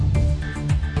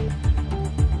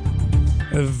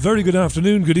A very good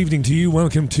afternoon, good evening to you.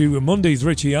 Welcome to Monday's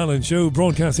Richie Allen Show,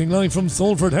 broadcasting live from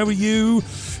Salford. How are you?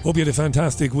 Hope you had a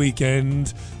fantastic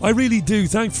weekend. I really do.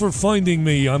 Thanks for finding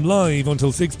me. I'm live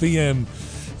until 6 p.m.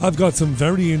 I've got some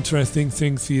very interesting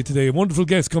things for you today. A wonderful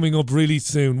guest coming up really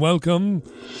soon. Welcome.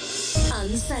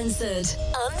 Uncensored,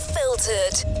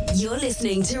 unfiltered. You're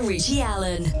listening to Richie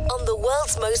Allen on the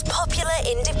world's most popular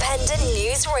independent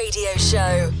news radio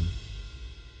show.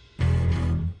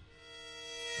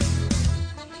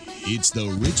 It's the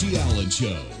Richie Allen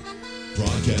Show,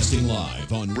 broadcasting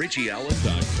live on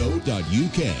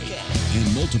richieallen.co.uk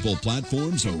and multiple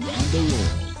platforms around the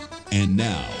world. And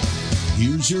now,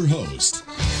 here's your host,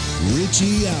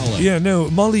 Richie Allen. Yeah, no,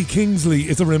 Molly Kingsley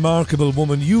is a remarkable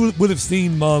woman. You will have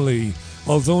seen Molly,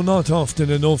 although not often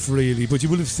enough really, but you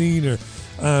will have seen her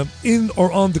in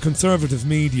or on the conservative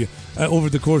media over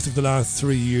the course of the last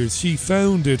 3 years. She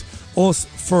founded Us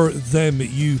For Them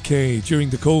UK during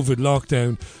the COVID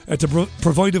lockdown to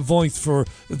provide a voice for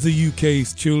the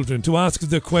UK's children, to ask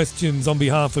the questions on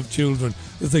behalf of children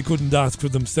that they couldn't ask for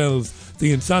themselves.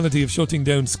 The insanity of shutting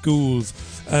down schools,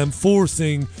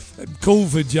 forcing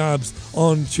COVID jabs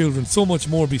on children, so much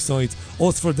more besides.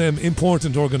 Us For Them,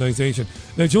 important organisation.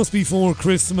 Now, just before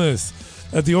Christmas,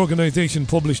 the organisation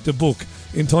published a book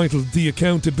entitled The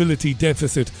Accountability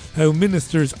Deficit: How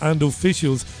Ministers and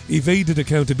Officials Evaded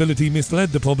Accountability, Misled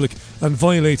the Public and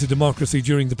Violated Democracy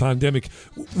During the Pandemic.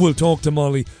 We'll talk to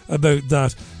Molly about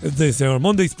that this hour.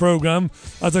 Monday's programme,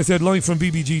 as I said, live from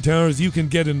BBG Towers. You can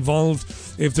get involved.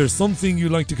 If there's something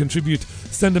you'd like to contribute,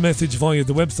 send a message via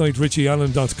the website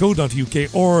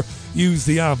richieallen.co.uk or use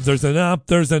the app. There's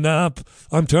an app.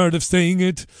 I'm tired of saying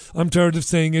it.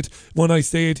 When I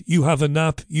say it, you have an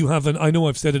app. I know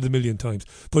I've said it a million times,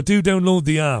 but do download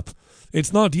the app.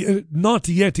 It's not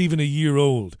yet even a year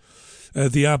old.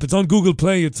 The app. It's on Google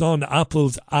Play. It's on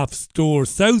Apple's App Store.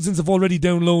 Thousands have already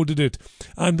downloaded it,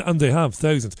 and they have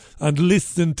thousands. And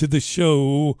listen to the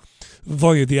show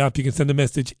via the app. You can send a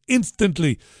message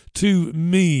instantly to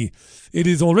me. It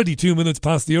is already 2 minutes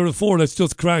past the hour of 4. Let's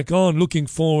just crack on. Looking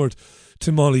forward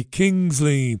to Molly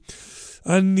Kingsley.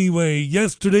 Anyway,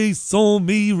 yesterday saw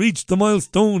me reach the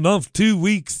milestone of 2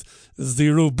 weeks.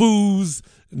 0 booze,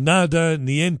 nada,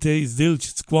 niente,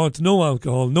 zilch, squat, no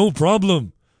alcohol, no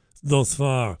problem thus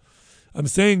far. I'm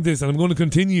saying this and I'm going to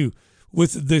continue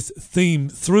with this theme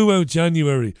throughout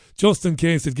January, just in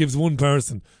case it gives one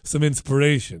person some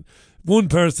inspiration. One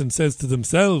person says to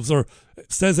themselves or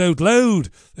says out loud,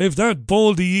 if that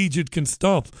baldy Egypt can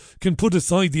put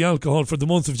aside the alcohol for the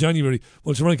month of January,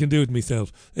 well, sure, I can do it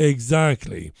myself.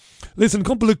 Exactly. Listen, a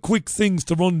couple of quick things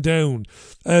to run down.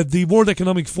 The World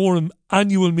Economic Forum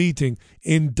annual meeting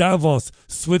in Davos,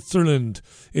 Switzerland.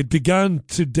 It began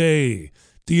today.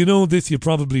 Do you know this? You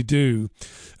probably do.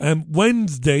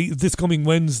 This coming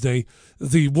Wednesday,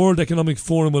 the World Economic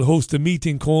Forum will host a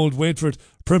meeting called, wait for it,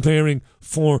 Preparing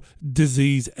for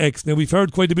Disease X. Now, we've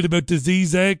heard quite a bit about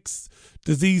Disease X.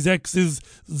 Disease X is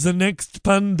the next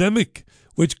pandemic,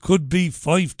 which could be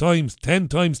 5 times, 10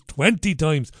 times, 20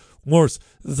 times worse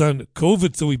than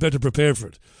COVID, so we better prepare for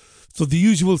it. So the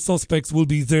usual suspects will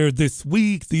be there this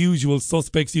week. The usual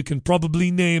suspects, you can probably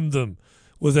name them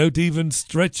without even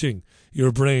stretching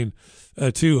your brain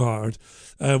too hard.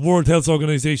 World Health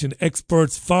Organization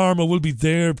experts, pharma will be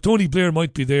there. Tony Blair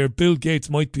might be there. Bill Gates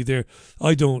might be there.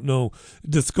 I don't know.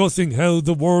 Discussing how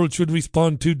the world should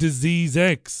respond to Disease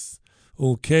X.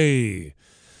 Okay.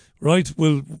 Right,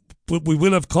 we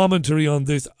will have commentary on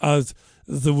this as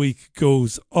the week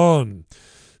goes on.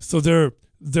 So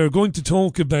they're going to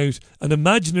talk about an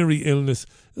imaginary illness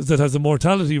that has a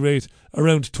mortality rate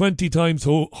around 20 times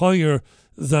higher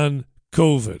than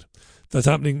COVID. That's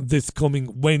happening this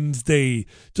coming Wednesday.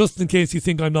 Just in case you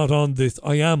think I'm not on this,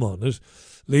 I am on it.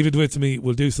 Leave it with me.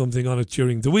 We'll do something on it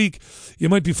during the week. You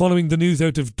might be following the news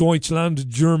out of Deutschland,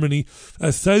 Germany.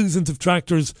 Thousands of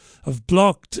tractors have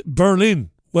blocked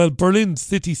Berlin. Well, Berlin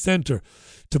city centre,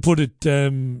 to put it,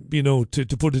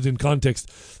 to put it in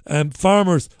context.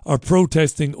 Farmers are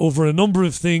protesting over a number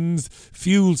of things,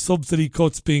 fuel subsidy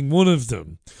cuts being one of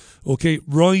them. Okay,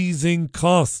 rising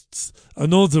costs,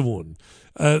 another one.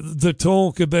 The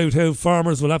talk about how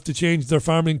farmers will have to change their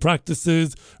farming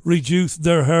practices, reduce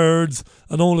their herds,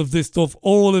 and all of this stuff.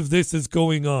 All of this is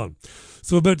going on.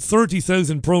 So about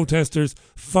 30,000 protesters,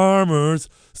 farmers,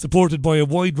 supported by a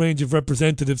wide range of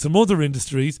representatives from other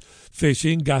industries,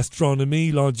 fishing,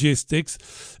 gastronomy, logistics.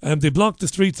 They blocked the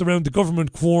streets around the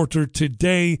government quarter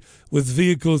today with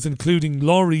vehicles including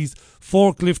lorries,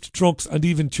 forklift trucks and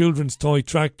even children's toy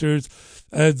tractors.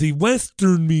 The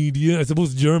Western media, I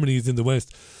suppose Germany is in the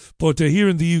West, But here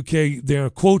in the UK, they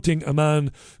are quoting a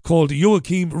man called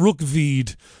Joachim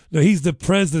Ruckwied. Now, he's the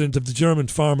president of the German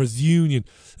Farmers Union,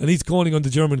 and he's calling on the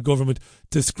German government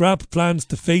to scrap plans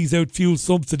to phase out fuel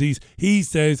subsidies. He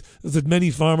says that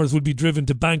many farmers would be driven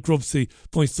to bankruptcy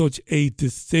by such a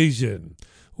decision.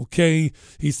 Okay,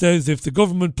 he says if the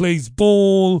government plays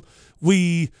ball,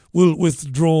 we will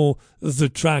withdraw the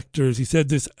tractors. He said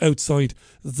this outside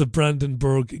the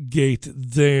Brandenburg Gate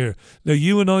there. Now,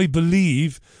 you and I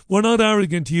believe, we're not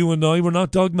arrogant, you and I, we're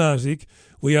not dogmatic,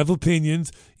 we have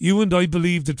opinions. You and I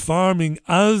believe that farming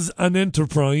as an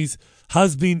enterprise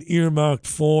has been earmarked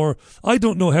for, I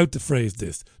don't know how to phrase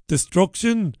this,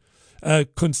 destruction,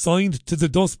 consigned to the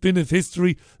dustbin of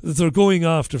history. They're going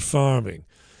after farming.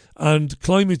 And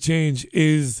climate change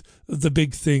is the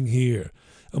big thing here.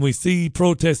 And we see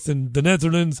protests in the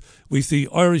Netherlands. We see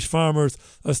Irish farmers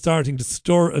are starting to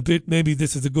stir a bit. Maybe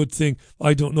this is a good thing.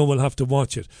 I don't know. We'll have to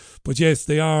watch it. But yes,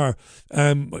 they are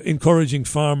encouraging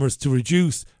farmers to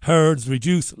reduce herds,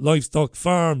 reduce livestock,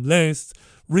 farm less.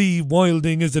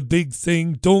 Rewilding is a big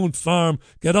thing. Don't farm.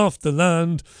 Get off the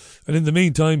land. And in the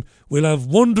meantime, we'll have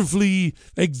wonderfully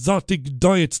exotic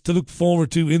diets to look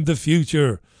forward to in the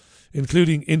future,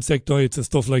 including insect diets and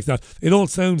stuff like that. It all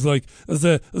sounds like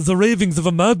the ravings of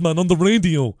a madman on the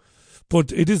radio,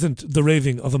 but it isn't the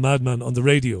raving of a madman on the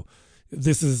radio.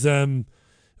 This is,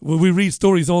 we read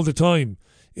stories all the time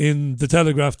in the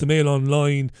Telegraph, the Mail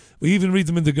Online. We even read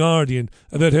them in the Guardian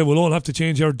about how we'll all have to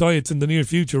change our diets in the near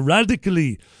future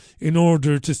radically in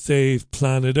order to save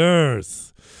planet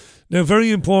Earth. Now, very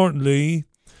importantly,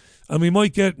 and we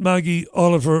might get Maggie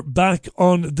Oliver back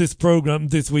on this programme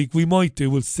this week. We might do.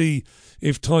 We'll see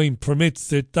if time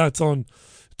permits it. That's on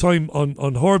time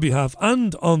on her behalf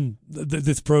and on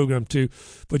this programme too.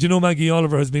 But you know, Maggie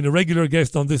Oliver has been a regular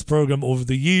guest on this programme over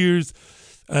the years.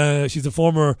 She's a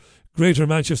former Greater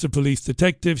Manchester Police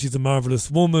detective. She's a marvellous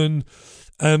woman.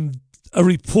 A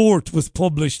report was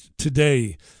published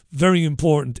today. Very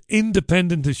important.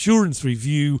 Independent Assurance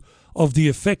Review of the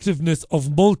effectiveness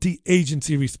of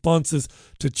multi-agency responses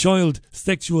to child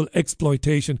sexual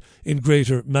exploitation in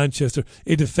Greater Manchester.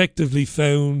 It effectively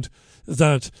found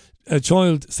that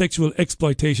child sexual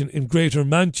exploitation in Greater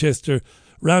Manchester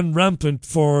ran rampant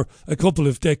for a couple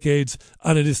of decades,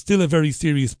 and it is still a very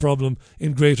serious problem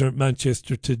in Greater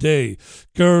Manchester today.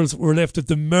 Girls were left at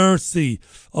the mercy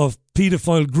of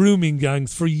paedophile grooming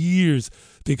gangs for years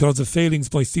because of failings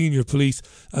by senior police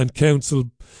and council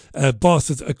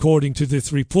bosses, according to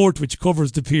this report, which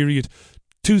covers the period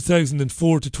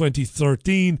 2004 to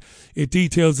 2013. It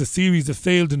details a series of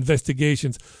failed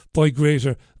investigations by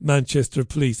Greater Manchester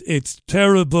Police. It's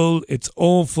terrible, it's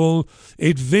awful,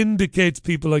 it vindicates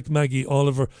people like Maggie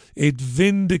Oliver, it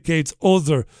vindicates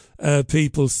other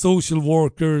people, social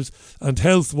workers and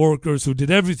health workers who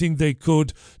did everything they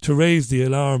could to raise the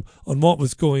alarm on what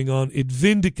was going on. It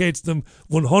vindicates them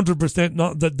 100%,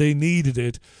 not that they needed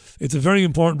it. It's a very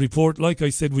important report. Like I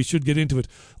said, we should get into it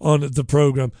on the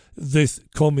programme this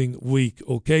coming week,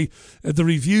 okay? The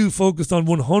review focused on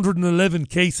 111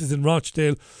 cases in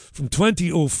Rochdale from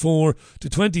 2004 to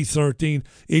 2013.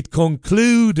 It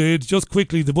concluded, just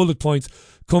quickly the bullet points: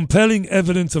 compelling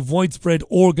evidence of widespread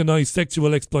organised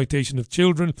sexual exploitation of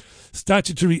children.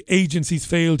 Statutory agencies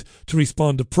failed to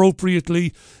respond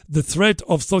appropriately. The threat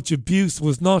of such abuse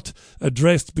was not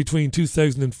addressed between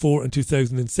 2004 and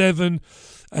 2007.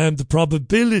 And the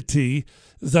probability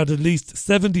that at least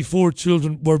 74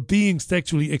 children were being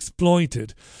sexually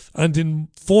exploited. And in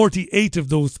 48 of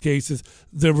those cases,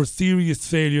 there were serious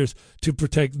failures to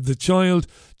protect the child.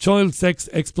 Child sex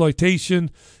exploitation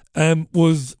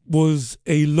was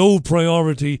a low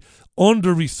priority,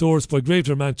 under-resourced by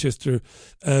Greater Manchester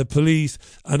Police,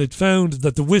 and it found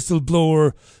that the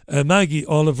whistleblower Maggie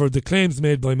Oliver, the claims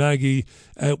made by Maggie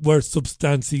were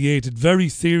substantiated. Very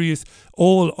serious.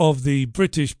 All of the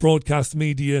British broadcast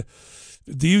media,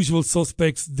 the usual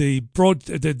suspects, the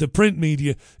print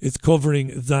media is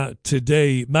covering that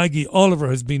today. Maggie Oliver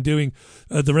has been doing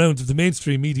the rounds of the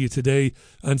mainstream media today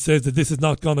and says that this has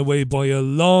not gone away by a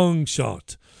long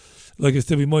shot. Like I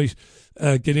said, we might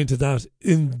get into that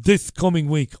in this coming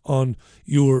week on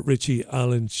your Richie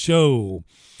Allen show.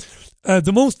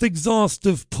 The most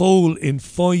exhaustive poll in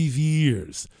 5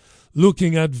 years,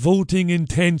 looking at voting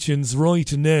intentions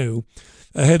right now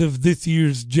ahead of this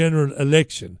year's general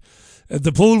election.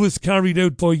 The poll was carried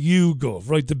out by YouGov,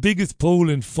 right, the biggest poll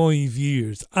in 5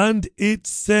 years, and it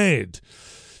said,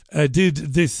 it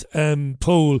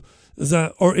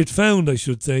found, I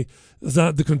should say,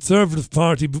 that the Conservative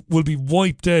Party will be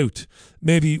wiped out,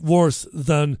 maybe worse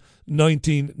than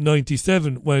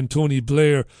 1997 when Tony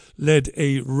Blair led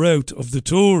a rout of the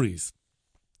Tories.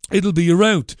 it'll be a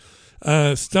rout.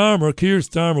 Keir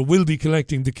Starmer will be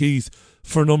collecting the keys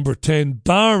for number 10,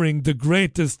 barring the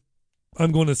greatest,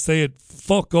 I'm going to say it,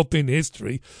 fuck up in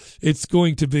history. It's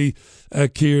going to be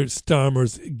Keir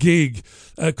Starmer's gig.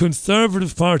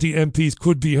 Conservative Party MPs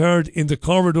could be heard in the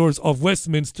corridors of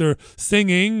Westminster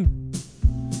singing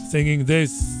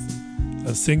this,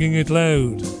 and singing it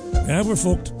loud. Yeah, we're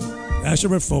fucked. Asher,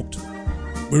 we're fucked.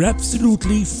 We're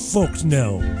absolutely fucked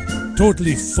now.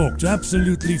 Totally fucked.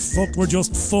 Absolutely fucked. We're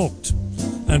just fucked.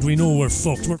 And we know we're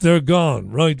fucked. They're gone,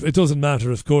 right? It doesn't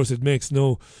matter, of course. It makes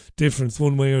no difference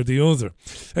one way or the other.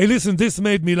 Hey, listen, this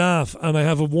made me laugh, and I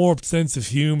have a warped sense of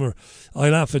humour. I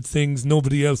laugh at things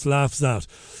nobody else laughs at.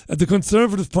 The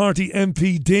Conservative Party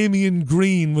MP Damien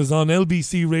Green was on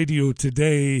LBC Radio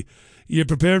today. You're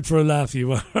prepared for a laugh,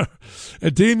 you are.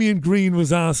 Damien Green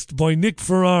was asked by Nick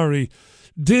Ferrari,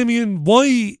 Damien,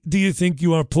 why do you think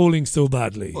you are polling so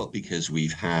badly? Well, because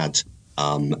we've had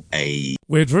a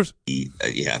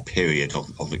period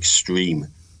of extreme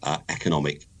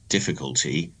economic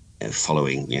difficulty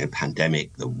following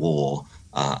pandemic, the war,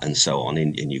 and so on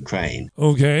in Ukraine.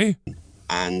 Okay.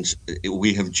 And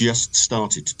we have just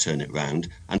started to turn it round.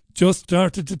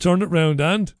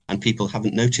 And people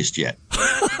haven't noticed yet.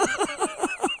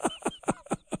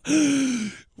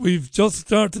 We've just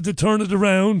started to turn it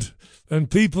around,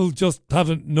 and people just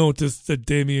haven't noticed, said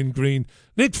Damien Green.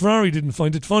 Nick Ferrari didn't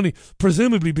find it funny,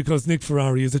 presumably because Nick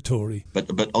Ferrari is a Tory. But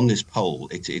on this poll,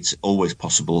 it's always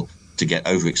possible to get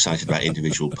overexcited about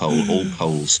individual poll. All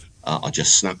polls are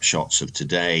just snapshots of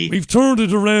today. We've turned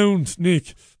it around,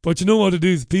 Nick. But you know what it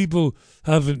is? People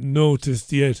haven't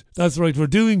noticed yet. That's right, we're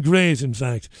doing great, in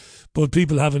fact. But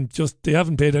people haven't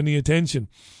paid any attention.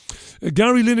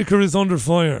 Gary Lineker is under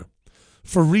fire.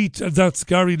 That's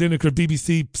Gary Lineker,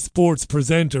 BBC Sports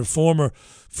presenter, former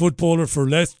footballer for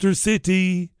Leicester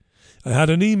City. I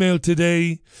had an email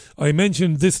today. I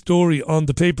mentioned this story on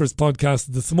the Papers podcast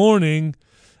this morning,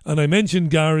 and I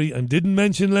mentioned Gary and didn't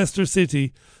mention Leicester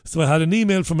City. So I had an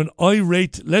email from an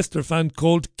irate Leicester fan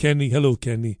called Kenny. Hello,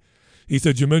 Kenny. He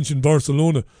said, you mentioned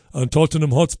Barcelona and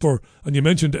Tottenham Hotspur, and you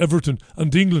mentioned Everton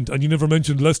and England, and you never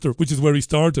mentioned Leicester, which is where he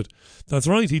started. That's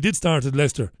right, he did start at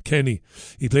Leicester, Kenny.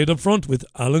 He played up front with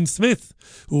Alan Smith,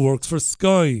 who works for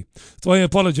Sky. So I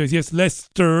apologise. Yes,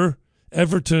 Leicester,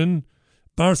 Everton,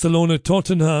 Barcelona,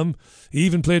 Tottenham. He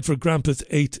even played for Grampus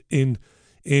 8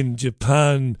 in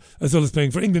Japan, as well as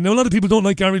playing for England. Now, a lot of people don't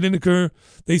like Gary Lineker.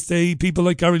 They say people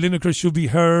like Gary Lineker should be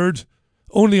heard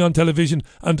only on television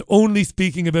and only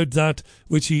speaking about that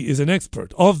which he is an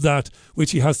expert, of that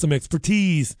which he has some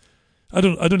expertise. I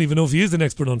don't even know if he is an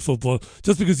expert on football.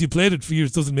 Just because you played it for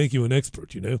years doesn't make you an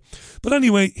expert, you know. But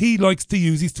anyway, he likes to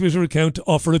use his Twitter account to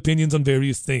offer opinions on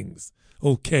various things.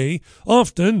 Okay,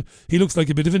 often he looks like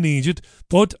a bit of an idiot,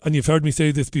 but, and you've heard me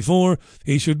say this before,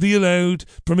 he should be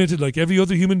permitted like every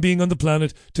other human being on the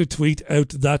planet to tweet out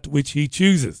that which he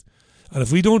chooses. And if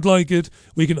we don't like it,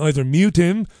 we can either mute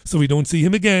him so we don't see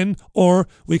him again, or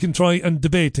we can try and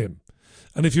debate him.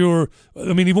 And if he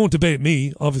won't debate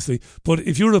me, obviously, but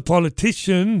if you're a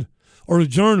politician or a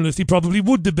journalist, he probably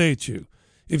would debate you.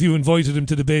 If you invited him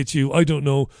to debate you, I don't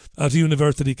know, at a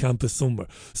university campus somewhere.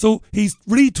 So he's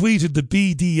retweeted the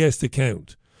BDS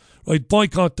account, right?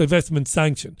 Boycott, Divestment,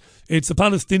 Sanction. It's a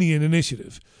Palestinian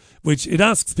initiative, which it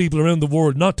asks people around the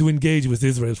world not to engage with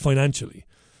Israel financially,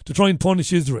 to try and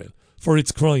punish Israel for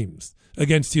its crimes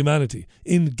against humanity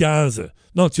in Gaza,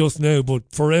 not just now but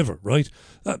forever, right?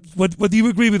 Whether you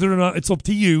agree with it or not, it's up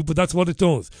to you, but that's what it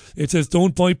does. It says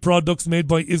don't buy products made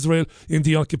by Israel in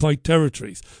the occupied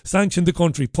territories. Sanction the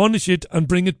country, punish it and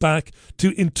bring it back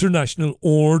to international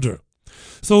order.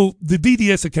 So the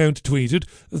BDS account tweeted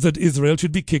that Israel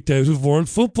should be kicked out of world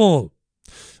football.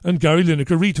 And Gary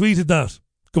Lineker retweeted that.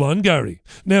 Go on, Gary.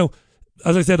 Now,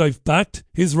 as I said, I've backed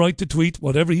his right to tweet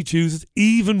whatever he chooses,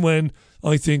 even when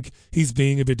I think he's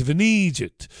being a bit of an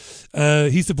idiot.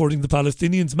 He's supporting the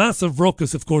Palestinians. Massive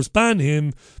ruckus, of course. Ban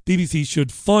him. BBC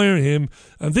should fire him.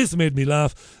 And this made me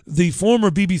laugh. The former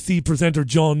BBC presenter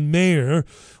John Mayer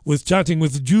was chatting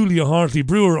with Julia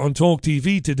Hartley-Brewer on Talk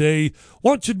TV today.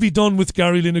 What should be done with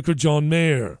Gary Lineker, John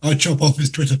Mayer? I'd chop off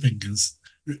his Twitter fingers.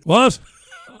 What?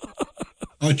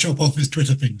 I'd chop off his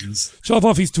Twitter fingers. Chop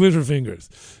off his Twitter fingers.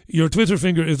 Your Twitter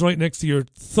finger is right next to your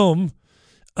thumb,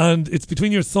 and it's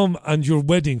between your thumb and your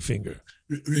wedding finger.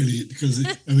 really, because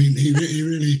he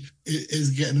really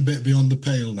is getting a bit beyond the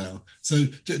pale now. So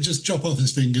just chop off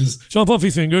his fingers. Chop off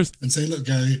his fingers. And say, look,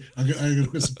 Gary, I'm going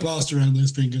to put some plaster around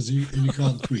those fingers and you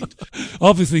can't tweet.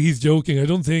 Obviously, he's joking. I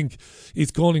don't think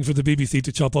he's calling for the BBC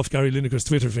to chop off Gary Lineker's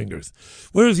Twitter fingers.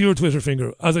 Where is your Twitter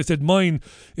finger? As I said, mine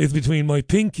is between my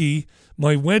pinky,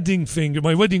 my wedding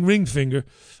ring finger,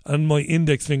 and my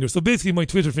index finger. So basically, my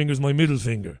Twitter finger is my middle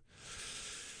finger.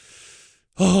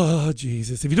 Oh,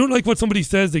 Jesus. If you don't like what somebody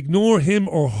says, ignore him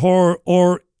or her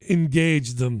or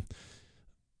engage them.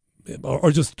 Or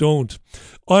just don't.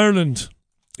 Ireland,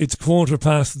 it's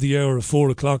 4:15 of 4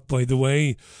 o'clock, by the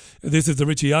way. This is the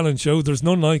Richie Allen Show. There's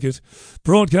none like it.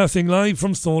 Broadcasting live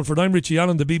from Salford. I'm Richie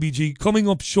Allen, the BBG. Coming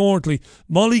up shortly,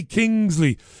 Molly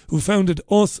Kingsley, who founded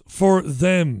Us for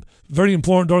Them. Very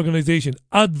important organisation,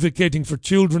 advocating for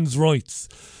children's rights.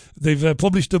 They've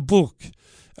published a book.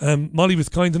 Molly was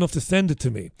kind enough to send it to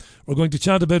me. We're going to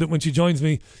chat about it when she joins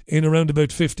me in around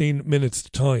about 15 minutes'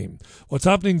 time. What's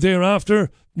happening thereafter?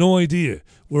 No idea.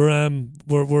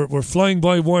 We're flying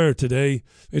by wire today.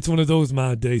 It's one of those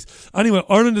mad days. Anyway,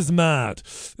 Ireland is mad.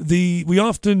 We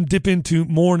often dip into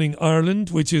Morning Ireland,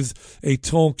 which is a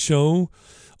talk show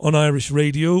on Irish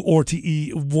radio,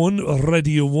 RTE 1,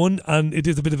 Radio 1, and it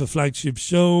is a bit of a flagship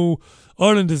show.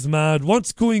 Ireland is mad.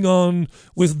 What's going on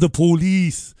with the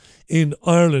police in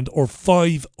Ireland, or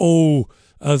 5-0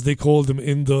 as they called them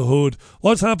in the hood?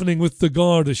 What's happening with the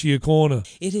Garda Síochána?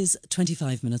 It is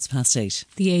 25 minutes past 8.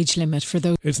 The age limit for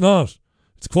those... It's not.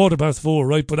 It's 4:15,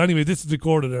 right? But anyway, this is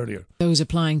recorded earlier. Those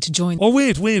applying to join... Oh,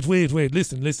 wait.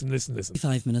 Listen.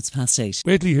 5 minutes past 8.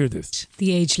 Wait till you hear this.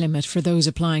 The age limit for those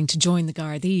applying to join the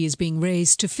Gardaí is being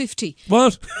raised to 50.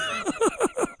 What?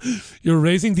 You're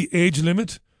raising the age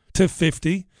limit to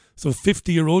 50, so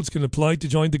 50-year-olds can apply to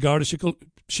join the Garda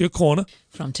Síochána.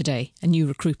 From today, a new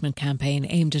recruitment campaign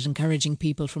aimed at encouraging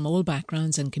people from all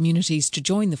backgrounds and communities to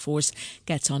join the force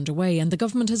gets underway, and the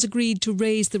government has agreed to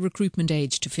raise the recruitment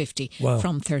age to 50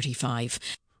 from 35.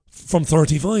 From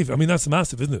 35? I mean, that's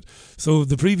massive, isn't it? So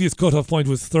the previous cut-off point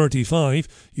was 35.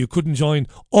 You couldn't join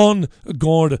on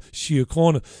Garda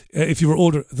Síochána if you were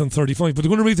older than 35. But they're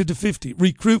going to raise it to 50.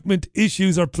 Recruitment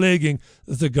issues are plaguing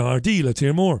the Gardaí. Let's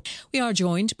hear more. We are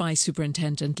joined by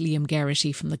Superintendent Liam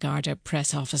Geraghty from the Garda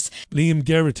Press Office. Liam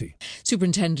Geraghty.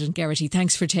 Superintendent Geraghty,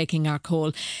 thanks for taking our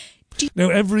call. Now,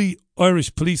 every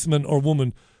Irish policeman or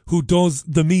woman who does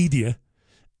the media,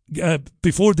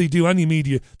 before they do any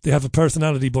media, they have a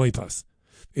personality bypass.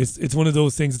 It's one of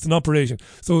those things. It's an operation.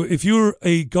 So if you're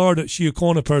a Garda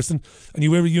Síochána person and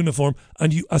you wear a uniform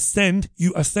and you ascend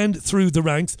through the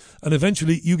ranks, and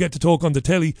eventually you get to talk on the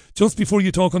telly. Just before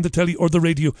you talk on the telly or the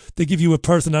radio, they give you a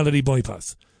personality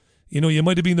bypass. You know, you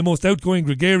might have been the most outgoing,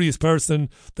 gregarious person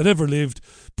that ever lived,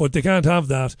 but they can't have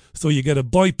that, so you get a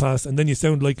bypass and then you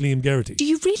sound like Liam Geraghty. Do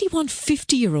you really want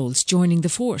 50-year-olds joining the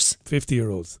force?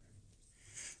 50-year-olds.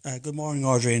 Good morning,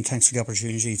 Audrey, and thanks for the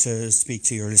opportunity to speak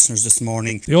to your listeners this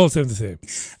morning. They all sound the same.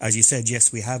 As you said,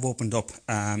 yes, we have opened up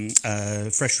a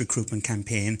fresh recruitment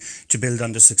campaign to build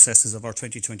on the successes of our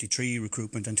 2023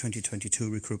 recruitment and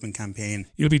 2022 recruitment campaign.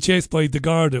 You'll be chased by the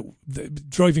Garda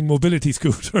driving mobility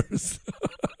scooters.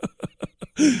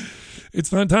 It's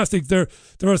fantastic. There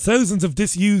are thousands of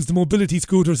disused mobility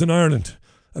scooters in Ireland,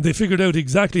 and they figured out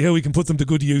exactly how we can put them to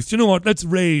good use. Do you know what? Let's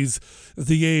raise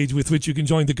the age with which you can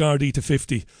join the Gardaí to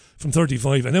 50 from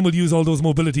 35, and then we'll use all those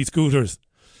mobility scooters.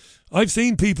 I've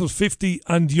seen people 50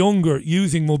 and younger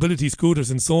using mobility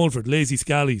scooters in Salford, lazy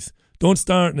scallies. Don't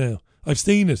start now. I've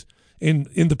seen it in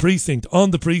the precinct,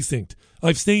 on the precinct.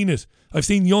 I've seen it. I've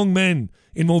seen young men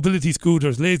in mobility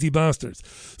scooters, lazy bastards.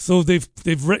 So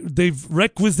they've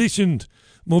requisitioned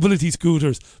mobility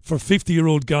scooters for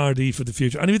 50-year-old Gardaí for the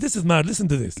future. Anyway, this is mad. Listen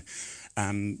to this.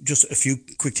 Just a few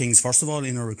quick things. First of all,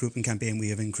 in our recruitment campaign, we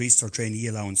have increased our trainee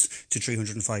allowance to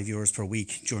 €305 per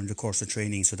week during the course of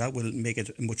training. So that will make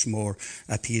it much more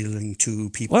appealing to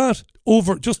people. What?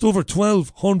 Just over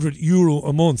 €1,200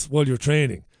 a month while you're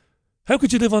training. How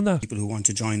could you live on that? People who want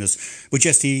to join us. But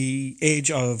yes, the age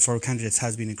of our candidates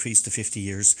has been increased to 50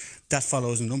 years. That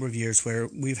follows a number of years where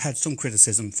we've had some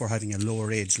criticism for having a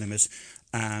lower age limit.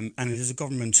 And it is a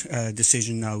government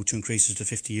decision now to increase it to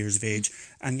 50 years of age.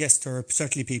 And yes, there are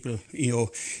certainly people,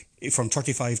 from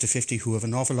 35 to 50 who have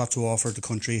an awful lot to offer the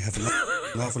country, have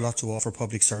an awful lot to offer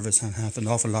public service, and have an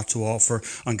awful lot to offer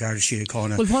on Garda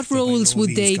Síochána. Well, what roles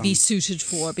would they be suited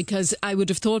for? Because I would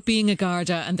have thought being a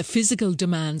Garda and the physical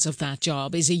demands of that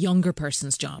job is a younger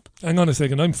person's job. Hang on a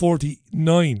second, I'm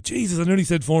 49. Jesus, I nearly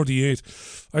said 48.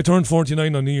 I turned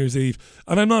 49 on New Year's Eve.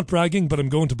 And I'm not bragging, but I'm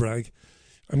going to brag.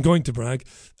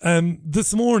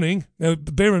 This morning, now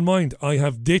bear in mind, I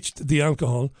have ditched the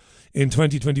alcohol in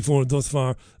 2024 thus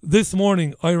far. This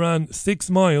morning I ran 6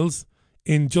 miles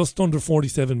in just under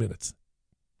 47 minutes.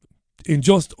 In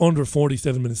just under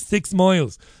 47 minutes. 6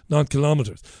 miles, not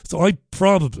kilometres. So I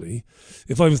probably,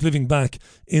 if I was living back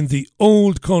in the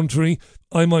old country,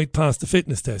 I might pass the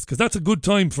fitness test, because that's a good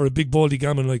time for a big baldy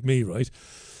gammon like me, right?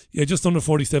 Yeah, just under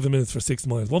 47 minutes for 6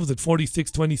 miles. What was it,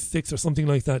 46:26 or something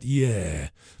like that? Yeah,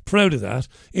 proud of that.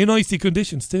 In icy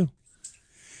conditions too.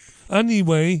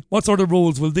 Anyway, what sort of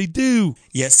roles will they do?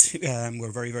 Yes,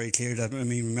 we're very, very clear that,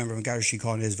 remember, Garda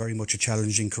Síochána is very much a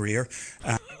challenging career.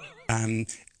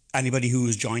 Anybody who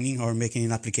is joining or making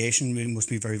an application, it must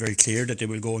be very, very clear that they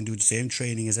will go and do the same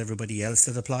training as everybody else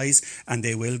that applies, and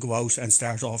they will go out and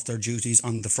start off their duties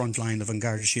on the front line of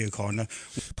Garda Síochána.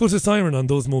 Put a siren on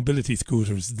those mobility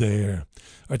scooters there.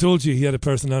 I told you he had a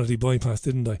personality bypass,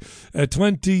 didn't I?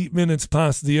 20 minutes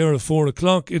past the hour of 4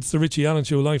 o'clock. It's the Richie Allen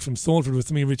Show live from Salford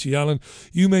with me, Richie Allen.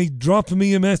 You may drop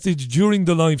me a message during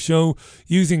the live show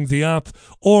using the app,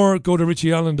 or go to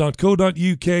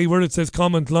richieallen.co.uk where it says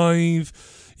comment live.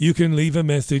 You can leave a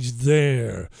message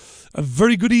there. A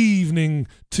very good evening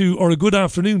or a good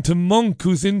afternoon to Monk,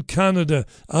 who's in Canada,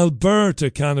 Alberta,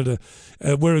 Canada,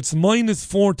 where it's minus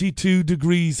 42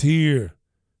 degrees here.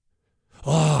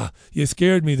 You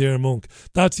scared me there, Monk.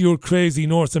 That's your crazy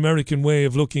North American way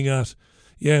of looking at,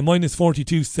 minus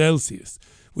 42 Celsius,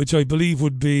 which I believe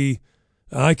would be,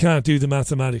 I can't do the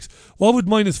mathematics. What would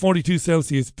minus 42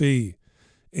 Celsius be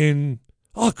in...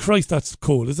 Oh, Christ, that's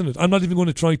cold, isn't it? I'm not even going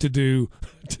to try to do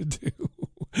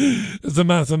the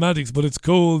mathematics, but it's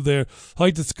cold there.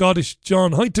 Hi to Scottish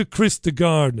John. Hi to Chris the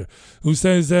Gardener, who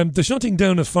says, the shutting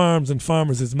down of farms and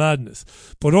farmers is madness,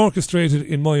 but orchestrated,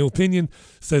 in my opinion.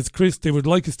 Says Chris, they would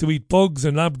like us to eat bugs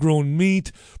and lab-grown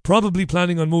meat, probably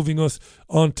planning on moving us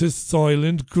onto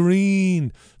Soylent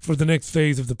Green for the next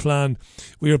phase of the plan.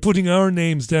 We are putting our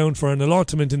names down for an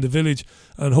allotment in the village,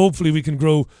 and hopefully we can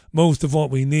grow most of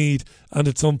what we need, and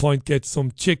at some point get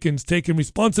some chickens. Taking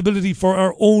responsibility for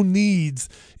our own needs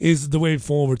is the way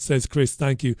forward, says Chris.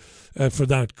 Thank you for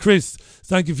that. Chris,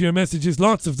 thank you for your messages.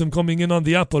 Lots of them coming in on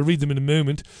the app. I'll read them in a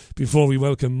moment before we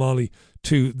welcome Molly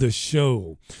to the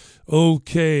show.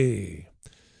 Okay.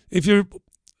 If you're...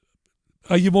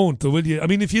 you won't though, will you? I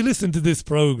mean, if you listen to this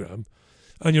programme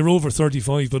and you're over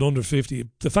 35 but under 50,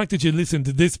 the fact that you listen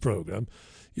to this programme,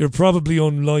 you're probably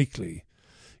unlikely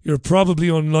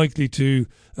to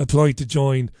apply to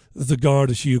join the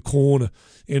Garda Síochána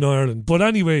in Ireland. But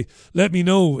anyway, let me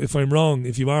know if I'm wrong,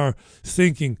 if you are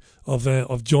thinking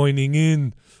of joining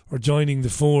in or joining the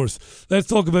force. Let's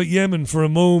talk about Yemen for a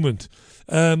moment.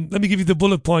 Let me give you the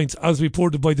bullet points as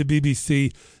reported by the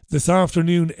BBC. This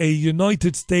afternoon, a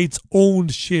United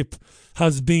States-owned ship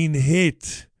has been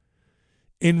hit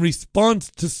in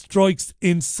response to strikes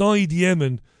inside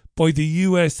Yemen by the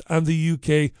US and the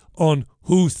UK on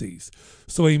Houthis.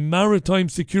 So a maritime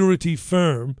security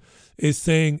firm is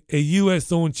saying a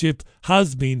US-owned ship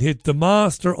has been hit. The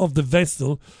master of the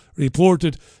vessel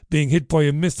reported being hit by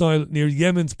a missile near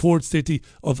Yemen's port city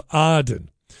of Aden.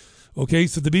 Okay,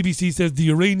 so the BBC says the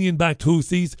Iranian-backed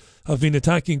Houthis have been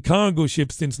attacking cargo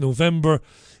ships since November.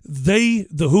 The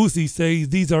Houthis, say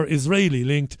these are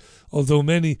Israeli-linked, although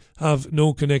many have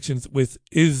no connections with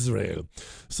Israel.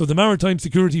 So the maritime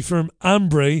security firm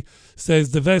Ambrey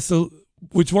says the vessel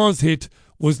which was hit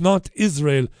was not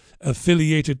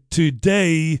Israel-affiliated.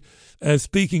 Today,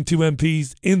 speaking to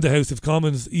MPs in the House of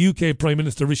Commons, UK Prime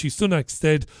Minister Rishi Sunak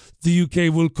said the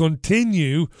UK will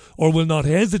continue or will not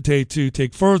hesitate to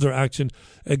take further action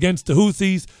against the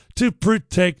Houthis to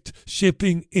protect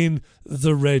shipping in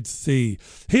the Red Sea.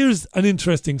 Here's an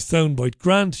interesting soundbite.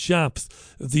 Grant Shapps,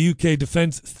 the UK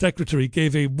Defence Secretary,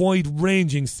 gave a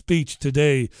wide-ranging speech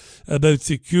today about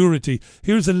security.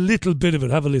 Here's a little bit of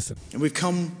it. Have a listen. And we've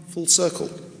come full circle,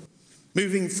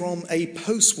 moving from a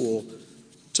post-war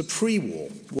to pre-war.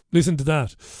 Listen to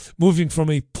that. Moving from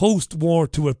a post-war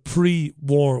to a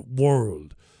pre-war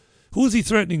world. Who is he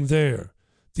threatening there?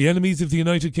 The enemies of the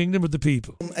United Kingdom or the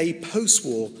people? From a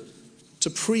post-war to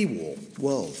pre-war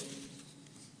world.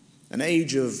 An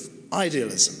age of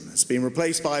idealism has been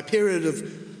replaced by a period of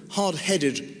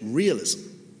hard-headed realism.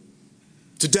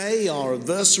 Today, our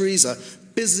adversaries are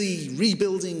busy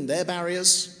rebuilding their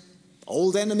barriers.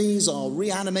 Old enemies are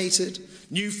reanimated.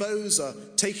 New foes are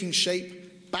taking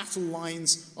shape. Battle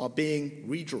lines are being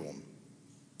redrawn.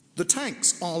 The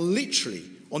tanks are literally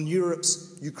on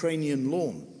Europe's Ukrainian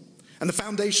lawn, and the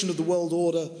foundation of the world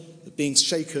order is being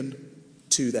shaken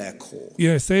to their core.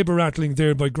 Yeah, sabre rattling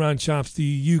there by Grant Shapps,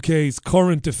 the UK's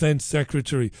current Defence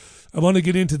Secretary. I want to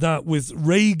get into that with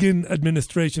Reagan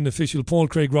administration official Paul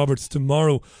Craig Roberts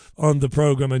tomorrow on the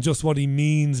programme, and just what he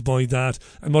means by that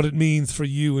and what it means for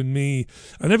you and me.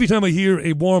 And every time I hear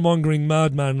a warmongering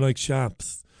madman like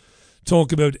Shapps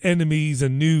talk about enemies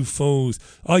and new foes,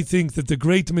 I think that the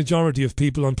great majority of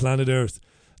people on planet Earth,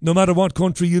 no matter what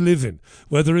country you live in,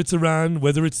 whether it's Iran,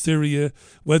 whether it's Syria,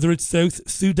 whether it's South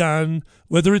Sudan,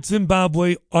 whether it's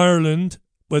Zimbabwe, Ireland,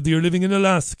 whether you're living in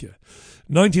Alaska,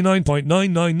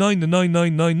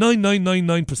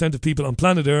 99.999999999% of people on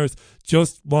planet Earth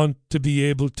just want to be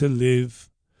able to live.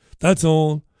 That's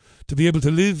all. To be able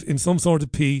to live in some sort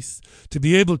of peace, to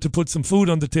be able to put some food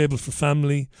on the table for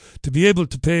family, to be able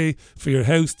to pay for your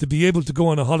house, to be able to go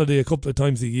on a holiday a couple of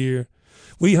times a year.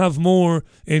 We have more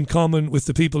in common with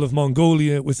the people of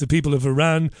Mongolia, with the people of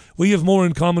Iran. We have more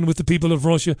in common with the people of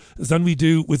Russia than we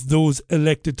do with those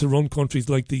elected to run countries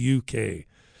like the UK.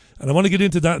 And I want to get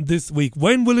into that this week.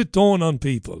 When will it dawn on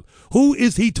people? Who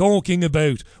is he talking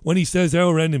about when he says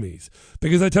our enemies?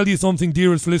 Because I tell you something,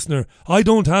 dearest listener, I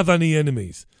don't have any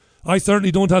enemies. I certainly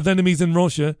don't have enemies in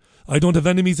Russia. I don't have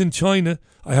enemies in China.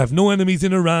 I have no enemies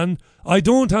in Iran. I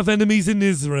don't have enemies in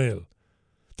Israel,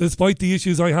 despite the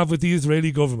issues I have with the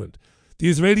Israeli government. The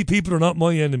Israeli people are not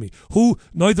my enemy. Who?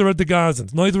 Neither are the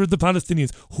Gazans, neither are the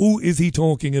Palestinians. Who is he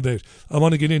talking about? I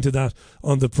want to get into that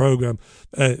on the programme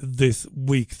this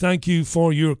week. Thank you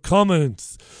for your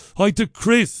comments. Hi to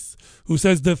Chris, who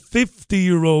says the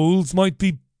 50-year-olds might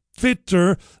be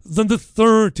fitter than the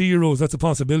 30-year-olds. That's a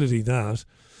possibility, that.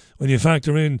 When you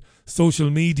factor in social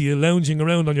media, lounging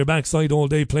around on your backside all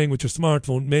day playing with your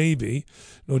smartphone, maybe.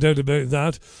 No doubt about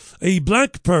that. A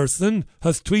black person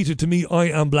has tweeted to me, I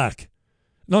am black.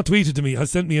 Not tweeted to me,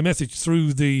 has sent me a message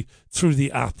through the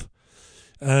app,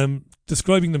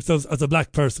 describing themselves as a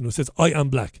black person who says, I am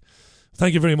black.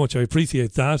 Thank you very much, I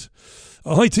appreciate that.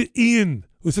 Hi to Ian,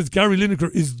 who says Gary Lineker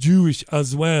is Jewish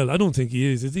as well. I don't think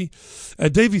he is he?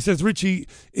 Davey says, Richie,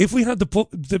 if we had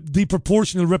the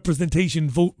proportional representation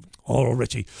vote... Oh,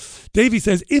 Richie. Davey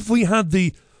says, if we had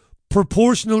the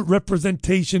proportional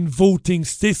representation voting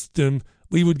system,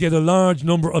 we would get a large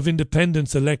number of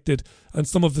independents elected and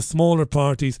some of the smaller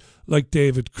parties like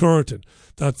David Curtin.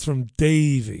 That's from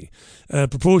Davey.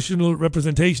 Proportional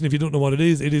representation, if you don't know what it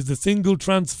is the single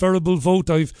transferable vote.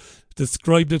 I've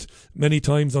described it many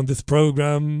times on this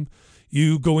programme.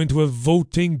 You go into a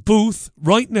voting booth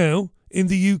right now in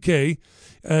the UK,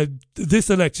 this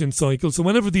election cycle, so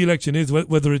whenever the election is,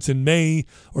 whether it's in May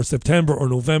or September or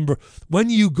November,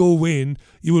 when you go in,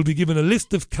 you will be given a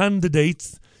list of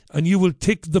candidates and you will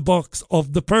tick the box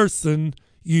of the person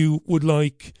you would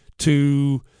like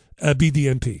to be the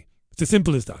MP. It's as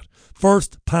simple as that.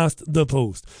 First past the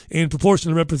post. In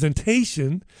proportional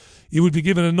representation, you would be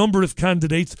given a number of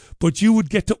candidates, but you would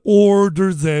get to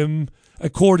order them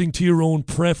according to your own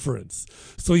preference.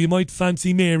 So you might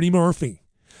fancy Mary Murphy.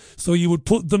 So you would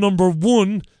put the number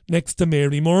 1 next to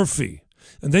Mary Murphy.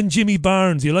 And then Jimmy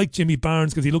Barnes. You like Jimmy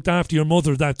Barnes because he looked after your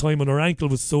mother that time when her ankle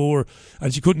was sore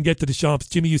and she couldn't get to the shops.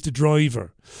 Jimmy used to drive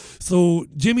her. So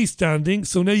Jimmy's standing.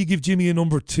 So now you give Jimmy a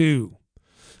number 2.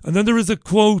 And then there is a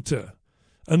quota,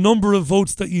 a number of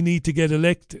votes that you need to get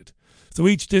elected. So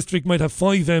each district might have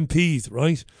 5 MPs,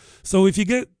 right? So if you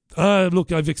get...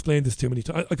 look, I've explained this too many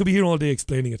times. I could be here all day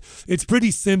explaining it. It's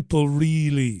pretty simple,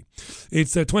 really.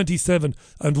 It's 27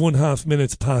 and 1/2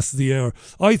 minutes past the hour.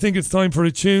 I think it's time for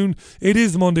a tune. It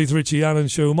is Monday's Richie Allen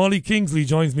Show. Molly Kingsley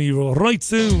joins me right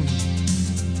soon.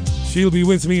 She'll be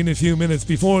with me in a few minutes.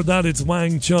 Before that, it's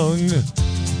Wang Chung,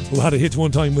 who had a hit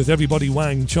one time with Everybody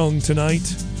Wang Chung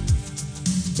tonight.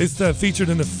 It's featured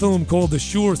in a film called The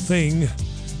Sure Thing,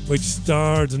 which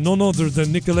starred none other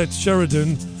than Nicolette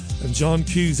Sheridan and John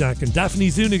Cusack and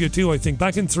Daphne Zuniga too, I think,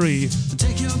 back in 3.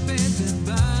 Take your baby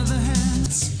by the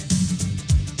hands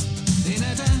in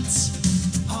a dance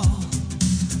hall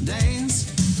dance.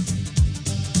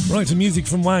 Right, to music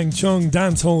from Wang Chung,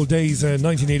 Dance Hall Days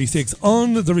 1986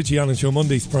 on the Richie Allen Show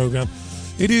Mondays programme.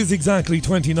 It is exactly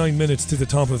 29 minutes to the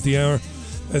top of the hour.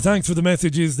 Thanks for the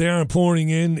messages. They are pouring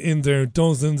in their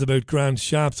dozens about Grant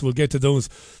Shapps. We'll get to those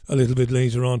a little bit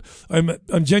later on.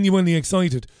 I'm genuinely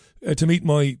excited to meet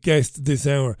my guest this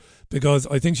hour because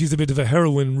I think she's a bit of a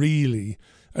heroine, really.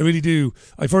 I really do.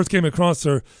 I first came across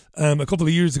her a couple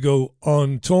of years ago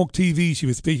on Talk TV. She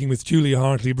was speaking with Julia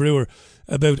Hartley-Brewer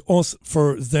about Us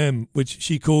for Them, which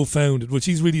she co-founded. Well,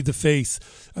 she's really the face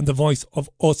and the voice of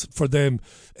Us for Them,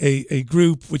 a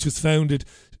group which was founded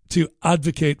to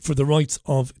advocate for the rights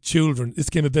of children. This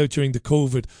came about during the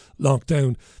COVID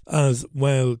lockdown as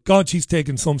well. God, she's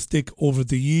taken some stick over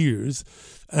the years.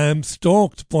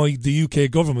 Stalked by the UK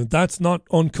government. That's not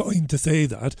unkind to say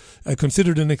that.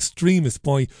 Considered an extremist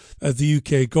by the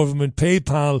UK government.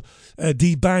 PayPal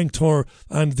debanked her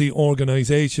and the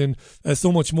organisation.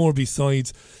 So much more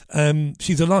besides.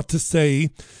 She's a lot to say.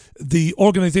 The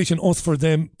organisation Us For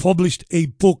Them published a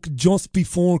book just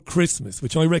before Christmas,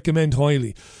 which I recommend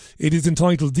highly. It is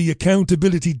entitled The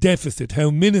Accountability Deficit, How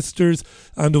Ministers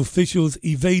and Officials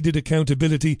Evaded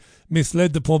Accountability,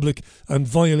 Misled the Public and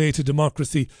Violated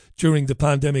Democracy during the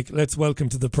pandemic. Let's welcome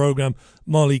to the programme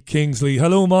Molly Kingsley.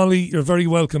 Hello Molly, you're very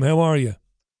welcome. How are you?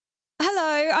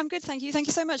 Hello, I'm good, thank you. Thank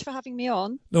you so much for having me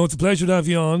on. No, it's a pleasure to have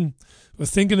you on. I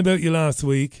was thinking about you last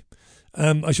week.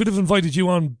 I should have invited you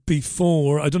on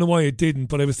before. I don't know why I didn't,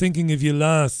 but I was thinking of you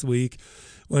last week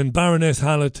when Baroness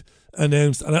Hallett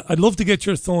announced, and I'd love to get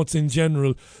your thoughts in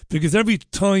general, because every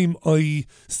time I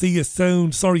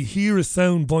hear a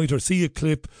sound bite or see a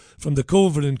clip from the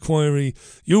COVID inquiry,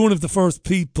 you're one of the first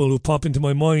people who pop into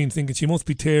my mind thinking she must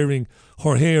be tearing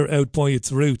her hair out by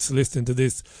its roots listening to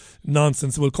this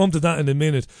nonsense. We'll come to that in a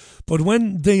minute. But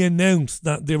when they announced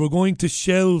that they were going to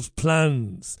shelve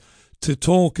plans to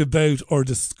talk about or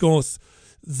discuss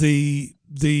the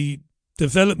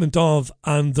development of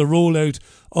and the rollout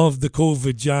of the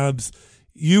COVID jabs,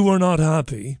 you were not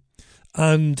happy,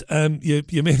 and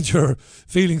you made your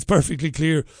feelings perfectly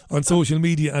clear on social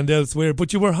media and elsewhere,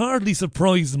 but you were hardly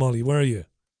surprised, Molly, were you?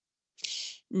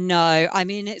 No, I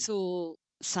mean, it's all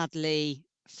sadly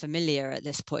familiar at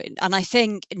this point. And I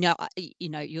think,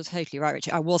 you're totally right,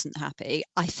 Richie. I wasn't happy.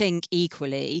 I think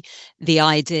equally the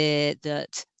idea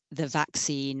that the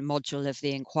vaccine module of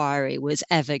the inquiry was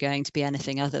ever going to be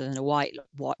anything other than a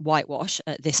whitewash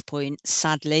at this point,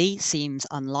 sadly, seems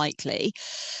unlikely.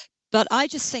 But I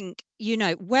just think,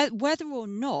 whether or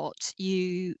not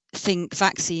you think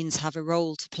vaccines have a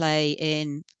role to play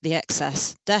in the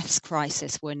excess deaths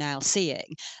crisis we're now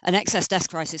seeing, an excess death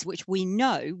crisis which we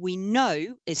know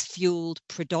is fueled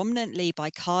predominantly by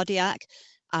cardiac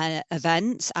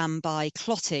events and by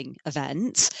clotting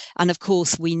events. And of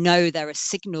course, we know there are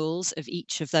signals of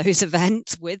each of those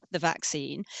events with the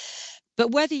vaccine.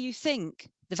 But whether you think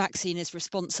the vaccine is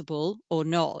responsible or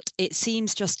not, it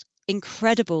seems just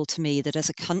incredible to me that as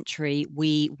a country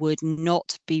we would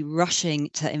not be rushing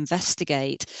to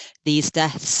investigate these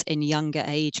deaths in younger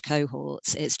age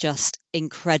cohorts. It's just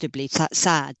incredibly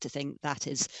sad to think that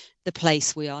is the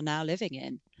place we are now living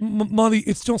in. Molly,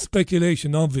 it's just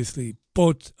speculation, obviously,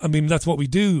 but I mean that's what we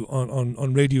do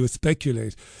on radio, is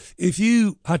speculate. If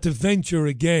you had to venture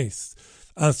a guess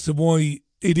as to why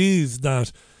it is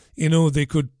that they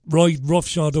could ride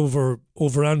roughshod over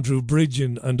Andrew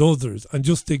Bridgen and others and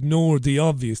just ignore the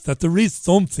obvious, that there is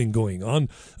something going on.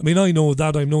 I mean, I know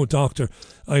that. I'm no doctor,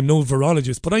 I'm no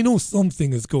virologist, but I know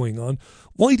something is going on.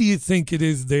 Why do you think it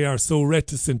is they are so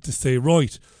reticent to say,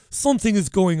 right, something is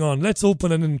going on, let's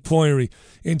open an inquiry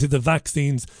into the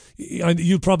vaccines? And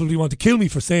you'll probably want to kill me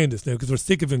for saying this now because we're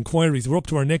sick of inquiries. We're up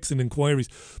to our necks in inquiries.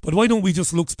 But why don't we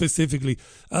just look specifically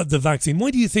at the vaccine?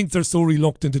 Why do you think they're so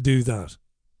reluctant to do that?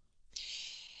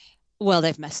 Well,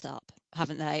 they've messed up,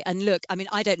 haven't they? And look, I mean,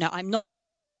 I don't know. I'm not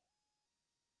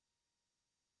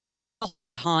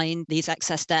behind these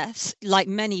excess deaths. Like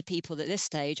many people at this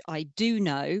stage, I do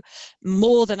know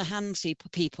more than a handful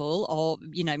of people, or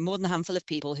more than a handful of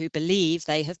people who believe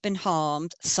they have been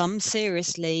harmed, some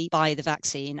seriously, by the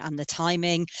vaccine, and the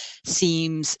timing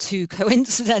seems too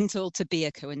coincidental to be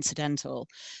a coincidental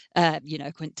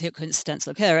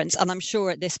occurrence. And I'm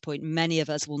sure at this point many of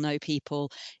us will know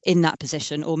people in that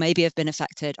position, or maybe have been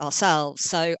affected ourselves.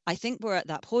 So I think we're at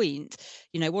that point.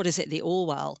 What is it the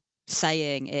Orwell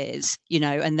saying is,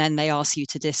 and then they ask you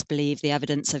to disbelieve the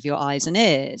evidence of your eyes and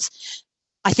ears.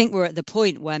 I think we're at the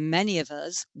point where many of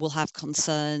us will have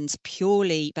concerns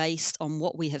purely based on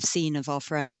what we have seen of our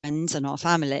friends and our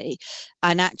family.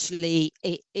 And actually,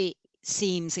 it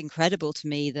seems incredible to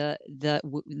me that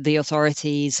the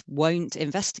authorities won't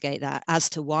investigate that. As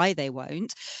to why they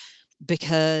won't,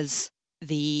 because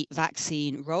the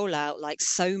vaccine rollout, like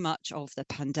so much of the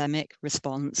pandemic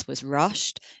response, was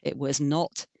rushed. It was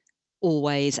not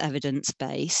always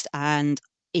evidence-based, and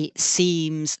it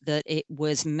seems that it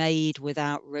was made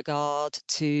without regard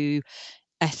to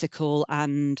ethical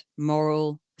and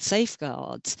moral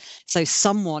safeguards. So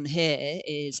someone here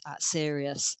is at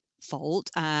serious fault,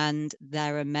 and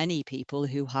there are many people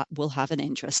who will have an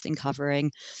interest in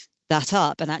covering that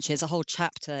up. And actually, there's a whole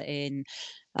chapter in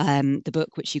the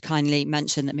book, which you kindly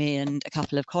mentioned, that me and a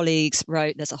couple of colleagues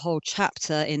wrote. There's a whole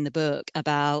chapter in the book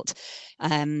about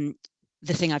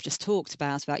the thing I've just talked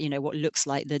about, what looks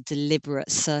like the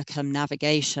deliberate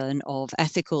circumnavigation of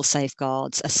ethical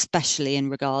safeguards, especially in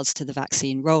regards to the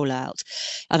vaccine rollout.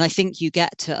 And I think you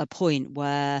get to a point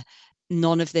where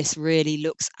none of this really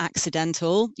looks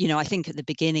accidental. I think at the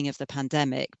beginning of the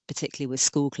pandemic, particularly with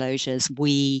school closures,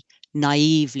 we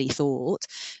naively thought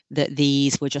that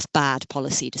these were just bad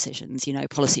policy decisions,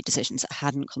 policy decisions that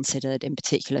hadn't considered in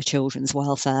particular children's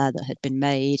welfare, that had been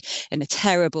made in a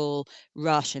terrible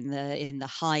rush in the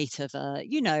height of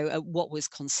what was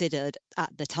considered at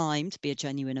the time to be a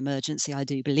genuine emergency. I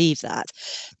do believe that.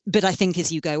 But I think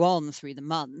as you go on through the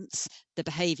months, the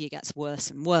behaviour gets worse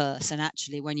and worse. And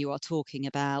actually, when you are talking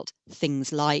about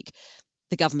things like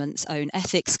the government's own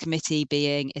ethics committee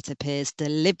being, it appears,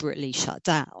 deliberately shut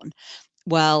down,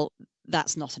 well,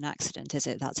 that's not an accident, is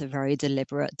it? That's a very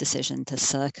deliberate decision to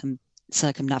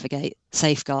circumnavigate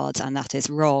safeguards, and that is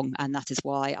wrong. And that is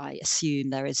why I assume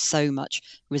there is so much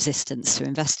resistance to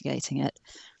investigating it.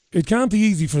 It can't be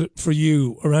easy for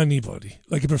you or anybody,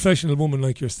 like a professional woman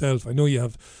like yourself. I know you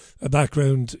have a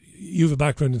background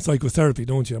in psychotherapy,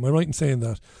 don't you? Am I right in saying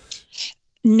that?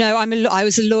 No, I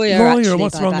was a lawyer. Actually,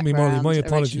 what's wrong with me, Molly? My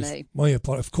apologies. Originally.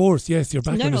 Of course, yes, your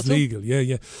background is legal.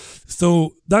 Yeah.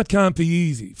 So that can't be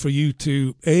easy for you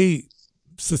to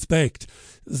suspect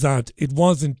that it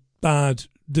wasn't bad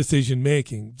decision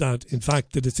making, that in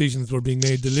fact the decisions were being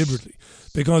made deliberately,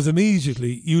 because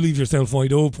immediately you leave yourself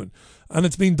wide open. And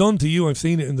it's been done to you. I've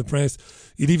seen it in the press.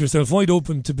 You leave yourself wide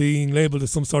open to being labelled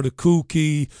as some sort of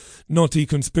kooky, nutty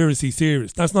conspiracy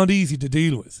theorist. That's not easy to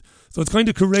deal with. So it's kind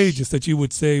of courageous that you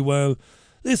would say, well,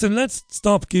 listen, let's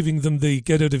stop giving them the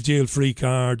get out of jail free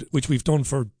card, which we've done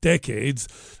for decades,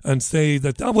 and say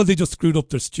that, they just screwed up,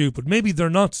 they're stupid. Maybe they're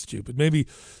not stupid. Maybe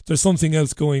there's something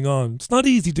else going on. It's not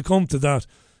easy to come to that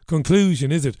conclusion,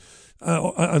 is it?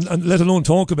 And let alone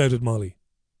talk about it, Molly.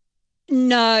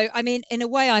 No, I mean, in a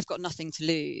way, I've got nothing to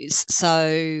lose.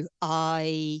 So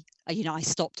I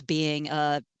stopped being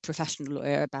a professional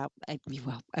lawyer about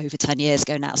over 10 years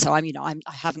ago now. So I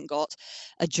haven't got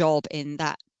a job in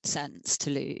that sense to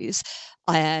lose.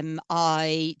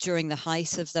 During the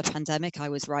height of the pandemic, I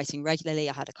was writing regularly.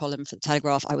 I had a column for the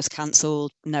Telegraph. I was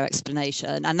cancelled, no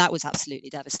explanation, and that was absolutely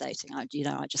devastating. I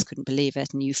just couldn't believe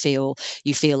it. And you feel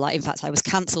like, in fact, I was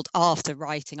cancelled after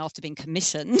being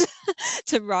commissioned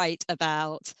to write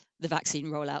about the vaccine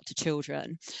rollout to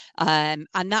children, and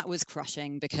that was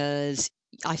crushing because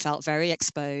I felt very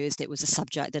exposed. It was a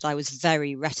subject that I was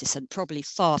very reticent, probably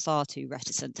far, far too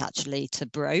reticent actually, to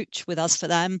broach with Us For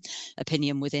Them.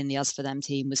 Opinion within the Us For Them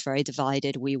team was very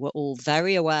divided. We were all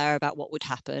very aware about what would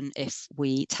happen if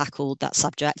we tackled that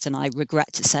subject, and I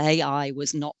regret to say I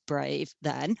was not brave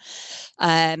then.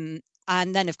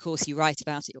 And then, of course, you write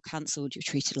about it, you're cancelled, you're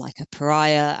treated like a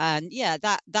pariah. And yeah,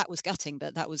 that was gutting,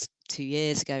 but that was 2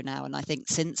 years ago now. And I think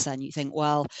since then you think,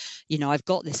 well, I've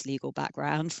got this legal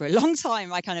background. For a long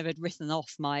time, I kind of had written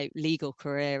off my legal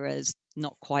career as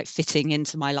not quite fitting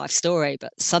into my life story.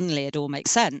 But suddenly it all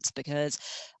makes sense because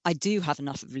I do have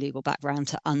enough of a legal background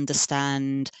to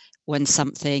understand when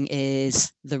something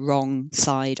is the wrong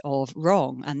side of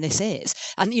wrong. And this is.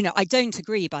 And, I don't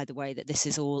agree, by the way, that this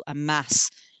is all a mass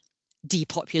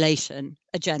depopulation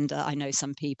agenda. I know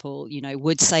some people,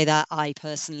 would say that. I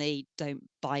personally don't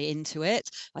buy into it.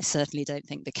 I certainly don't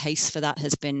think the case for that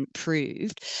has been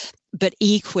proved. But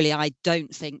equally, I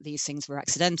don't think these things were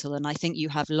accidental. And I think you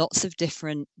have lots of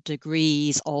different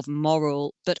degrees of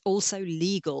moral, but also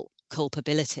legal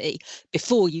culpability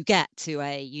before you get to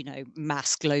a,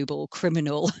 mass global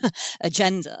criminal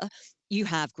agenda. You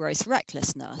have gross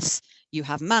recklessness, you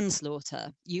have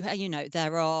manslaughter,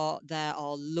 there are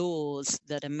laws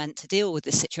that are meant to deal with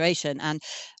this situation. And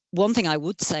one thing I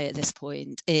would say at this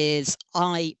point is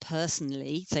I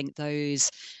personally think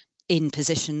those in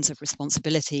positions of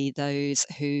responsibility, those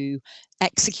who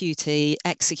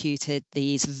executed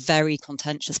these very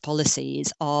contentious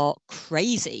policies, are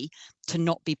crazy to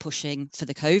not be pushing for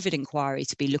the COVID inquiry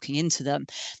to be looking into them,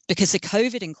 because the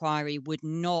COVID inquiry would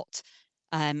not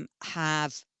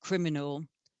have criminal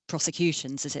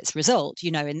prosecutions as its result.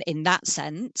 In that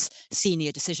sense,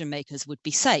 senior decision makers would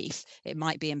be safe. It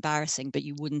might be embarrassing, but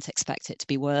you wouldn't expect it to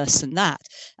be worse than that.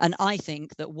 And I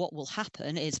think that what will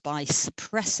happen is, by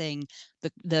suppressing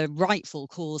the rightful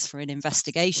cause for an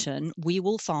investigation, we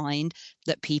will find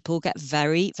that people get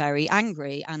very, very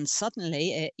angry, and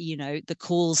suddenly the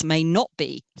calls may not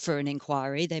be for an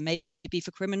inquiry. They may be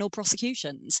for criminal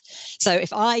prosecutions. So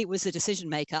if I was a decision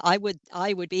maker, I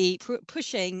would be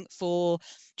pushing for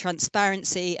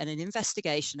transparency and an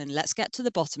investigation, and let's get to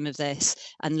the bottom of this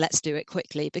and let's do it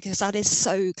quickly, because that is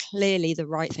so clearly the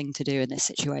right thing to do in this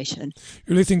situation.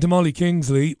 You're listening to Molly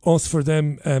Kingsley, Us For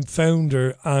Them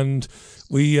founder, and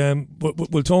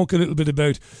we'll talk a little bit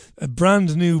about a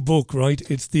brand new book, right?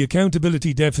 It's The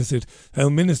Accountability Deficit: How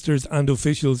Ministers and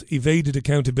Officials Evaded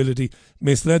Accountability,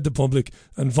 Misled the Public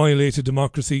and Violated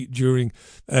Democracy During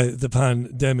the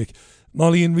Pandemic.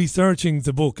 Molly, in researching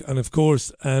the book, and of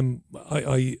course,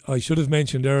 I should have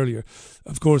mentioned earlier,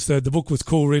 of course, the book was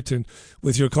co-written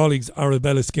with your colleagues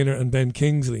Arabella Skinner and Ben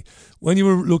Kingsley. When you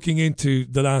were looking into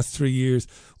the last 3 years,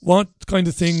 what kind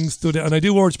of things stood out? And I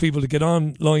do urge people to get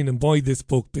online and buy this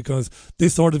book, because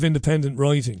this sort of independent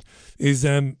writing is,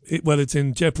 it's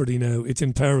in jeopardy now. It's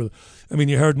in peril. I mean,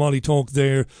 you heard Molly talk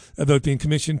there about being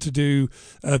commissioned to do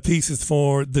pieces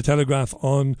for The Telegraph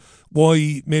on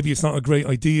why maybe it's not a great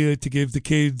idea to give the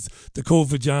kids the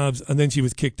COVID jabs, and then she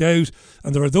was kicked out.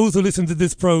 And there are those who listen to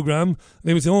this programme and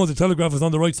they would say, oh, The Telegraph is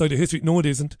on the right side of history. No, it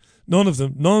isn't. None of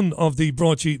them, none of the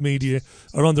broadsheet media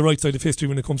are on the right side of history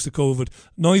when it comes to COVID.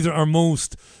 Neither are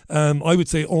most, I would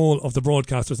say all of the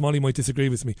broadcasters. Molly might disagree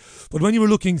with me. But when you were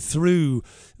looking through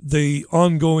the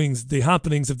ongoings, the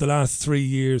happenings of the last 3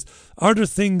 years, are there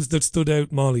things that stood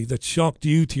out, Molly, that shocked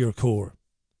you to your core?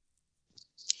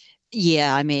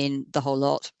 Yeah, I mean, the whole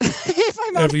lot. If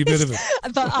I'm Every honest. bit of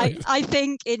it. But I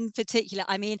think in particular,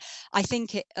 I mean, I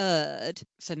think it erred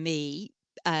for me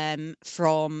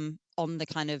from on the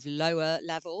kind of lower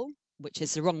level, which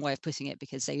is the wrong way of putting it,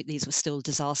 because these were still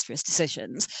disastrous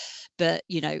decisions. But,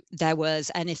 you know, there was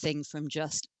anything from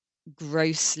just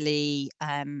grossly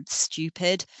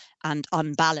stupid and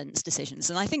unbalanced decisions.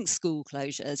 And I think school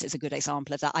closures is a good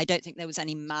example of that. I don't think there was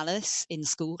any malice in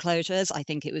school closures. I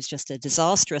think it was just a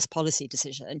disastrous policy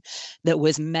decision that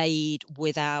was made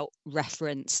without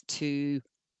reference to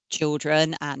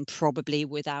children and probably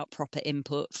without proper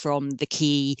input from the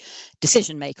key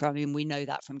decision maker. I mean, we know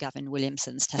that from Gavin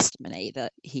Williamson's testimony,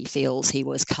 that he feels he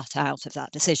was cut out of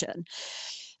that decision.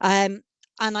 And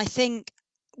I think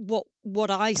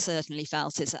what I certainly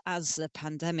felt is that as the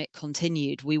pandemic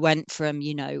continued, we went from,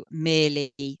 you know,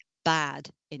 merely bad,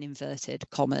 in inverted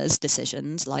commas,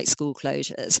 decisions like school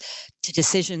closures to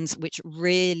decisions which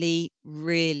really,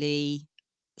 really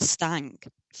stank,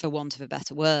 for want of a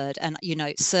better word. And, you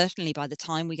know, certainly by the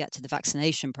time we get to the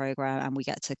vaccination program and we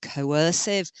get to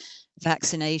coercive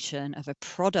vaccination of a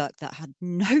product that had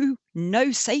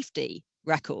no safety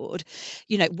record,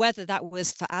 you know, whether that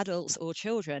was for adults or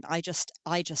children, I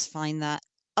just find that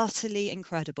utterly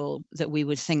incredible that we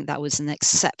would think that was an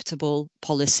acceptable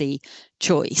policy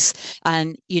choice.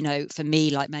 And, you know, for me,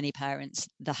 like many parents,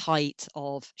 the height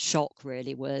of shock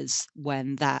really was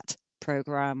when that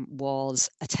program was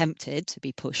attempted to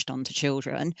be pushed onto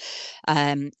children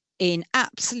in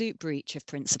absolute breach of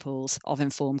principles of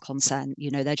informed consent.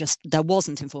 You know, there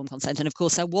wasn't informed consent. And of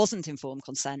course, there wasn't informed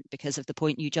consent because of the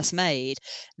point you just made,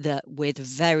 that with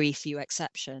very few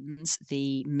exceptions,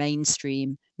 the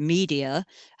mainstream media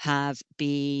have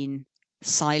been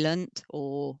silent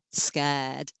or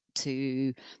scared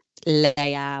to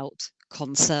lay out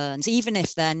concerns, even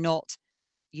if they're not,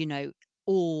 you know,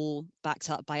 all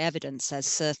backed up by evidence. There's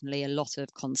certainly a lot of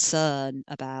concern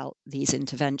about these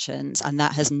interventions, and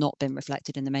that has not been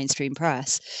reflected in the mainstream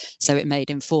press. So it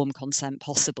made informed consent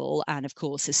possible. And of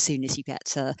course, as soon as you get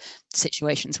to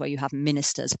situations where you have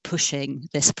ministers pushing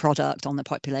this product on the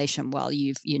population, well,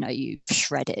 you've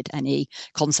shredded any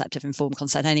concept of informed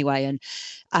consent anyway.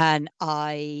 And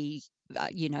I,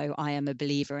 you know, I am a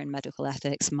believer in medical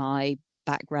ethics. My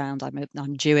background,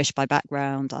 I'm Jewish by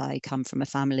background. I come from a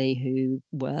family who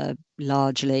were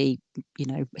largely, you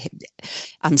know,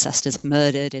 ancestors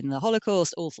murdered in the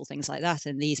Holocaust, awful things like that.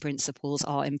 And these principles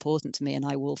are important to me, and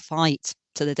I will fight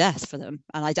to the death for them.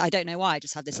 And I don't know why, I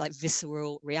just had this like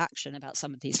visceral reaction about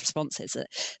some of these responses, that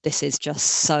this is just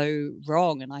so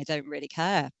wrong, and I don't really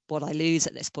care what I lose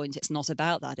at this point. It's not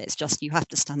about that. It's just, you have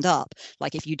to stand up.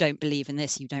 Like, if you don't believe in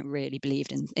this, you don't really believe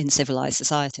in civilized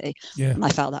society. Yeah. And I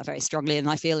felt that very strongly, and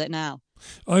I feel it now.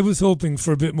 I was hoping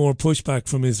for a bit more pushback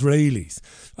from Israelis.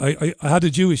 I had a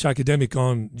Jewish academic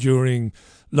on during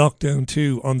lockdown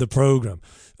 2 on the programme,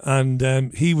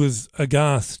 and he was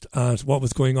aghast at what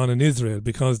was going on in Israel,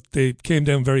 because they came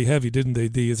down very heavy, didn't they,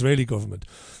 the Israeli government,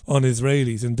 on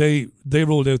Israelis, and they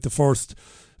rolled out the first,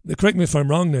 correct me if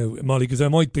I'm wrong now, Molly, because I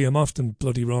might be, I'm often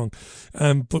bloody wrong,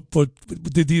 but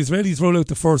did the Israelis roll out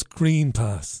the first green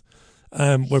pass?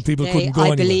 where people couldn't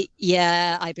go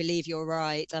anywhere. I believe you're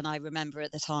right, and I remember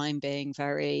at the time being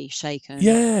very shaken.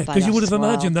 Yeah, because you would have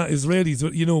imagined that Israelis,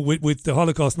 with the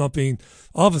Holocaust not being,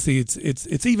 obviously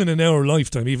it's even in our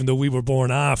lifetime, even though we were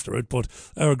born after it, but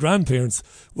our grandparents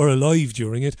were alive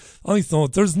during it. I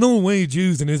thought there's no way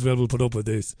Jews in Israel will put up with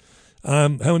this.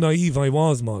 How naive I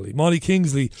was, Molly. Molly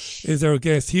Kingsley is our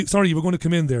guest. Sorry, you were going to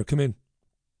come in there. Come in.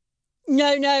 No,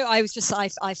 I was just,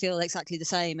 I feel exactly the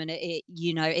same. And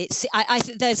I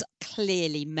think there's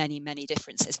clearly many, many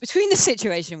differences between the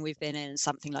situation we've been in and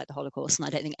something like the Holocaust. And I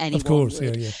don't think anyone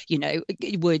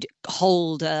would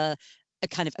hold a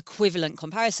kind of equivalent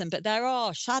comparison, but there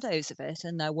are shadows of it.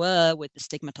 And there were, with the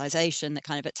stigmatization that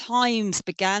kind of at times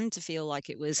began to feel like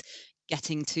it was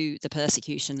getting to the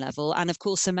persecution level, and of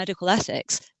course the medical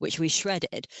ethics, which we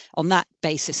shredded. On that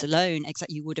basis alone,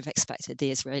 you would have expected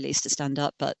the Israelis to stand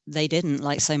up, but they didn't.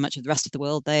 Like so much of the rest of the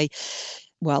world, they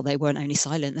weren't only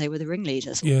silent, they were the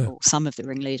ringleaders, or some of the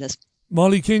ringleaders.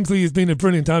 Molly Kingsley has been a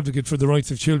brilliant advocate for the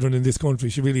rights of children in this country.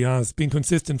 She really has been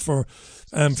consistent for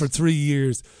 3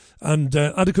 years, and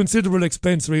at a considerable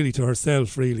expense, really, to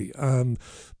herself, really.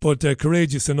 But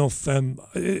courageous enough.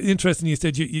 Interesting, you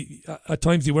said you at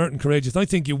times you weren't courageous. I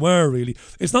think you were, really.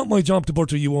 It's not my job to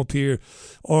butter you up here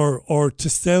or to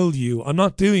sell you. I'm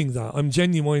not doing that. I'm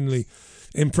genuinely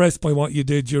impressed by what you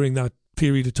did during that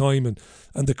period of time and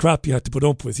the crap you had to put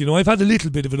up with. I've had a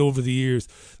little bit of it over the years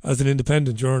as an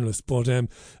independent journalist, but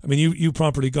you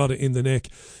properly got it in the neck.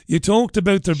 You talked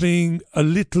about there being a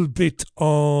little bit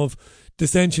of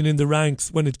dissension in the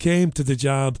ranks when it came to the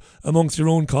jab amongst your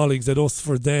own colleagues at Us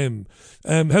for Them.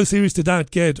 How serious did that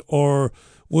get, or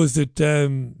was it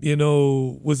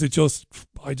just,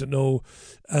 I don't know,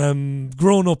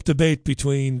 grown-up debate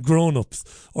between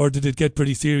grown-ups, or did it get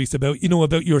pretty serious about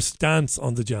your stance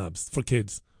on the jabs for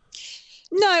kids?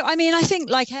 No, I think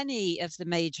like any of the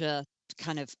major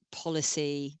kind of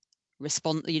policy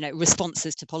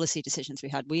responses to policy decisions we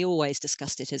had, we always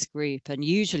discussed it as a group, and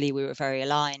usually we were very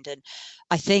aligned. And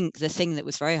I think the thing that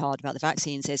was very hard about the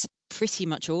vaccines is pretty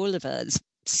much all of us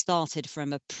started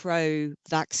from a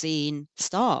pro-vaccine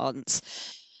stance,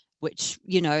 which,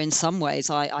 in some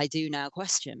ways I do now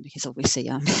question, because obviously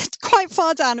I'm quite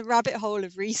far down a rabbit hole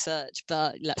of research,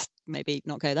 but let's maybe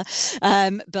not go there.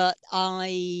 But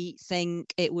I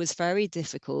think it was very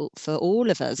difficult for all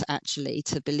of us actually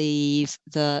to believe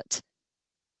that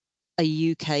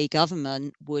a UK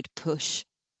government would push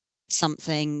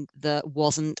something that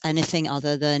wasn't anything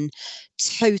other than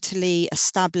totally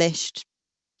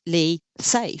establishedly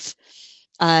safe.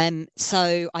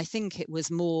 So I think it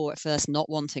was more at first not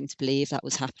wanting to believe that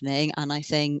was happening. And I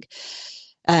think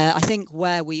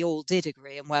where we all did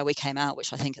agree and where we came out,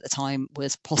 which I think at the time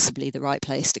was possibly the right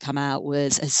place to come out,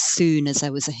 was as soon as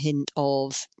there was a hint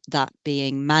of that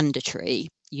being mandatory,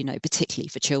 particularly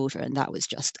for children, that was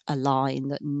just a line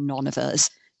that none of us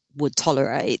would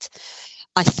tolerate.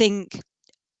 I think,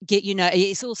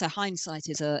 it's also, hindsight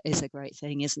is a great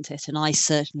thing, isn't it? And I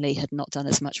certainly had not done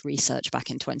as much research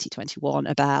back in 2021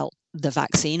 about the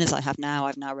vaccine as I have now.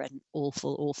 I've now read an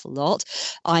awful lot.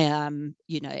 I am,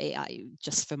 I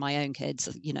just for my own kids,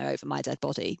 over my dead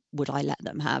body, would I let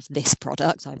them have this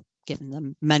product? I've given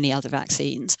them many other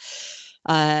vaccines.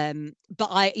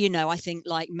 But I think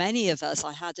like many of us,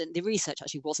 the research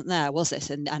actually wasn't there, was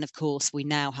it? And of course we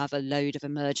now have a load of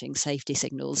emerging safety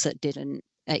signals that didn't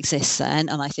exist then.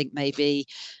 And I think maybe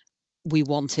we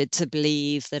wanted to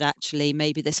believe that actually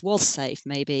maybe this was safe,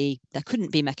 maybe there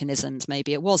couldn't be mechanisms,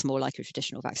 maybe it was more like a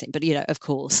traditional vaccine. But, of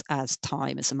course, as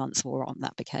the months wore on,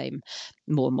 that became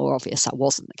more and more obvious that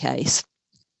wasn't the case.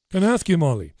 Can I ask you,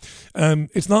 Molly,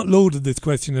 it's not loaded, this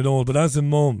question at all, but as a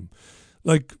mum,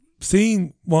 like,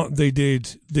 seeing what they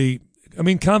did,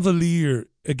 cavalier,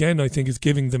 again, I think is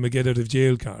giving them a get out of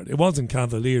jail card. It wasn't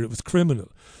cavalier, it was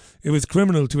criminal. It was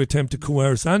criminal to attempt to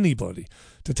coerce anybody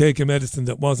to take a medicine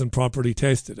that wasn't properly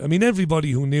tested.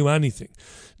 Everybody who knew anything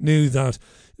knew that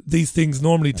these things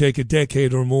normally take a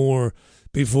decade or more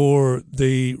before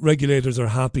the regulators are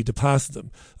happy to pass them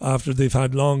after they've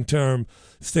had long-term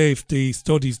safety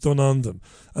studies done on them.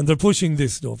 And they're pushing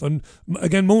this stuff. And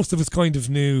again, most of us kind of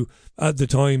knew at the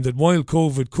time that while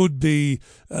COVID could be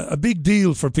a big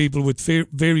deal for people with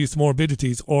various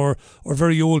morbidities or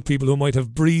very old people who might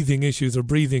have breathing issues or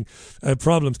breathing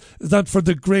problems, that for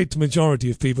the great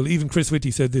majority of people, even Chris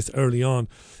Whitty said this early on,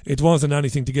 it wasn't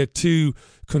anything to get too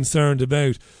concerned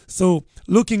about. So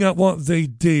looking at what they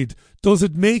did, does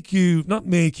it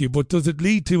but does it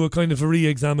lead to a kind of a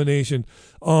re-examination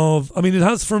of, it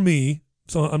has for me,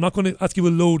 so I'm not going to ask you a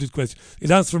loaded question,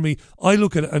 it has for me, I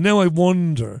look at it and now I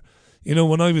wonder You know,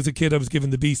 when I was a kid, I was given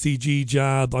the BCG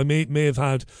jab. I may have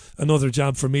had another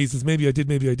jab for measles. Maybe I did,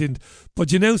 maybe I didn't.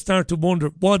 But you now start to wonder,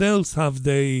 what else have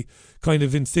they kind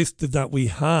of insisted that we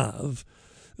have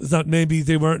that maybe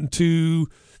they weren't too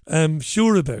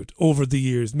sure about over the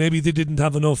years? Maybe they didn't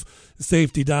have enough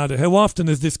safety data. How often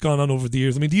has this gone on over the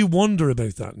years? I mean, do you wonder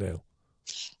about that now?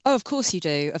 Oh, of course you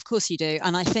do. Of course you do.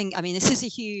 And I think, I mean, this is a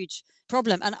huge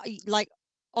problem. And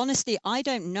honestly, I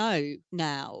don't know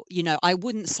now. You know, I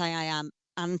wouldn't say I am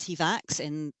anti-vax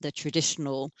in the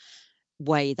traditional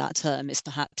way that term is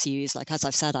perhaps used. Like, as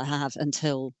I've said, I have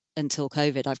until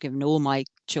COVID. I've given all my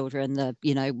children the,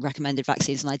 recommended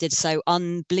vaccines, and I did so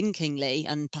unblinkingly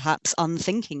and perhaps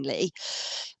unthinkingly.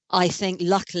 I think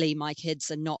luckily my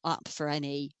kids are not up for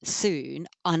any soon,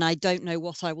 and I don't know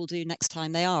what I will do next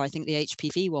time they are. I think the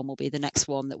HPV one will be the next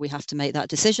one that we have to make that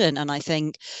decision. And I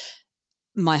think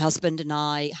my husband and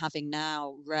I, having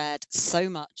now read so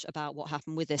much about what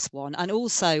happened with this one, and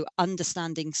also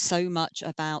understanding so much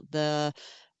about the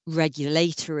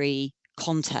regulatory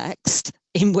context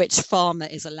in which pharma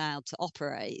is allowed to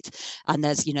operate, and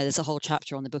there's a whole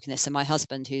chapter on the book in this. And my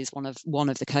husband, who's one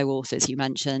of the co-authors you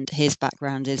mentioned, his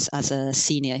background is he's a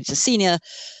senior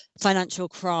financial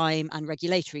crime and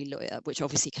regulatory lawyer, which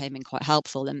obviously came in quite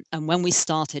helpful. And when we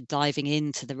started diving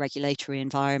into the regulatory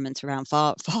environment around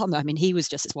pharma, I mean,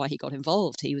 that's why he got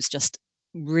involved. He was just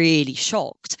really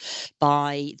shocked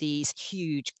by these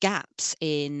huge gaps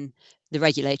in the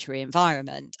regulatory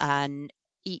environment. And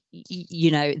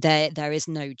there is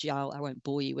no I won't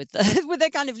bore you with the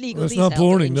kind of legal details. Not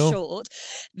boring, no. Short,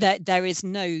 that there is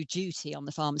no duty on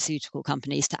the pharmaceutical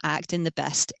companies to act in the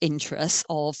best interests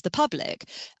of the public.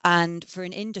 And for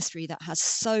an industry that has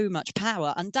so much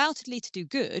power, undoubtedly to do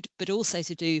good, but also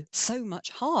to do so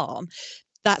much harm,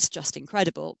 that's just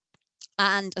incredible.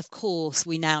 And of course,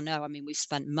 we now know, I mean, we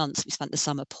spent the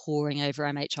summer poring over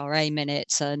MHRA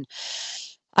minutes,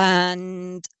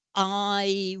 and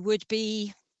I would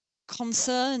be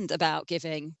concerned about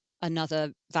giving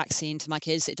another vaccine to my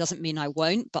kids. It doesn't mean I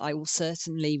won't, but I will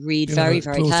certainly read very,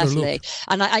 very carefully. Look.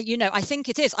 And I think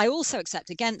it is. I also accept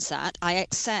against that. I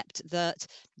accept that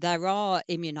there are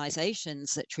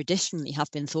immunizations that traditionally have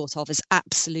been thought of as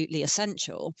absolutely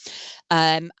essential.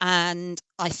 And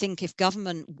I think if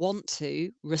government want to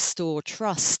restore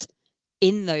trust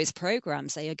in those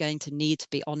programs, they are going to need to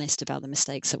be honest about the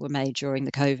mistakes that were made during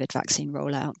the COVID vaccine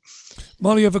rollout.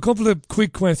 Molly, I have a couple of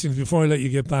quick questions before I let you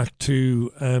get back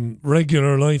to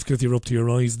regular life, because you're up to your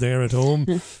eyes there at home,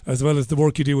 as well as the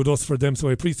work you do with us for them. So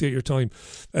I appreciate your time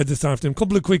this afternoon. A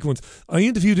couple of quick ones. I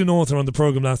interviewed an author on the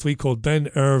programme last week called Ben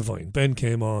Irvine. Ben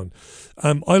came on.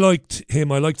 I liked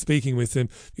him. I liked speaking with him.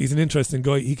 He's an interesting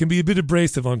guy. He can be a bit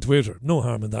abrasive on Twitter. No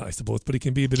harm in that, I suppose, but he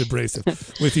can be a bit abrasive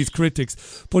with his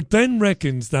critics. But Ben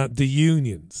reckons that the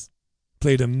unions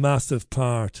played a massive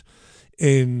part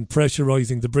in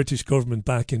pressurising the British government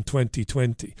back in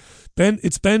 2020.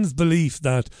 It's Ben's belief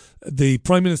that the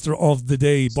Prime Minister of the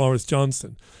day, Boris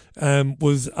Johnson,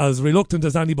 was as reluctant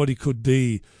as anybody could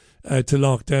be to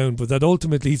lock down, but that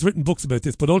ultimately, he's written books about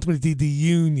this, but ultimately the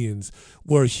unions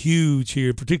were huge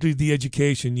here, particularly the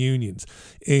education unions,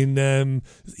 in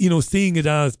seeing it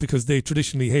as, because they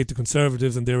traditionally hate the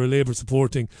Conservatives and they're a Labour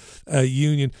supporting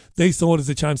union, they saw it as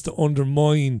a chance to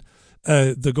undermine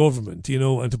the government,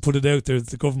 and to put it out there that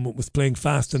the government was playing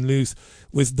fast and loose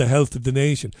with the health of the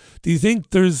nation. Do you think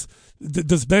does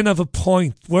Ben have a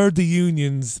point? Were the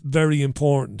unions very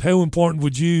important? How important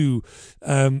would you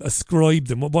ascribe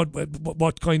them?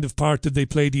 What kind of part did they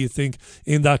play, do you think,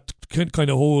 in that kind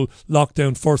of whole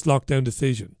first lockdown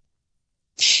decision?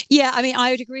 Yeah, I mean, I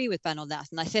would agree with Ben on that.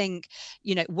 And I think,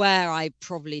 where I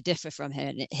probably differ from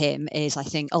him is, I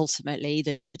think ultimately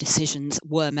the decisions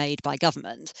were made by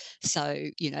government. So,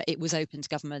 it was open to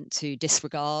government to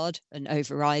disregard and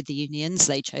override the unions.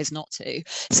 They chose not to.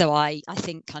 So I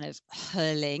think kind of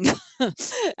hurling,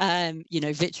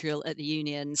 vitriol at the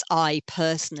unions, I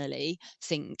personally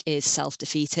think is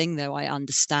self-defeating, though I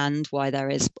understand why there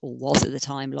is, or was at the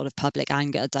time, a lot of public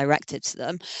anger directed to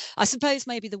them. I suppose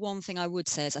maybe the one thing I would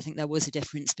say is I think there was a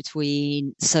difference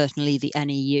between certainly the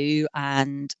NEU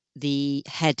and the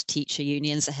head teacher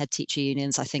unions. The head teacher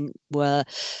unions, I think, were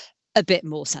a bit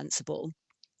more sensible.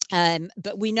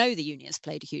 But we know the unions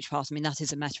played a huge part. I mean, that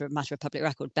is a matter of public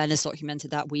record. Ben has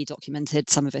documented that. We documented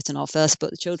some of it in our first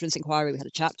book, The Children's Inquiry. We had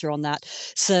a chapter on that.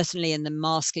 Certainly in the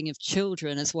masking of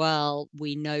children as well,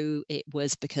 we know it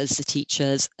was because the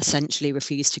teachers essentially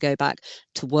refused to go back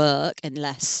to work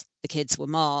unless the kids were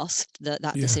masked,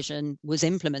 that decision was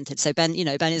implemented. So Ben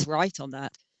is right on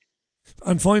that.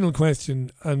 And final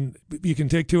question, and you can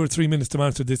take 2 or 3 minutes to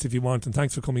answer this if you want, and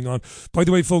thanks for coming on. By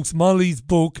the way, folks, Molly's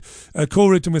book,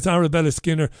 co-written with Arabella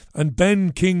Skinner and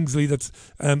Ben Kingsley, that's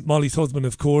Molly's husband,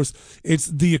 of course. It's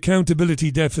The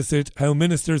Accountability Deficit, How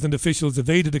Ministers and Officials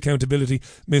Evaded Accountability,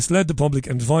 Misled the Public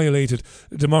and Violated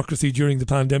Democracy During the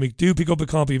Pandemic. Do pick up a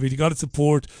copy of it. You've got to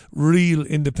support real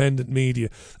independent media.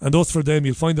 And us for them,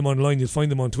 you'll find them online, you'll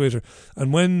find them on Twitter.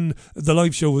 And when the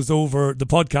live show is over, the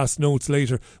podcast notes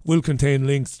later will contain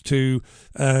links to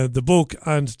the book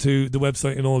and to the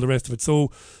website and all the rest of it. So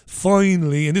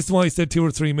finally, and this is why I said 2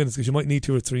 or 3 minutes, because you might need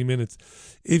 2 or 3 minutes,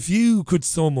 if you could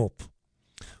sum up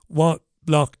what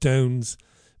lockdowns,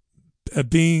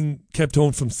 being kept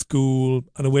home from school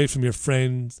and away from your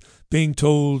friends, being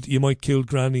told you might kill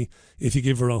granny if you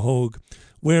give her a hug,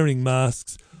 wearing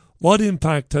masks, what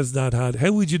impact has that had?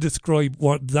 How would you describe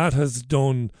what that has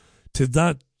done to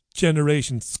that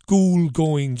generation,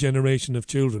 school-going generation of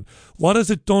children? What has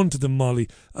it done to them, Molly?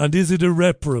 And is it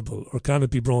irreparable, or can it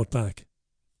be brought back?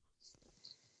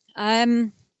 I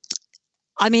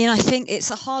mean, I think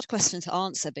it's a hard question to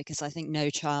answer, because I think no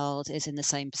child is in the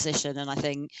same position. And I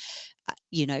think,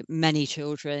 many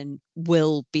children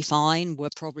will be fine, were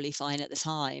probably fine at the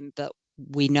time, but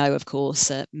we know, of course,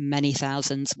 that many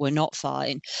thousands were not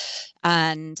fine.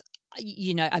 And,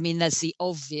 there's the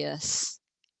obvious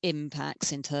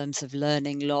impacts in terms of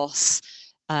learning loss,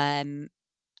 in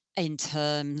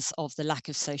terms of the lack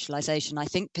of socialization. I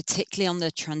think particularly on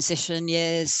the transition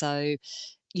years, so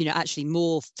actually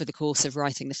more for the course of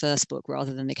writing the first book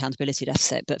rather than the accountability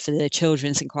deficit, but for the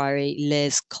children's inquiry,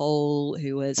 Liz Cole,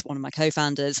 who was one of my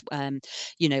co-founders,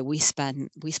 we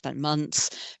spent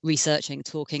months researching,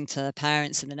 talking to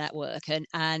parents in the network,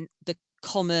 and the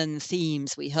common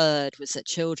themes we heard was that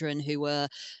children who were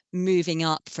moving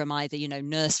up from either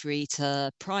nursery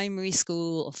to primary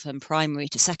school or from primary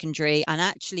to secondary, and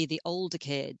actually the older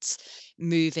kids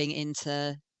moving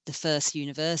into the first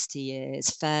university years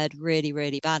fared really,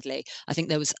 really badly. I think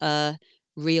there was a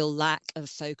real lack of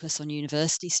focus on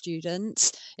university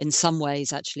students. In some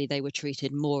ways, actually, they were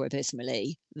treated more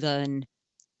abysmally than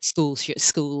school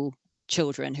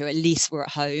children who at least were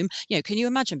at home. Can you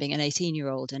imagine being an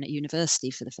 18-year-old and at university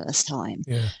for the first time,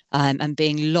 and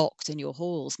being locked in your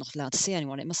halls, not allowed to see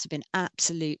anyone? It must have been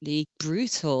absolutely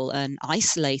brutal and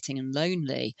isolating and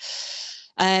lonely.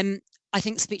 I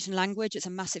think speech and language is a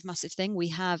massive, massive thing. We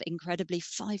have incredibly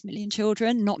 5 million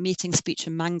children not meeting speech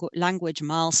and language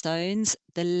milestones.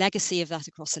 The legacy of that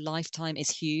across a lifetime is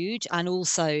huge. And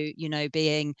also,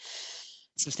 being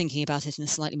sort of thinking about it in a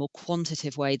slightly more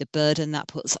quantitative way, the burden that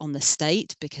puts on the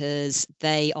state, because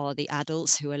they are the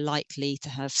adults who are likely to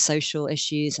have social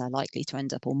issues, are likely to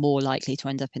end up, or more likely to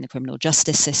end up, in the criminal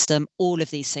justice system. All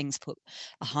of these things put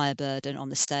a higher burden on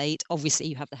the state. Obviously,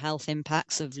 you have the health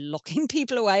impacts of locking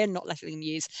people away and not letting them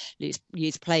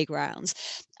use playgrounds.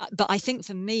 But I think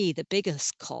for me, the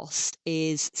biggest cost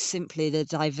is simply the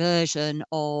diversion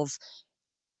of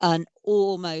an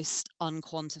almost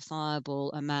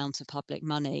unquantifiable amount of public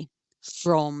money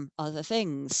from other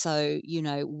things. So,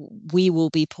 we will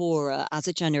be poorer as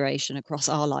a generation across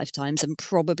our lifetimes, and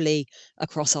probably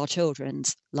across our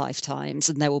children's lifetimes,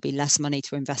 and there will be less money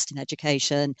to invest in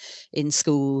education, in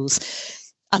schools.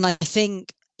 And I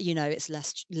think, it's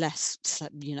less,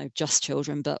 just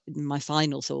children, but my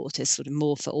final thought is sort of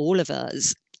more for all of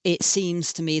us. It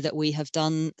seems to me that we have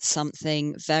done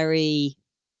something very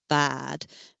bad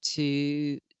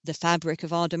to the fabric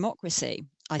of our democracy.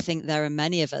 I think there are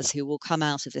many of us who will come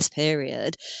out of this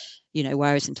period,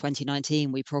 whereas in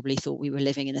 2019 we probably thought we were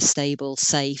living in a stable,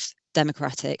 safe,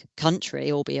 democratic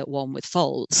country, albeit one with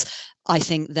faults. I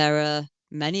think there are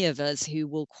many of us who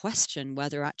will question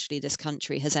whether actually this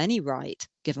country has any right,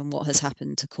 given what has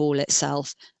happened, to call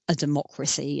itself a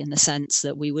democracy in the sense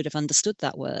that we would have understood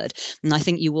that word. And I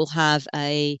think you will have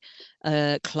a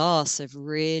class of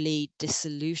really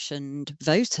disillusioned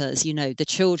voters. The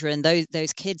children,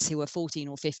 those kids who were 14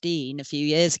 or 15 a few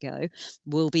years ago,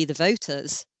 will be the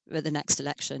voters at the next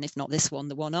election, if not this one,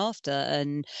 the one after.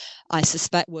 And I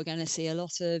suspect we're going to see a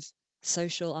lot of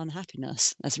social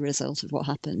unhappiness as a result of what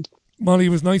happened. Molly, it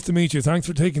was nice to meet you. Thanks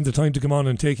for taking the time to come on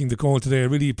and taking the call today. I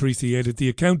really appreciate it. The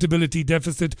Accountability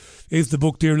Deficit is the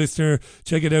book, dear listener.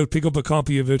 Check it out. Pick up a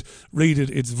copy of it. Read it.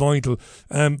 It's vital.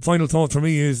 Final thought for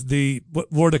me is the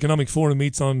World Economic Forum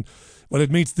meets on Well, it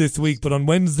meets this week, but on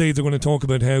Wednesday they're going to talk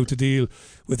about how to deal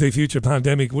with a future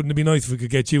pandemic. Wouldn't it be nice if we could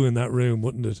get you in that room,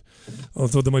 wouldn't it?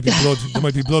 Although there might be blood, there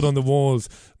might be blood on the walls.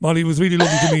 Molly, it was really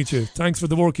lovely to meet you. Thanks for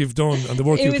the work you've done and the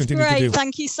work you'll continue to do. It was great.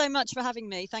 Thank you so much for having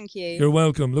me. Thank you. You're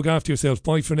welcome. Look after yourself.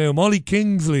 Bye for now. Molly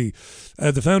Kingsley,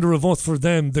 the founder of Us For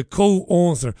Them, the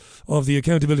co-author of The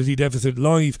Accountability Deficit,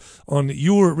 live on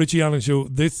your Richie Allen show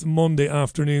this Monday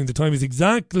afternoon. The time is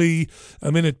exactly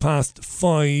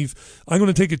 5:05. I'm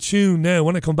going to take a tune now.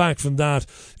 When I come back from that,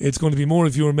 it's going to be more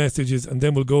of your messages, and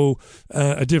then we'll go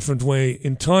a different way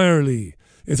entirely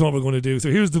is what we're going to do. So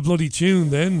here's the bloody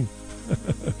tune then.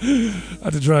 I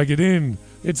had to drag it in.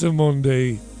 It's a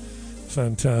Monday.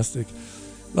 Fantastic.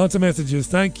 Lots of messages.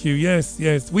 Thank you.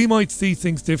 Yes. We might see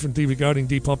things differently regarding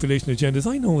depopulation agendas.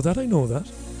 I know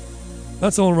that.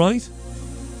 That's all right.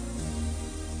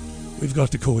 We've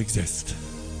got to coexist.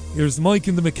 Here's Mike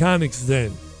and the Mechanics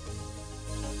then.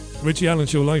 Richie Allen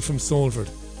Show live from Salford.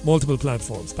 Multiple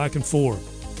platforms. Back and forth.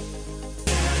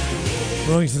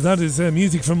 Right, so that is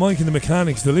music from Mike and the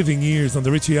Mechanics, The Living Years on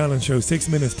the Richie Allen Show, 6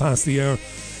 minutes past the hour.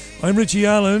 I'm Richie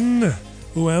Allen.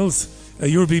 Who else?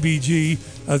 Your BBG.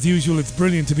 As usual, it's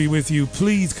brilliant to be with you.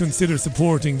 Please consider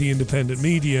supporting the independent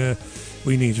media.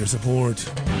 We need your support.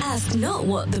 Ask not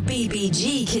what the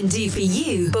BBG can do for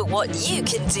you, but what you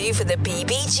can do for the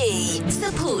BBG.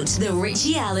 Support the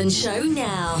Richie Allen Show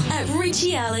now at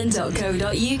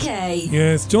richieallen.co.uk.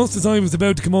 Yes, just as I was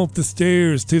about to come up the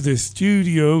stairs to the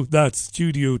studio, that's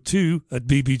Studio 2 at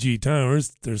BBG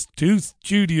Towers. There's two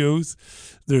studios.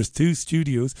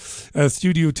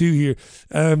 Studio 2 here.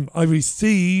 I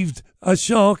received a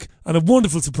shock and a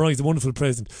wonderful surprise, a wonderful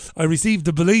present. I received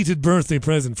a belated birthday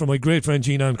present from my great friend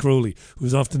Jean-Anne Crowley,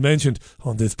 who's often mentioned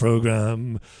on this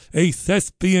programme. A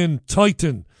thespian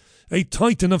titan. A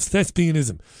titan of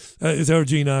thespianism is our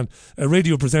Jean-Anne, a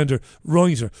radio presenter,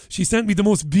 writer. She sent me the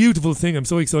most beautiful thing. I'm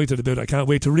so excited about it. I can't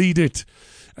wait to read it.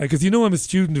 Because you know I'm a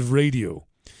student of radio.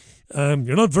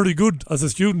 You're not very good as a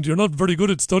student. You're not very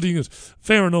good at studying it.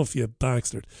 Fair enough, you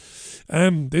bastard.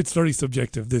 It's very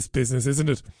subjective, this business, isn't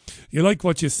it? You like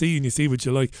what you see and you see what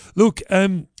you like. Look,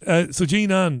 so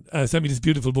Jean-Anne sent me this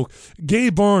beautiful book. Gay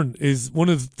Byrne is one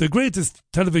of the greatest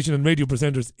television and radio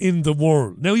presenters in the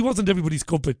world. Now, he wasn't everybody's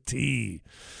cup of tea.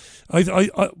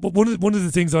 But one of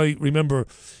the things I remember,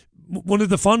 one of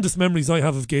the fondest memories I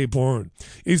have of Gay Byrne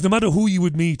is no matter who you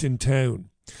would meet in town,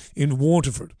 in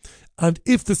Waterford, and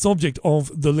if the subject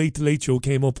of the Late Late Show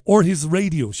came up, or his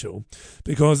radio show,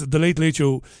 because the Late Late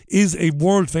Show is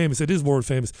world famous,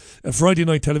 a Friday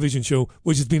night television show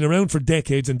which has been around for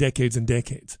decades and decades and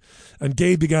decades. And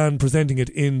Gay began presenting it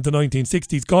in the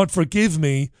 1960s. God forgive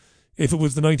me if it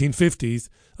was the 1950s.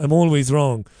 I'm always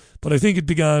wrong. But I think it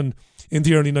began in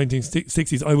the early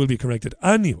 1960s. I will be corrected.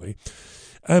 Anyway,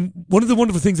 one of the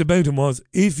wonderful things about him was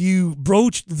if you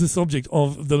broached the subject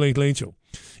of the Late Late Show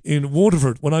in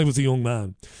Waterford when I was a young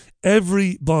man,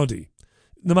 everybody,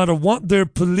 no matter what their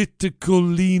political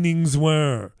leanings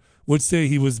were, would say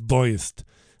he was biased.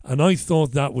 And I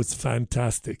thought that was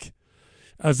fantastic.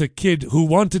 As a kid who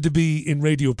wanted to be in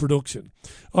radio production,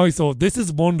 I thought this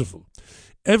is wonderful.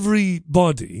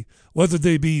 Everybody, whether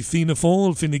they be Fianna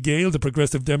Fáil, Fine Gael, the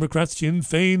Progressive Democrats, Sinn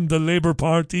Féin, the Labour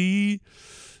Party,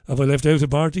 have I left out a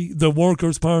party? The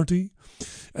Workers' Party.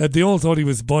 They all thought he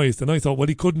was biased, and I thought, well,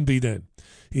 he couldn't be then.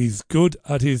 He's good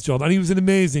at his job, and he was an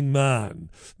amazing man.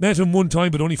 Met him one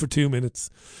time, but only for 2 minutes.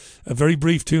 A very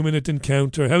brief 2-minute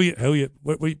encounter. How are you?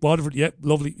 Waterford? Yeah,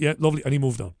 lovely. And he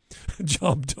moved on.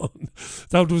 Job done.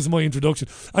 That was my introduction.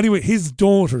 Anyway, his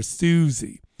daughter,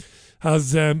 Susie,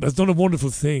 has done a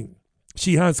wonderful thing.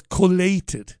 She has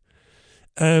collated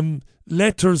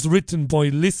letters written by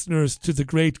listeners to the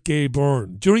great Gay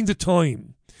Byrne during the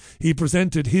time he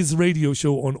presented his radio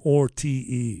show on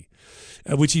RTE,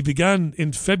 which he began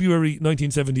in February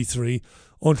 1973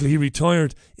 until he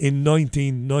retired in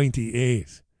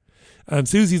 1998. And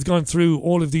Susie's gone through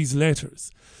all of these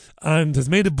letters and has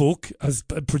made a book, has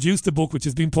produced a book which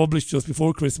has been published just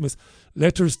before Christmas,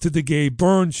 Letters to the Gay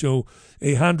Byrne Show,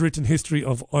 A Handwritten History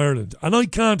of Ireland. And I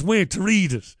can't wait to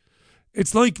read it.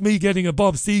 It's like me getting a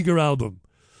Bob Seger album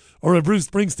or a Bruce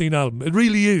Springsteen album. It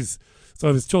really is. So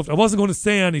I was chuffed. I wasn't going to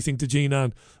say anything to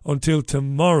Jean-Anne until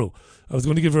tomorrow. I was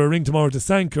going to give her a ring tomorrow to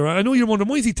thank her. I know you're wondering,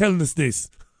 why is he telling us this?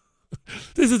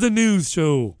 This is a news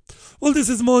show. Well, this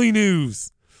is my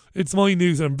news. It's my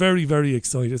news. I'm very, very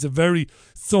excited. It's a very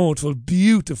thoughtful,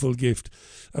 beautiful gift.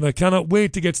 And I cannot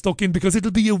wait to get stuck in because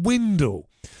it'll be a window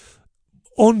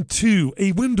onto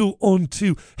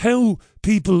how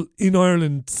people in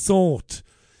Ireland thought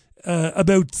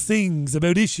about things,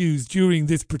 about issues during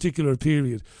this particular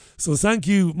period. So thank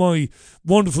you, my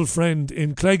wonderful friend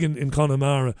in Cleggan in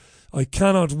Connemara. I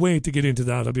cannot wait to get into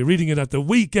that. I'll be reading it at the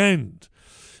weekend.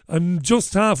 I'm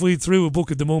just halfway through a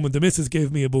book at the moment. The missus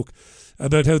gave me a book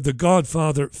about how the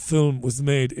Godfather film was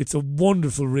made. It's a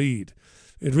wonderful read.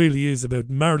 It really is, about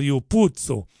Mario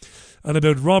Puzo and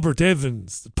about Robert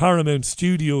Evans, the Paramount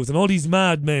Studios, and all these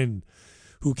mad men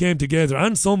who came together,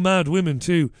 and some mad women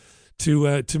too,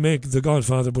 to make The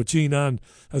Godfather. But Jean Ann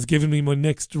has given me my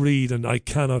next read, and I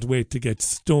cannot wait to get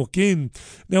stuck in.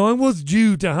 Now, I was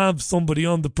due to have somebody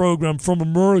on the programme from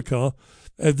America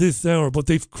at this hour, but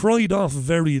they've cried off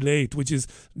very late, which is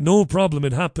no problem.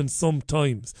 It happens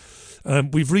sometimes.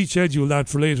 We've rescheduled that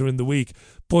for later in the week.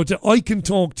 But I can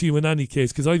talk to you in any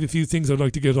case, because I have a few things I'd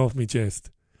like to get off my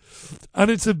chest. And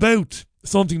it's about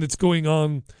something that's going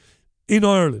on in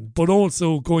Ireland, but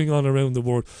also going on around the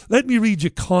world. Let me read you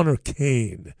Conor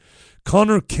Kane.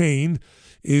 Conor Kane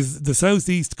is the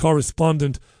Southeast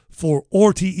correspondent for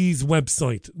RTE's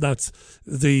website. That's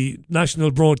the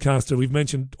national broadcaster. We've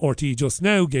mentioned RTE just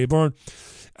now, Gay Byrne.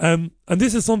 And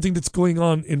this is something that's going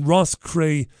on in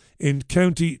Rosscray in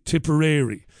County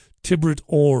Tipperary, Tibrit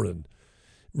Oran.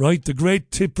 Right, the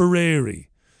Great Tipperary.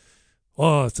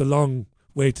 Oh, it's a long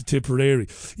way to Tipperary.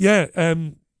 Yeah,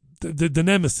 the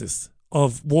nemesis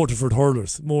of Waterford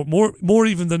hurlers, more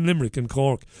even than Limerick and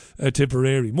Cork,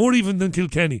 Tipperary, more even than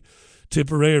Kilkenny,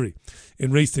 Tipperary,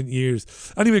 in recent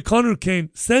years. Anyway, Conor Kane,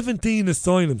 17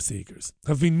 asylum seekers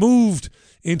have been moved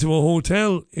into a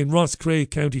hotel in Rosscray,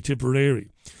 County Tipperary,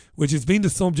 which has been the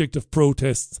subject of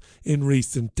protests in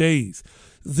recent days.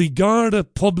 The Garda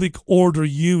Public Order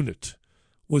Unit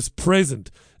was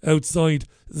present outside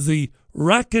the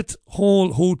Racket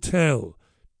Hall Hotel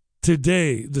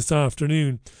this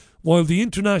afternoon, while the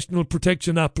international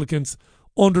protection applicants,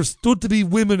 understood to be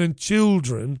women and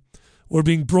children, were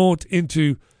being brought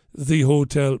into the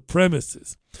hotel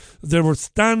premises. There were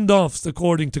standoffs,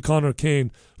 according to Conor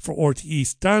Kane for RTE,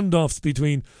 standoffs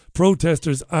between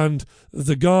protesters and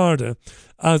the Garda,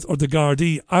 the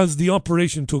Gardaí, as the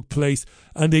operation took place,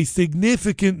 and a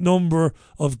significant number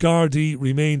of Gardaí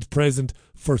remained present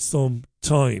for some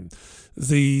time.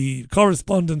 The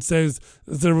correspondent says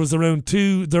there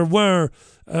were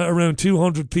around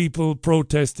 200 people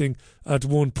protesting at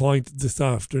one point this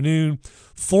afternoon.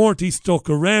 40 stuck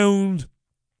around,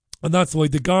 and that's why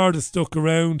the Garda stuck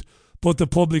around, but the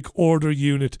Public Order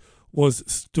Unit was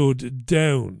stood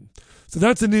down. So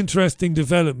that's an interesting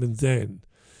development then.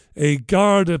 A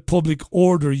Garda Public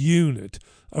Order Unit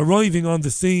arriving on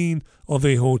the scene of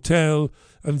a hotel,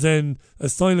 and then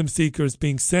asylum seekers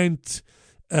being sent,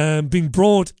 being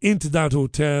brought into that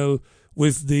hotel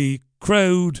with the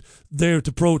crowd there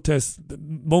to protest,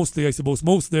 most there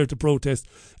to protest,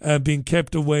 being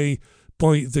kept away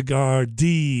by the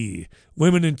Gardaí.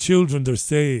 Women and children, they're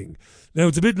saying. Now,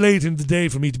 it's a bit late in the day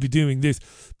for me to be doing this,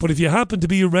 but if you happen to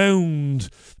be around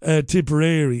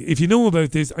Tipperary, if you know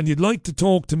about this and you'd like to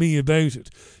talk to me about it,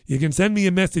 you can send me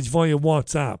a message via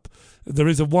WhatsApp. There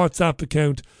is a WhatsApp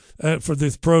account for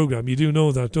this programme. You do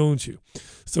know that, don't you?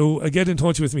 So get in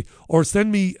touch with me or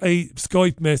send me a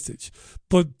Skype message.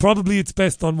 But probably it's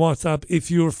best on WhatsApp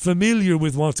if you're familiar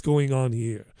with what's going on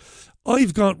here.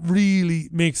 I've got really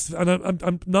mixed, and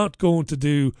I'm not going to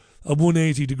do a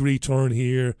 180-degree turn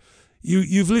here.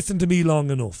 You've listened to me long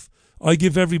enough. I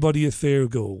give everybody a fair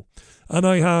go. And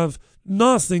I have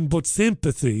nothing but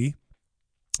sympathy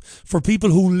for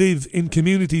people who live in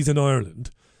communities in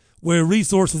Ireland where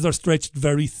resources are stretched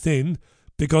very thin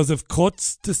because of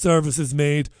cuts to services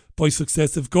made by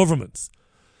successive governments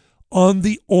on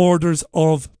the orders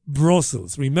of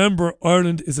Brussels. Remember,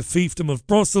 Ireland is a fiefdom of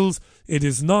Brussels. It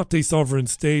is not a sovereign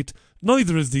state.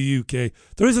 Neither is the UK.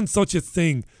 There isn't such a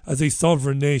thing as a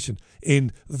sovereign nation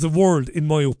in the world, in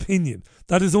my opinion.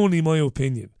 That is only my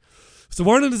opinion. So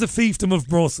Ireland is a fiefdom of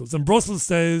Brussels, and Brussels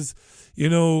says, you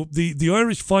know, the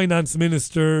Irish finance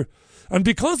minister, and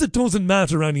because it doesn't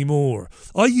matter anymore,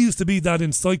 I used to be that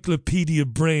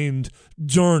encyclopedia-brained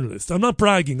journalist. I'm not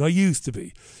bragging, I used to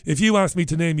be. If you asked me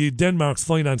to name you Denmark's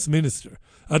finance minister,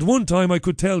 at one time I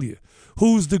could tell you.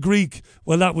 Who's the Greek?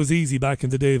 Well, that was easy back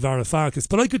in the day of Varoufakis,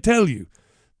 but I could tell you.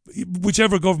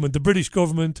 Whichever government, the British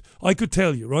government, I could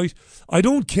tell you, right? I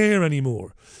don't care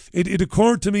anymore. It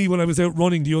occurred to me when I was out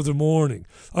running the other morning.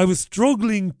 I was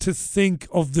struggling to think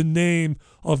of the name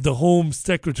of the Home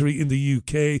Secretary in the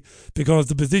UK because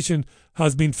the position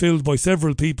has been filled by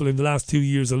several people in the last 2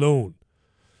 years alone.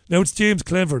 Now, it's James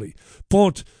Cleverly,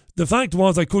 but the fact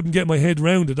was I couldn't get my head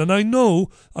round it, and I know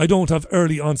I don't have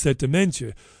early onset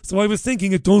dementia, so I was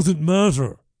thinking it doesn't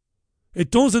matter. It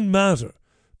doesn't matter,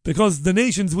 because the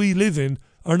nations we live in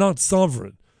are not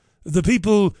sovereign. The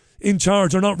people in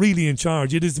charge are not really in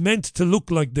charge. It is meant to look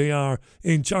like they are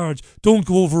in charge. Don't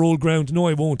go over old ground. No,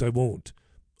 I won't.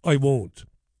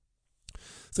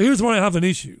 So here's where I have an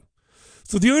issue.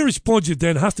 So the Irish budget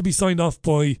then has to be signed off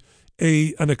by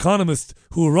an economist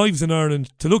who arrives in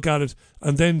Ireland to look at it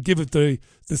and then give it the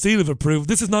seal of approval.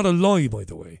 This is not a lie, by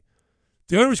the way.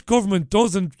 The Irish government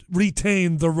doesn't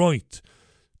retain the right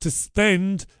to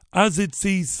spend as it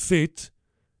sees fit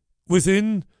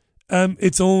within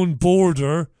its own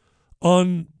border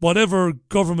on whatever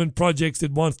government projects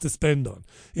it wants to spend on.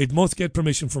 It must get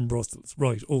permission from Brussels.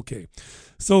 Right, okay.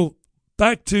 So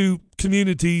back to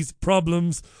communities,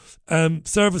 problems,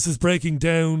 services breaking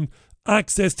down,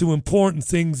 access to important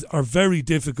things are very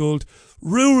difficult.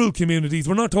 Rural communities,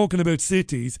 we're not talking about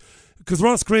cities, because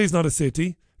Rosscray is not a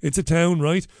city, it's a town,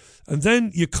 right? And then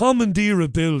you commandeer a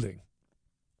building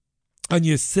and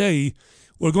you say,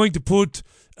 we're going to put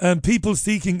people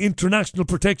seeking international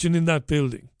protection in that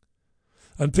building.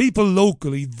 And people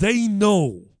locally, they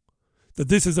know that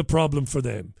this is a problem for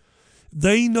them.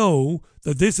 They know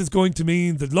that this is going to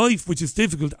mean that life, which is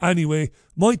difficult anyway,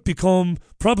 might become,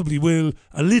 probably will,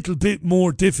 a little bit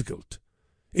more difficult.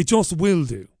 It just will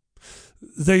do.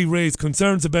 They raise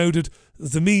concerns about it.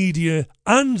 The media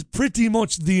and pretty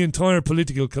much the entire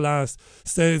political class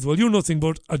says, well, you're nothing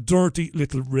but a dirty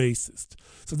little racist.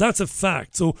 So that's a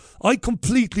fact. So I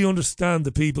completely understand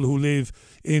the people who live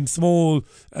in small,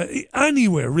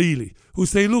 anywhere really, who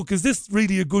say, look, is this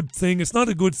really a good thing? It's not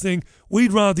a good thing.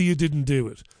 We'd rather you didn't do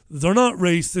it. They're not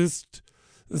racist.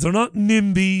 They're not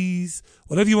NIMBYs,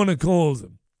 whatever you want to call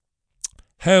them.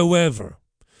 However,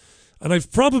 and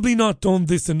I've probably not done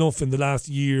this enough in the last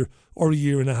year or a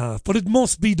year and a half, but it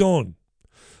must be done.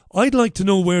 I'd like to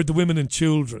know where the women and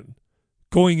children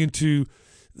going into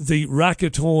the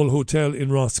Racket Hall Hotel in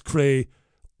Rosscray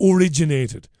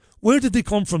originated. Where did they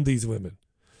come from, these women?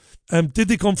 Did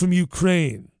they come from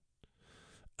Ukraine?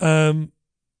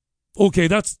 Okay,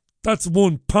 that's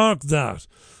one. Park that.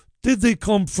 Did they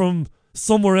come from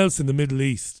somewhere else in the Middle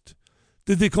East?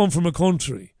 Did they come from a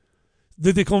country?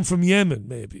 Did they come from Yemen,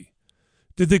 maybe?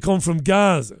 Did they come from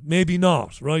Gaza? Maybe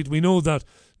not, right? We know that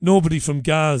nobody from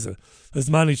Gaza has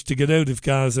managed to get out of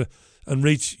Gaza and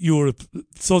reach Europe,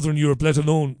 southern Europe, let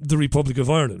alone the Republic of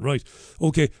Ireland, right?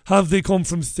 Okay, have they come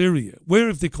from Syria? Where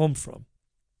have they come from?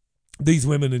 These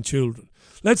women and children.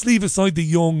 Let's leave aside the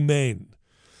young men,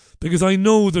 because I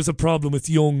know there's a problem with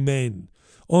young men,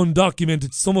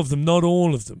 undocumented, some of them, not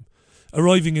all of them,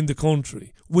 arriving in the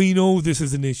country. We know this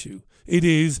is an issue. It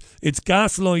is. It's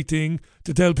gaslighting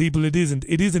to tell people it isn't.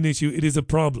 It is an issue. It is a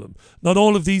problem. Not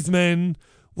all of these men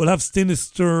will have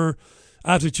sinister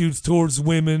attitudes towards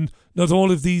women. Not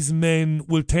all of these men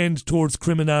will tend towards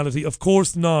criminality. Of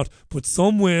course not. But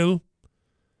some will.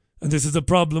 And this is a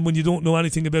problem when you don't know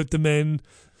anything about the men.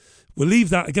 We'll leave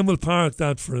that. Again, we'll park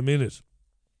that for a minute.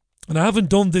 And I haven't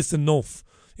done this enough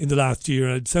in the last year.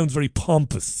 It sounds very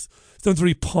pompous. Sounds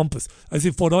very pompous, as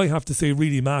if what I have to say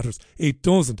really matters. It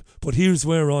doesn't, but here's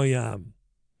where I am.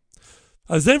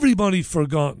 Has everybody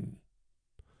forgotten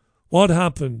what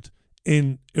happened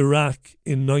in Iraq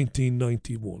in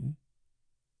 1991?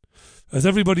 Has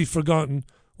everybody forgotten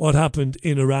what happened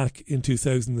in Iraq in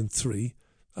 2003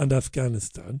 and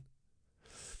Afghanistan?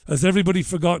 Has everybody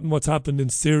forgotten what's happened in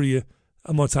Syria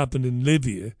and what's happened in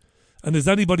Libya? And is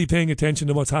anybody paying attention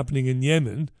to what's happening in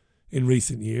Yemen in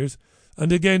recent years?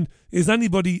 And again, is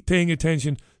anybody paying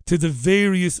attention to the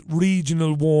various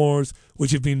regional wars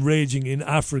which have been raging in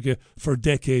Africa for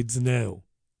decades now?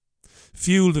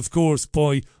 Fueled, of course,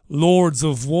 by Lords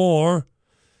of War.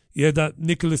 Yeah, that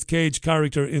Nicolas Cage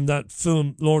character in that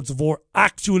film, Lords of War,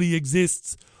 actually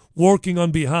exists, working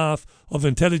on behalf of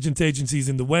intelligence agencies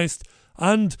in the West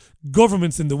and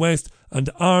governments in the West, and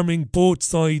arming both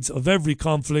sides of every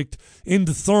conflict in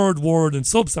the Third World and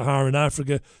Sub-Saharan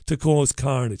Africa to cause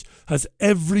carnage. Has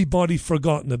everybody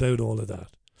forgotten about all of that?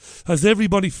 Has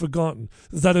everybody forgotten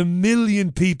that 1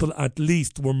 million people at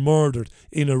least were murdered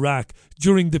in Iraq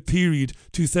during the period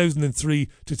 2003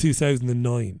 to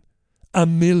 2009?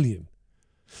 1 million.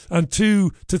 And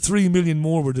 2 to 3 million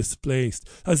more were displaced.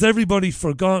 Has everybody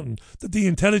forgotten that the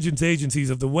intelligence agencies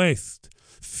of the West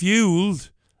fueled,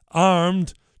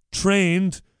 armed,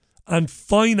 trained and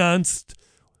financed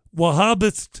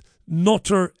Wahhabist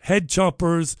nutter head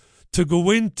choppers to go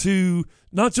into,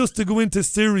 not just to go into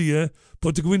Syria,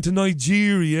 but to go into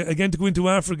Nigeria, again to go into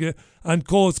Africa and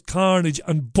cause carnage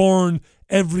and burn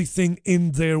everything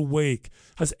in their wake?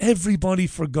 Has everybody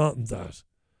forgotten that?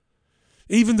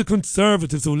 Even the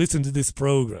conservatives who listen to this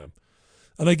programme,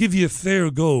 and I give you a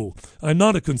fair go, I'm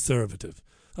not a conservative,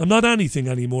 I'm not anything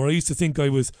anymore. I used to think I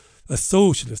was a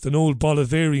socialist, an old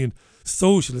Bolivarian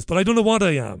socialist, but I don't know what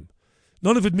I am.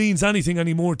 None of it means anything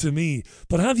anymore to me.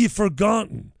 But have you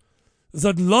forgotten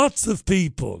that lots of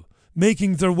people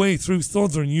making their way through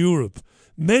southern Europe,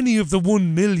 many of the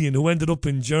 1 million who ended up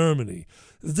in Germany,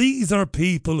 these are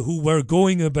people who were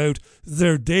going about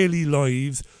their daily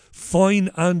lives fine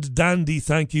and dandy,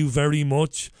 thank you very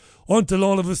much, until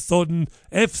all of a sudden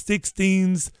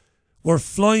F-16s were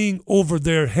flying over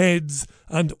their heads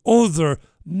and other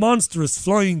monstrous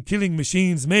flying killing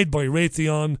machines made by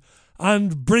Raytheon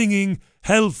and bringing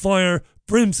hellfire,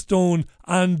 brimstone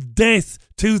and death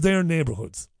to their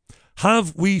neighbourhoods.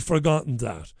 Have we forgotten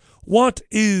that? What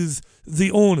is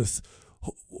the onus?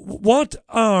 What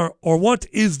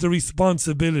is the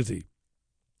responsibility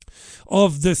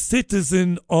of the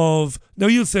citizen of... Now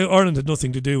you'll say Ireland had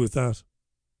nothing to do with that.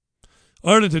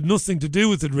 Ireland had nothing to do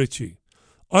with it, Richie.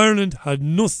 Ireland had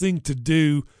nothing to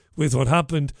do with what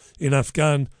happened in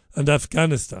Afghan and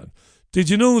Afghanistan. Did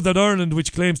you know that Ireland,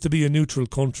 which claims to be a neutral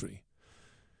country,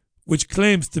 did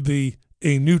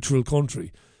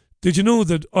you know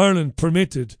that Ireland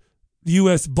permitted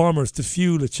US bombers to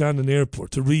fuel at Shannon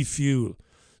Airport, to refuel,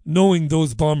 knowing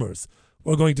those bombers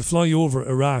were going to fly over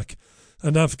Iraq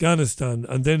and Afghanistan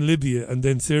and then Libya and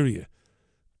then Syria,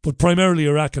 but primarily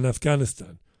Iraq and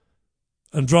Afghanistan,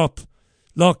 and drop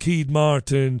Lockheed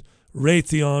Martin,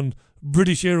 Raytheon,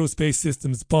 British Aerospace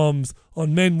Systems bombs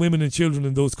on men, women and children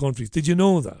in those countries? Did you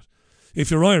know that? If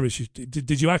you're Irish,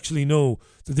 did you actually know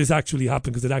that this actually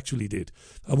happened? Because it actually did.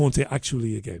 I won't say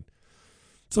actually again.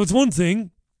 So it's one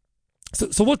thing.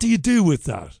 So what do you do with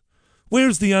that?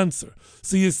 Where's the answer?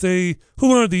 So you say,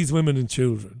 who are these women and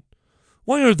children?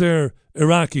 Why are there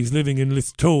Iraqis living in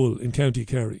Listowel in County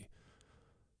Kerry?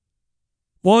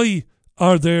 Why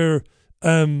are there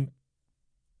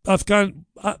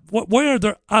why are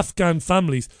there Afghan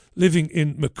families living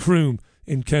in Macroom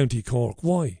in County Cork?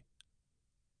 Why?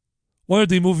 Why are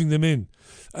they moving them in?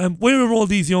 Where are all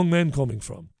these young men coming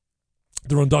from?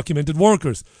 They're undocumented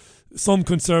workers. Some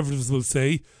Conservatives will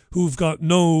say, who've got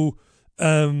no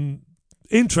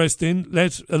interest in,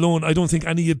 let alone, I don't think,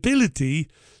 any ability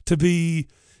to be,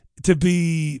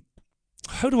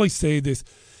 how do I say this,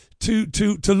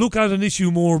 to look at an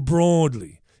issue more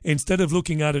broadly instead of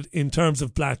looking at it in terms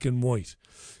of black and white.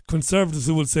 Conservatives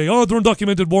who will say, oh, they're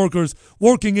undocumented workers,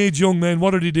 working age young men,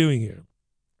 what are they doing here?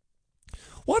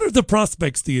 What are the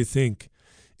prospects, do you think,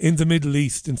 in the Middle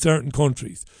East, in certain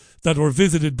countries that were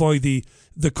visited by the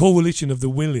coalition of the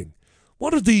willing?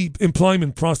 What are the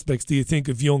employment prospects, do you think,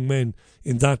 of young men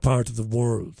in that part of the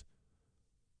world?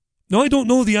 Now, I don't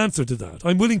know the answer to that.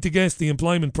 I'm willing to guess the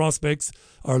employment prospects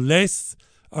are less,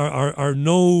 are in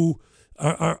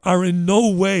no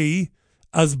way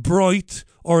as bright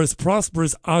or as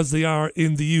prosperous as they are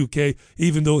in the UK,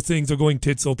 even though things are going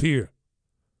tits up here.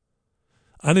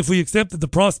 And if we accept that the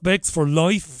prospects for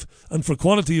life and for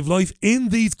quality of life in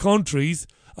these countries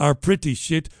are pretty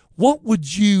shit, what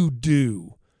would you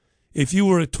do if you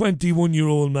were a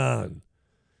 21-year-old man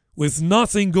with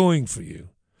nothing going for you,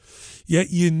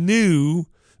 yet you knew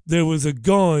there was a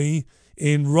guy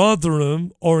in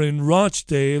Rotherham or in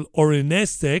Rochdale or in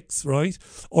Essex, right,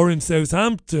 or in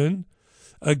Southampton,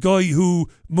 a guy who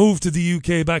moved to the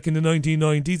UK back in the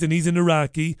 1990s and he's an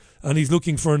Iraqi and he's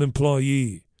looking for an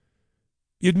employee?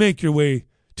 You'd make your way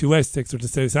to Essex or to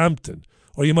Southampton,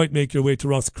 or you might make your way to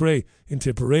Rosscray in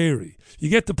Tipperary. You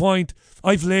get the point?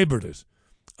 I've laboured it,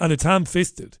 and it's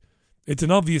ham-fisted. It's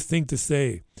an obvious thing to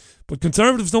say. But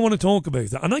Conservatives don't want to talk about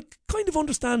that, and I kind of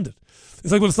understand it.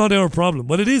 It's like, well, it's not our problem.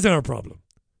 Well, it is our problem.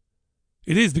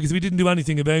 It is, because we didn't do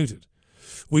anything about it.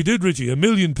 We did, Richie. 1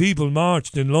 million people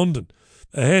marched in London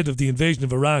ahead of the invasion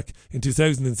of Iraq in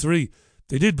 2003.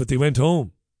 They did, but they went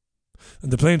home.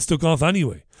 And the planes took off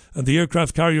anyway. And the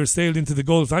aircraft carriers sailed into the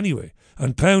Gulf anyway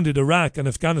and pounded Iraq and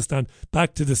Afghanistan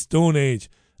back to the Stone Age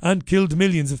and killed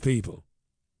millions of people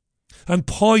and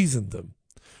poisoned them.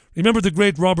 Remember the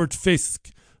great Robert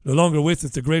Fisk, no longer with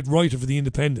us, the great writer for The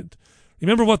Independent.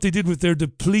 Remember what they did with their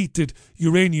depleted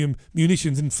uranium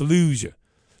munitions in Fallujah,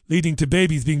 leading to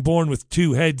babies being born with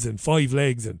 2 heads and 5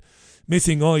 legs and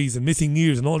missing eyes and missing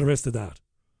ears and all the rest of that.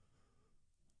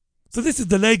 So this is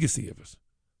the legacy of it.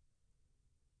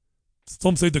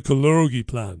 Some say the Kalergi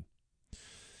plan.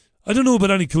 I don't know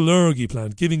about any Kalergi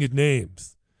plan, giving it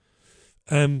names.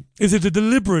 Is it a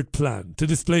deliberate plan to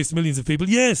displace millions of people?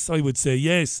 Yes, I would say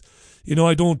yes. You know,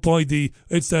 I don't buy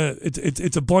it's a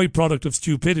byproduct of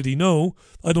stupidity. No,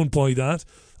 I don't buy that.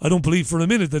 I don't believe for a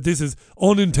minute that this is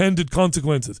unintended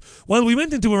consequences. Well, we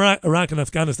went into Iraq and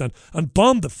Afghanistan and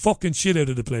bombed the fucking shit out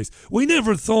of the place. We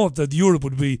never thought that Europe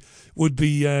would be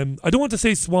I don't want to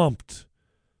say swamped,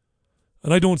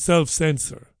 And I don't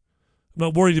self-censor. I'm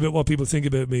not worried about what people think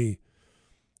about me.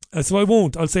 So I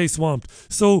won't. I'll say swamped.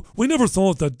 So we never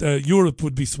thought that Europe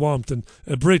would be swamped and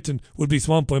Britain would be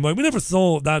swamped by mine. We never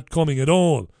saw that coming at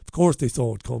all. Of course they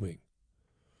saw it coming.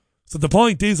 So the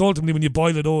point is, ultimately, when you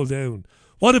boil it all down,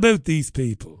 what about these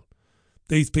people?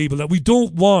 These people that we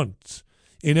don't want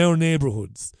in our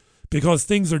neighbourhoods because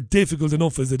things are difficult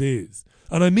enough as it is.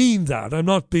 And I mean that. I'm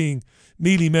not being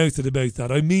mealy-mouthed about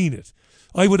that. I mean it.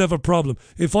 I would have a problem.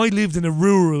 If I lived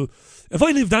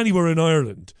anywhere in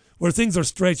Ireland where things are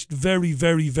stretched very,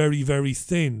 very, very, very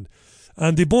thin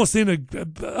and they bus in a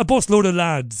busload of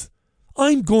lads,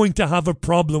 I'm going to have a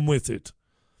problem with it.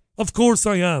 Of course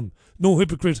I am. No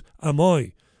hypocrite am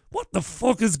I. What the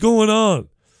fuck is going on?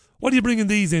 What are you bringing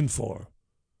these in for?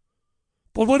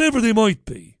 But whatever they might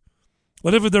be,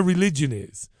 whatever their religion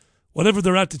is, whatever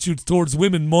their attitudes towards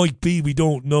women might be, we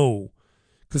don't know.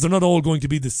 Because they're not all going to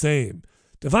be the same.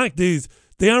 The fact is,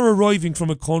 they are arriving from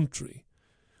a country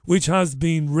which has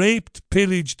been raped,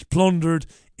 pillaged, plundered,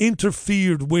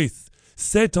 interfered with,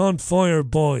 set on fire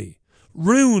by,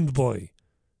 ruined by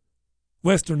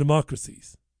Western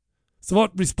democracies. So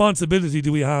what responsibility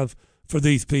do we have for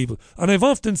these people? And I've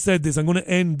often said this, I'm going to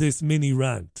end this mini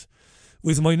rant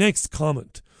with my next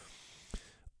comment.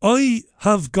 I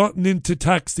have gotten into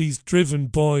taxis driven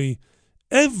by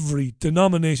every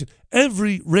denomination,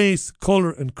 every race,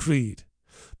 colour and creed.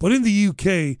 But in the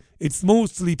UK, it's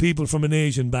mostly people from an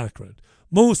Asian background,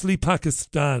 mostly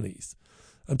Pakistanis.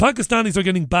 And Pakistanis are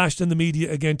getting bashed in the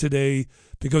media again today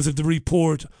because of the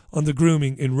report on the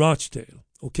grooming in Rochdale.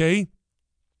 Okay?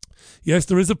 Yes,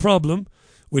 there is a problem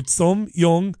with some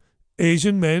young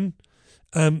Asian men.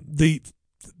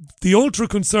 The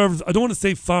ultra-conservative, I don't want to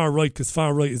say far right because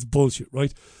far right is bullshit,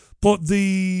 right? But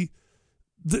the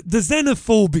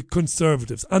xenophobic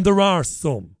conservatives, and there are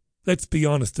some, let's be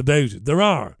honest about it, there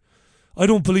are. I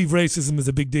don't believe racism is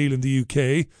a big deal in the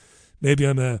UK. Maybe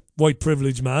I'm a white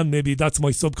privileged man. Maybe that's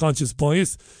my subconscious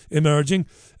bias emerging,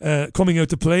 coming out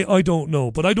to play. I don't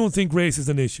know. But I don't think race is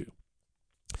an issue.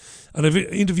 And I've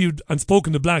interviewed and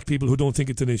spoken to black people who don't think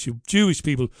it's an issue. Jewish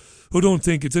people who don't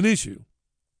think it's an issue.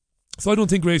 So I don't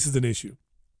think race is an issue.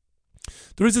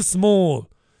 There is a small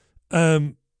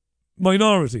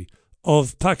minority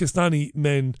of Pakistani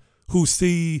men who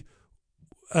see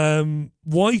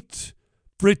white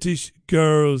British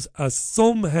girls as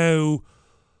somehow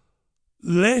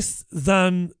less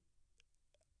than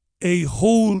a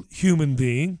whole human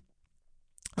being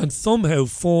and somehow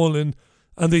fallen,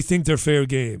 and they think they're fair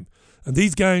game. And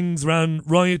these gangs ran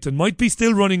riot and might be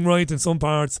still running riot in some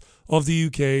parts of the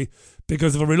UK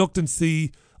because of a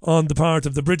reluctancy on the part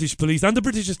of the British police and the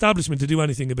British establishment to do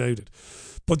anything about it.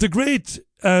 But the great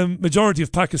majority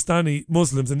of Pakistani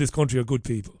Muslims in this country are good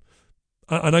people.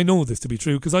 And I know this to be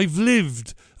true because I've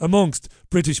lived amongst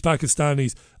British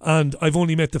Pakistanis and I've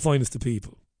only met the finest of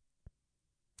people.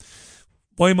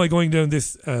 Why am I going down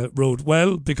this road?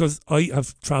 Well, because I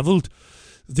have travelled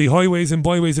the highways and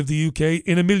byways of the UK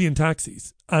in a million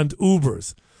taxis and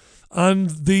Ubers. And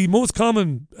the most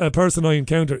common person I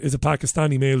encounter is a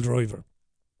Pakistani male driver.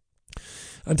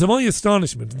 And to my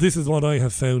astonishment, this is what I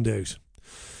have found out.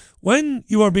 When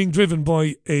you are being driven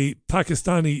by a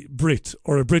Pakistani Brit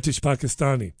or a British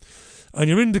Pakistani and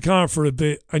you're in the car for a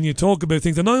bit and you talk about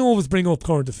things, and I always bring up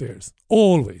current affairs.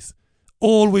 Always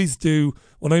do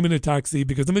when I'm in a taxi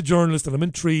because I'm a journalist and I'm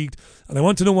intrigued and I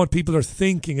want to know what people are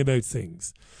thinking about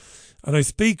things. And I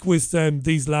speak with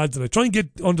these lads and I try and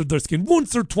get under their skin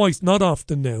once or twice, not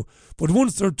often now, but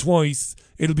once or twice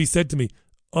it'll be said to me,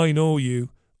 I know you,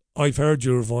 I've heard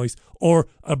your voice, or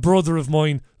a brother of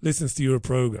mine listens to your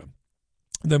programme.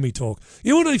 And then we talk.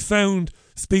 You know what I found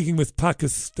speaking with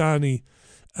Pakistani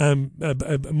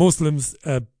Muslims,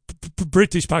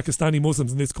 British Pakistani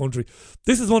Muslims in this country?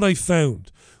 This is what I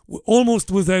found,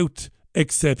 almost without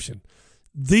exception.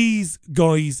 These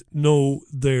guys know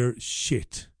their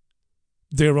shit.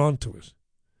 They're onto it.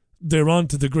 They're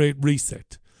onto the Great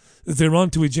Reset. They're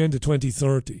onto Agenda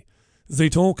 2030. They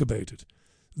talk about it.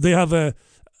 They have an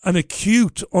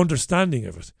acute understanding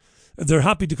of it. They're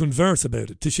happy to converse about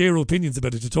it, to share opinions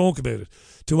about it, to talk about it,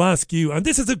 to ask you. And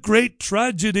this is a great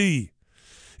tragedy.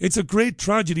 It's a great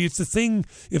tragedy. It's the thing,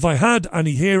 if I had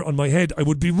any hair on my head, I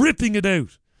would be ripping it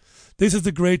out. This is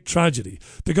the great tragedy.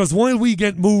 Because while we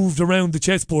get moved around the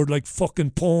chessboard like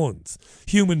fucking pawns,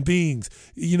 human beings,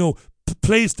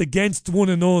 placed against one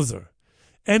another,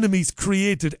 enemies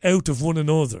created out of one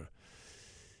another,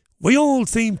 we all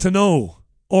seem to know,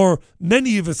 or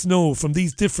many of us know from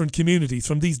these different communities,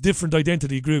 from these different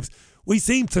identity groups, we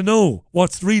seem to know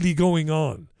what's really going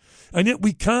on. And yet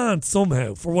we can't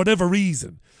somehow, for whatever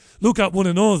reason, look at one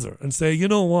another and say, you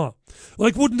know what?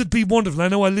 Like, wouldn't it be wonderful? I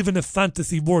know I live in a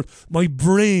fantasy world. My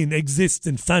brain exists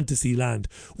in fantasy land.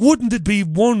 Wouldn't it be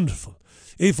wonderful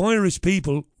if Irish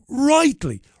people,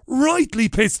 rightly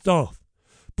pissed off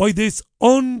by this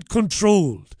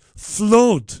uncontrolled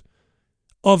flood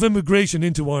of immigration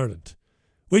into Ireland,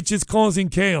 which is causing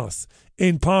chaos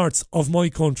in parts of my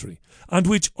country, and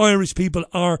which Irish people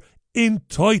are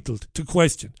entitled to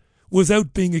question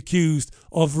without being accused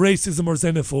of racism or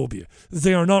xenophobia.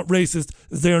 They are not racist,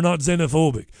 they are not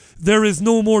xenophobic. There is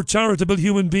no more charitable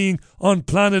human being on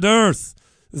planet Earth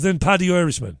than Paddy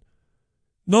Irishman.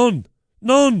 None.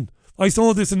 I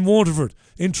saw this in Waterford,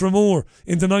 in Tramore,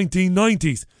 in the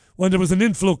 1990s, when there was an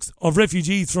influx of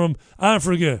refugees from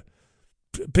Africa.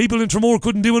 People in Tramore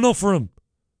couldn't do enough for him.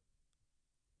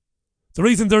 The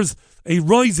reason there's a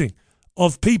rising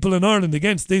of people in Ireland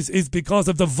against this is because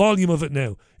of the volume of it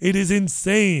now. It is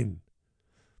insane.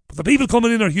 But the people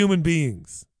coming in are human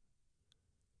beings.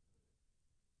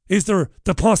 Is there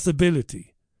the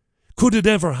possibility, could it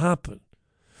ever happen,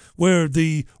 where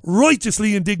the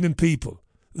righteously indignant people,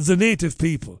 the native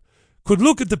people, could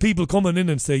look at the people coming in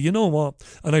and say, you know what,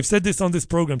 and I've said this on this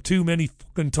programme too many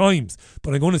fucking times,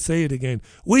 but I'm going to say it again,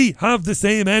 we have the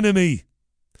same enemy.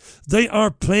 They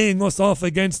are playing us off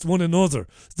against one another.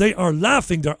 They are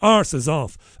laughing their arses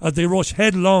off as they rush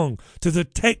headlong to the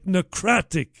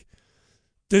technocratic,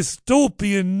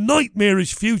 dystopian,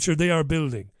 nightmarish future they are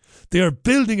building. They are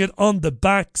building it on the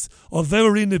backs of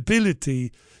our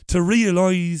inability to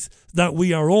realise that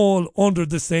we are all under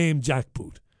the same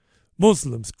jackboot.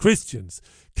 Muslims, Christians,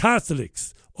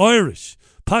 Catholics, Irish,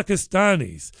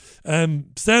 Pakistanis,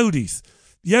 Saudis,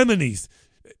 Yemenis,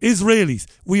 Israelis,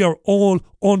 we are all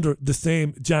under the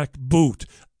same jackboot,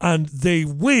 and they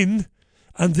win,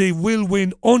 and they will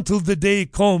win until the day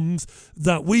comes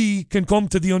that we can come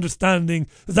to the understanding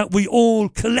that we all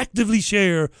collectively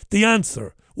share the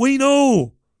answer. We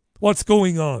know what's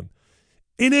going on.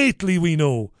 Innately we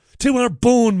know. To our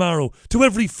bone marrow, to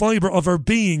every fibre of our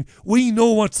being, we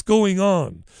know what's going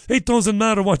on. It doesn't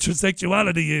matter what your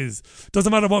sexuality is.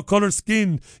 Doesn't matter what colour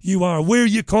skin you are, where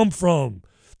you come from.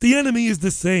 The enemy is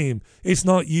the same. It's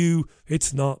not you,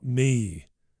 it's not me.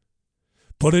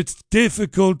 But it's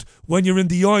difficult when you're in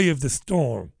the eye of the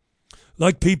storm.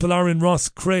 Like people are in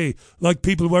Rosscray, like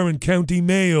people were in County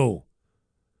Mayo.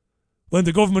 When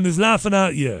the government is laughing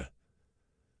at you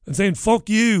and saying, fuck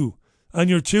you and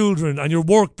your children and your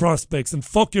work prospects and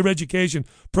fuck your education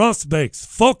prospects.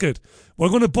 Fuck it. We're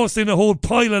going to bust in a whole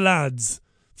pile of lads.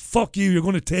 Fuck you, you're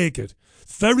going to take it.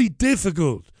 It's very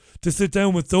difficult to sit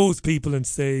down with those people and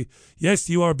say, yes,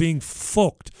 you are being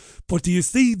fucked. But do you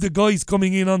see the guys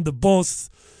coming in on the bus,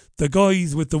 the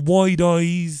guys with the wide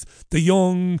eyes, the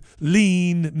young,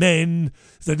 lean men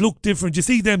that look different? You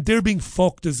see them, they're being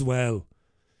fucked as well.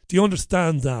 Do you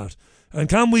understand that? And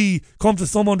can we come to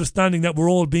some understanding that we're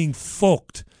all being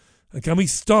fucked? And can we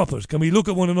stop it? Can we look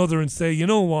at one another and say, you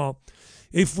know what?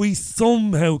 If we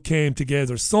somehow came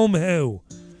together, somehow,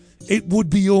 it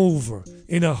would be over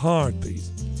in a heartbeat.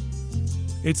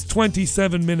 It's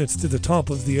 27 minutes to the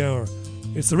top of the hour.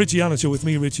 It's the Richie Allen Show with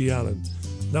me, Richie Allen.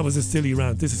 That was a silly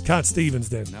rant. This is Cat Stevens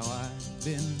then. Now I've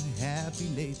been happy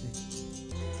lately.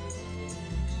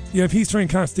 Yeah, Peace Train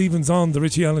Cat Stevens on the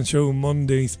Richie Allen Show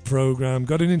Monday's programme.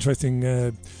 Got an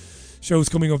interesting shows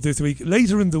coming up this week.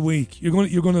 Later in the week, you're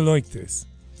going to like this.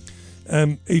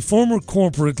 A former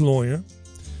corporate lawyer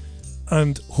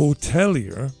and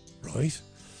hotelier, right?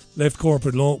 Left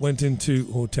corporate law, went into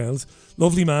hotels.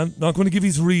 Lovely man, not going to give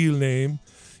his real name.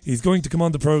 He's going to come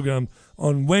on the programme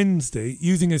on Wednesday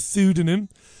using a pseudonym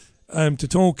to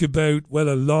talk about, well,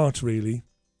 a lot really,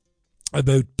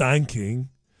 about banking,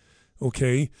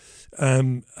 okay,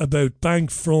 about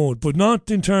bank fraud, but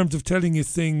not in terms of telling you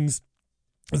things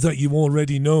that you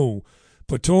already know,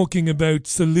 but talking about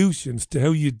solutions to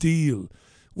how you deal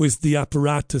with the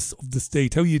apparatus of the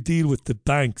state, how you deal with the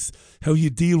banks, how you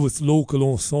deal with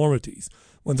local authorities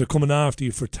when they're coming after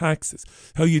you for taxes,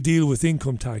 how you deal with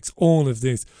income tax, all of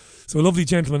this. So a lovely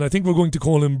gentleman, I think we're going to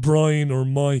call him Brian or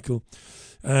Michael.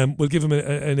 We'll give him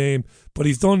a name, but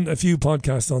he's done a few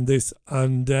podcasts on this,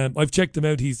 and I've checked him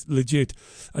out. He's legit,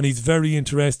 and he's very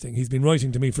interesting. He's been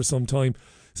writing to me for some time.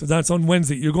 So that's on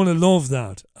Wednesday. You're going to love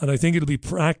that, and I think it'll be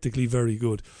practically very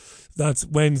good. That's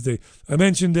Wednesday. I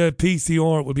mentioned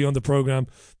PCR will be on the programme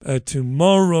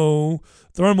tomorrow.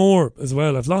 There are more as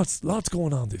well. I've lots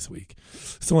going on this week.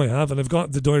 So I have, and I've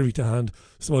got the diary to hand,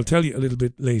 so I'll tell you a little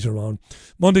bit later on.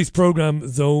 Monday's programme,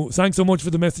 though, thanks so much for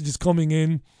the messages coming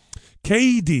in.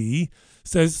 KD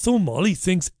says, so Molly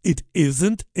thinks it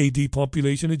isn't a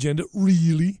depopulation agenda.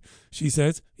 Really? She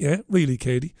says, yeah, really,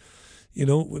 Katie.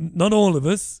 Not all of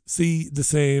us see the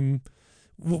same.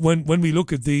 When we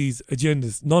look at these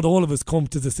agendas, not all of us come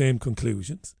to the same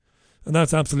conclusions, and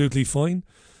that's absolutely fine.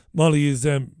 Molly is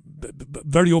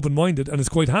very open-minded and is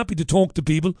quite happy to talk to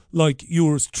people like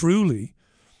yours truly,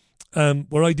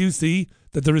 where I do see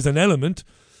that there is an element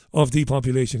of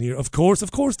depopulation here. Of course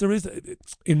there is,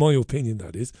 in my opinion,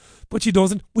 that is. But she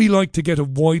doesn't. We like to get a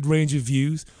wide range of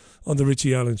views on the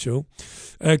Richie Allen Show.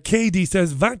 KD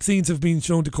says vaccines have been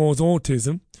shown to cause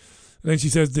autism. And then she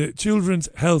says the Children's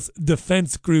Health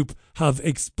Defence Group have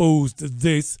exposed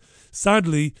this.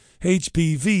 Sadly,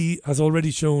 HPV has already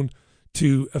shown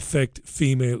to affect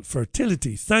female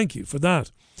fertility. Thank you for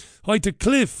that. Hi to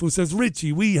Cliff, who says,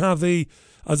 Richie, we have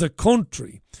as a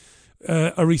country,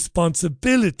 a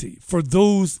responsibility for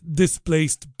those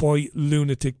displaced by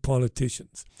lunatic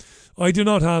politicians. I do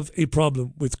not have a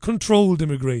problem with controlled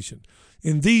immigration.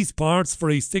 In these parts,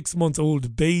 for a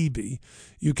 6-month-old baby,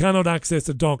 you cannot access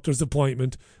a doctor's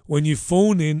appointment when you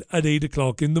phone in at 8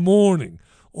 o'clock in the morning.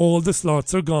 All the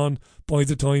slots are gone by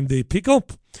the time they pick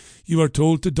up. You are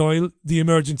told to dial the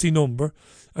emergency number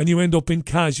and you end up in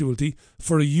casualty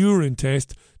for a urine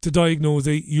test to diagnose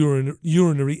a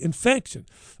urinary infection.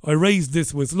 I raised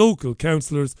this with local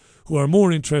councillors who are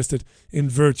more interested in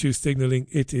virtue signalling.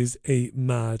 It is a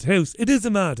madhouse. It is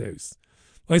a madhouse.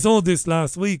 I saw this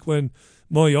last week when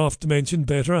my oft-mentioned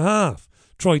better half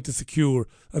tried to secure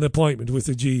an appointment with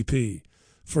a GP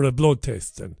for a blood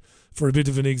test and for a bit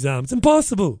of an exam. It's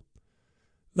impossible.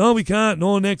 No, we can't.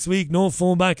 No, next week. No,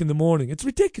 phone back in the morning. It's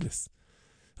ridiculous.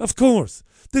 Of course.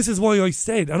 This is why I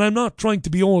said, and I'm not trying to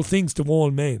be all things to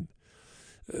all men.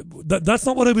 That's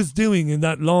not what I was doing in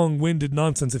that long-winded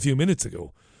nonsense a few minutes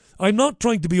ago. I'm not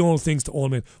trying to be all things to all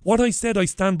men. What I said, I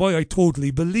stand by. I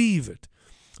totally believe it.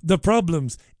 The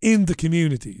problems in the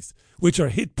communities which are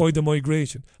hit by the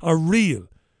migration are real.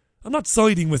 I'm not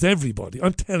siding with everybody.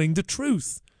 I'm telling the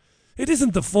truth. It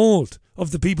isn't the fault of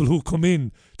the people who come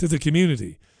in to the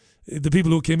community, the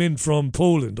people who came in from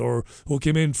Poland or who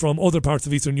came in from other parts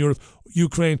of Eastern Europe,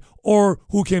 Ukraine, or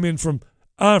who came in from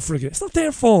Africa. It's not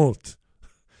their fault.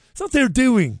 It's not their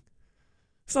doing.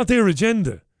 It's not their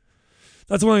agenda.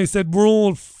 That's why I said we're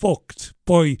all fucked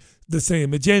by the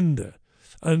same agenda.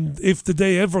 And if the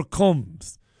day ever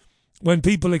comes when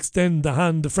people extend the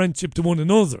hand of friendship to one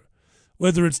another,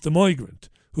 whether it's the migrant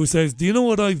who says, do you know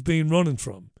what I've been running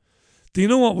from? Do you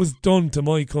know what was done to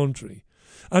my country?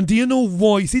 And do you know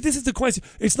why? See, this is the question.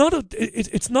 It's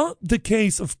not the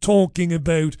case of talking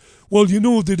about, well, you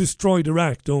know they destroyed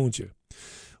Iraq, don't you?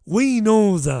 We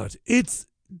know that. It's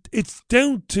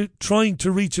down to trying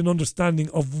to reach an understanding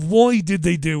of why did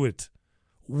they do it?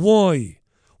 Why?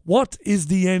 What is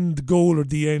the end goal or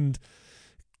the end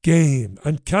game?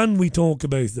 And can we talk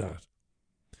about that?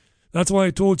 That's why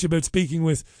I told you about speaking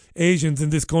with Asians in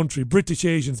this country, British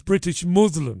Asians, British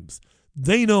Muslims.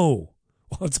 They know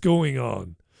what's going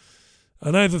on.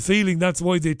 And I have a feeling that's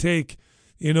why they take,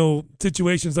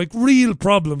 situations like real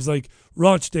problems like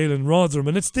Rochdale and Rotherham,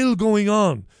 and it's still going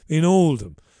on in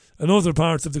Oldham and other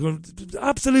parts of the country.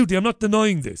 Absolutely, I'm not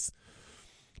denying this.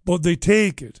 But they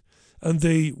take it and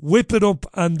they whip it up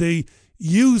and they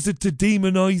use it to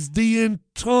demonise the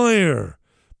entire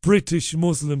British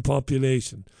Muslim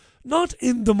population. Not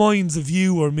in the minds of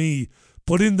you or me,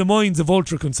 but in the minds of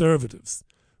ultra-conservatives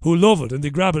who love it and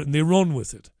they grab it and they run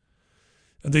with it.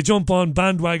 And they jump on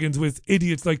bandwagons with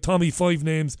idiots like Tommy Five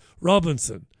Names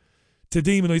Robinson to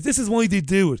demonise. This is why they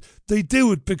do it. They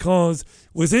do it because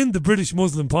within the British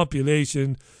Muslim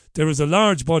population, there is a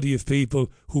large body of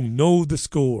people who know the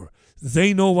score.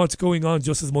 They know what's going on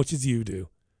just as much as you do.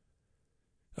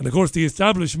 And of course the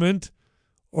establishment,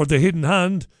 or the hidden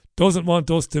hand, doesn't want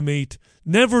us to meet.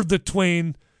 Never the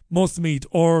twain must meet,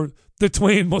 or the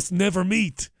twain must never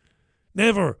meet.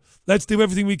 Never. Let's do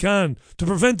everything we can to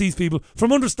prevent these people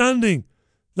from understanding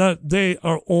that they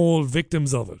are all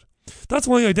victims of it. That's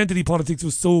why identity politics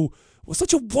was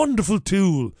such a wonderful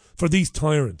tool for these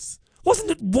tyrants.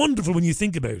 Wasn't it wonderful when you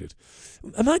think about it?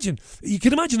 You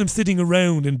can imagine them sitting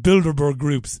around in Bilderberg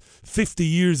groups 50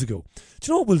 years ago.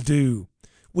 Do you know what we'll do?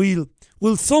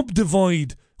 We'll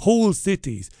subdivide whole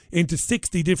cities into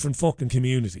 60 different fucking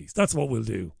communities. That's what we'll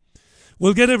do.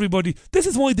 We'll get everybody. This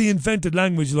is why they invented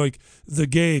language like the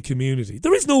gay community.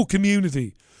 There is no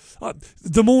community.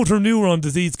 The motor neuron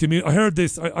disease community. I heard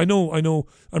this. I know.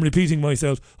 I'm repeating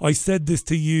myself. I said this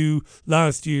to you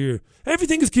last year.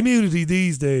 Everything is community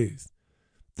these days.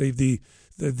 The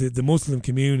Muslim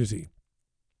community,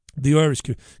 the Irish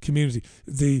community,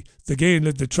 the gay and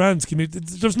the trans community.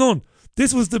 There's none.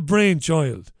 This was the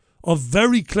brainchild of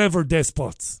very clever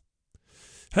despots.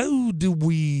 How do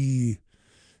we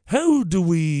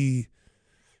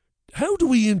how do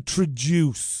we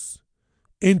introduce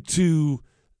into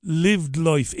lived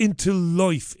life,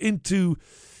 into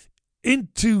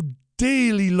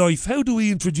daily life, how do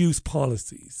we introduce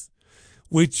policies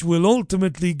which will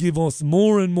ultimately give us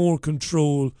more and more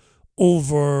control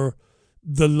over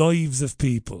the lives of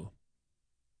people?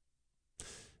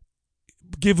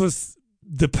 Give us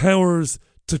the powers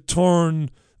to turn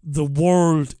the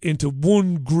world into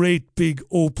one great big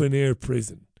open air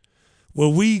prison where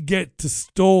we get to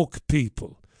stalk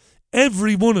people,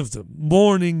 every one of them,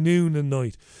 morning, noon and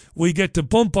night. We get to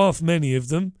bump off many of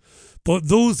them, but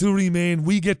those who remain,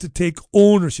 we get to take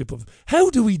ownership of. How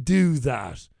do we do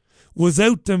that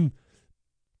without them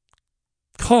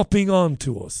copping on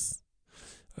to us?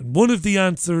 And one of the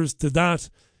answers to that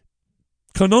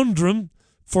conundrum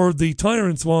for the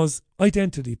tyrants was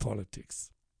identity politics.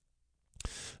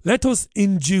 Let us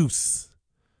induce,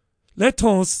 let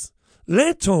us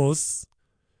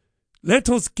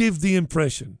give the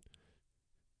impression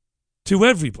to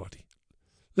everybody.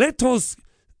 Let us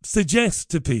suggest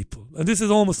to people, and this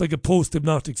is almost like a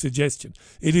post-hypnotic suggestion.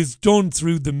 It is done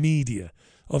through the media.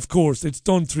 Of course, it's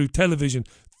done through television,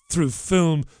 through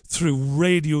film, through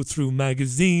radio, through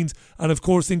magazines, and of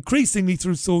course, increasingly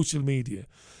through social media.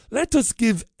 Let us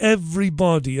give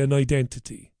everybody an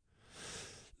identity.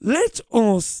 Let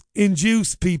us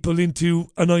induce people into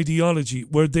an ideology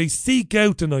where they seek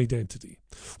out an identity,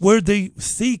 where they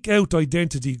seek out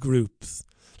identity groups.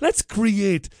 Let's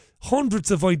create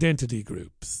hundreds of identity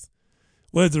groups,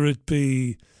 whether it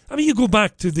be, you go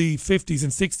back to the 50s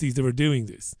and 60s, they were doing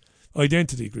this,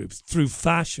 identity groups, through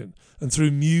fashion and through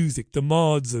music, the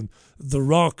mods and the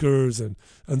rockers and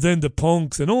then the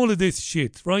punks and all of this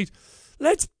shit, right?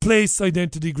 Let's place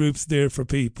identity groups there for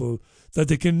people that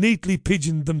they can neatly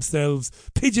pigeonhole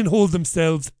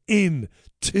themselves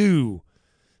into,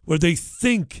 where they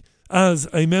think as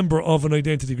a member of an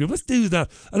identity group. Let's do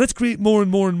that. And let's create more and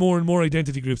more and more and more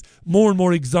identity groups, more and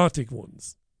more exotic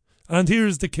ones. And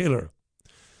here's the killer.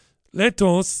 Let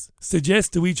us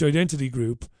suggest to each identity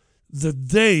group that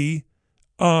they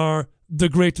are the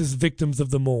greatest victims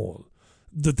of them all,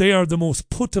 that they are the most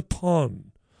put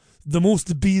upon, the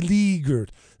most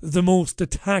beleaguered, the most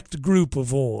attacked group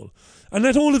of all. And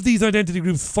let all of these identity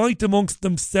groups fight amongst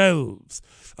themselves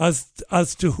as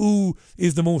to who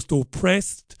is the most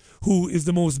oppressed, who is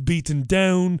the most beaten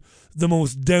down, the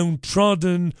most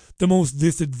downtrodden, the most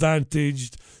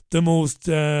disadvantaged, the most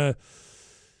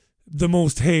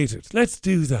hated. Let's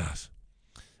do that.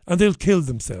 And they'll kill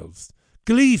themselves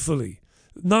gleefully.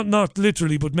 Not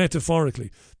literally, but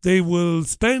metaphorically. They will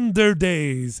spend their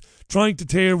days trying to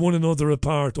tear one another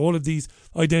apart, all of these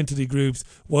identity groups,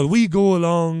 while we go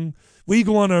along, we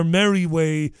go on our merry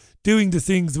way, doing the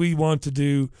things we want to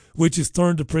do, which is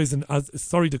turn the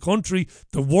country,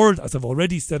 the world, as I've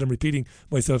already said, I'm repeating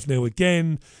myself now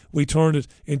again, we turn it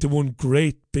into one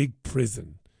great big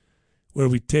prison, where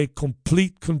we take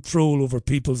complete control over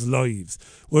people's lives,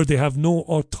 where they have no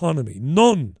autonomy,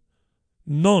 none.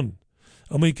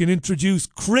 And we can introduce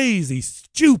crazy,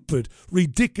 stupid,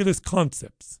 ridiculous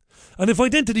concepts. And if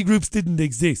identity groups didn't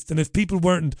exist, and if people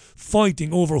weren't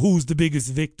fighting over who's the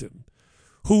biggest victim,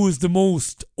 who is the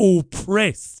most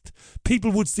oppressed, people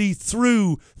would see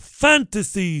through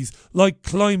fantasies like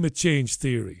climate change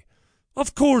theory.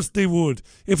 Of course they would,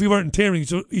 if we weren't tearing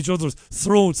each other's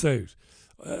throats out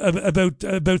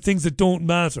about things that don't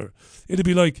matter. It'd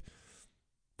be like,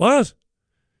 what?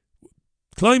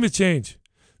 Climate change.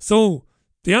 So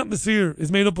the atmosphere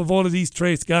is made up of all of these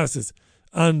trace gases,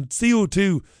 and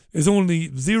CO2 is only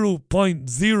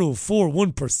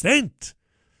 0.041%.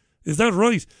 Is that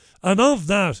right? And of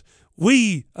that,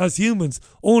 we as humans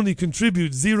only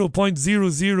contribute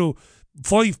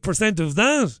 0.005% of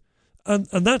that.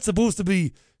 And that's supposed to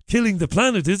be killing the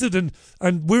planet, is it? And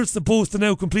we're supposed to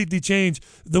now completely change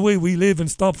the way we live and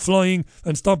stop flying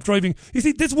and stop driving. You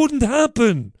see, this wouldn't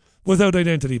happen without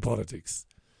identity politics.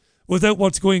 Without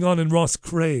what's going on in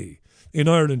Rosscray in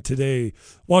Ireland today,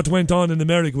 what went on in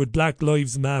America with Black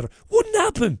Lives Matter, wouldn't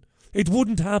happen. It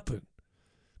wouldn't happen.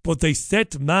 But they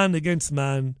set man against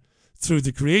man through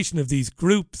the creation of these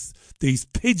groups, these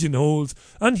pigeonholes,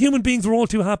 and human beings were all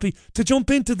too happy to jump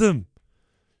into them,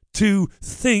 to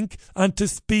think and to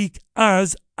speak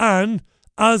as a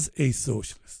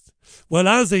socialist. Well,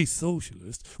 as a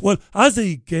socialist, well, as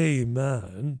a gay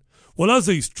man, well, as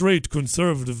a straight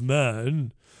conservative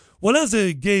man, well, as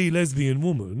a gay lesbian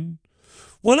woman,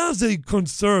 well, as a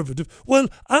conservative, well,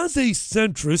 as a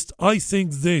centrist, I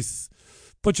think this.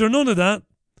 But you're none of that.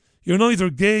 You're neither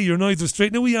gay, you're neither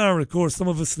straight. Now we are, of course, some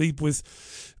of us sleep with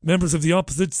members of the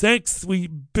opposite sex. We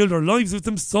build our lives with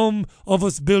them. Some of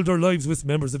us build our lives with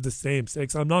members of the same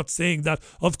sex. I'm not saying that.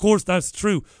 Of course, that's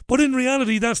true. But in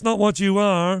reality, that's not what you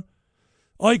are.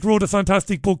 Ike wrote a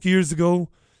fantastic book years ago.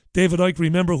 David Icke,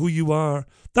 remember who you are.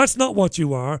 That's not what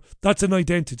you are. That's an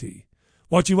identity.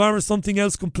 What you are is something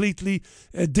else completely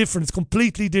different. It's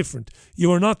completely different.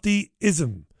 You are not the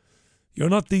ism. You're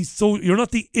not the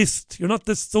ist. You're not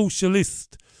the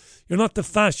socialist. You're not the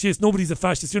fascist. Nobody's a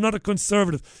fascist. You're not a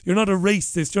conservative. You're not a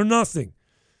racist. You're nothing.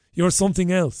 You're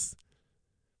something else.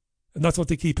 And that's what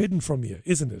they keep hidden from you,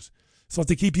 isn't it? It's what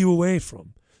they keep you away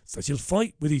from. So that you'll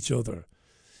fight with each other.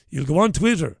 You'll go on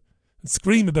Twitter and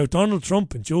scream about Donald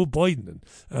Trump and Joe Biden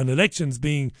and elections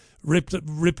being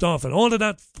ripped off and all of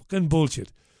that fucking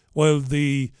bullshit, while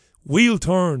the wheel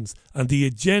turns and the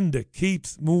agenda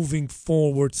keeps moving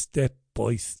forward step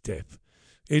by step.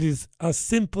 It is as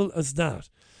simple as that.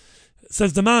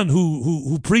 Says the man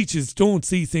who preaches don't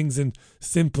see things in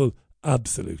simple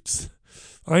absolutes.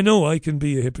 I know I can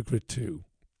be a hypocrite too.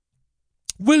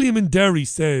 William in Derry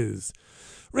says,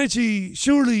 Richie,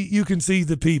 surely you can see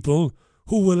the people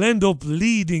who will end up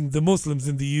leading the Muslims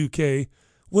in the UK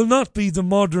will not be the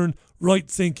modern,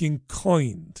 right-thinking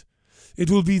kind. It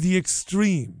will be the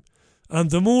extreme. And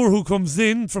the more who comes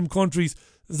in from countries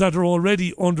that are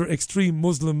already under extreme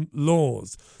Muslim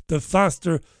laws, the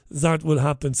faster that will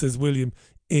happen, says William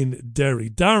in Derry.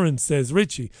 Darren says,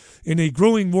 Richie, in a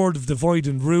growing world of divide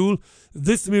and rule,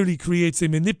 this merely creates a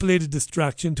manipulated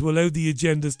distraction to allow the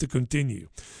agendas to continue.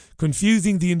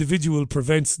 Confusing the individual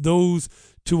prevents those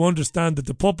to understand that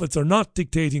the puppets are not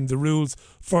dictating the rules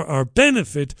for our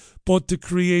benefit, but to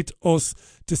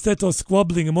set us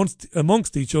squabbling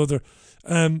amongst each other,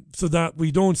 so that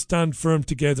we don't stand firm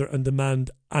together and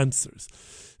demand answers.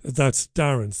 That's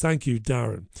Darren. Thank you,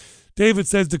 Darren. David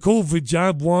says the COVID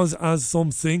jab was, as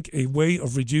some think, a way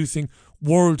of reducing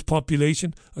world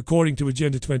population, according to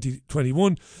Agenda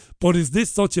 2021. But is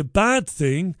this such a bad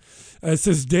thing,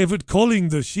 says David, culling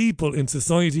the sheeple in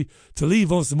society to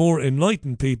leave us more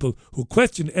enlightened people who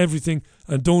question everything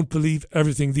and don't believe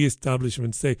everything the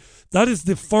establishment say? That is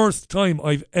the first time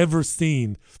I've ever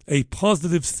seen a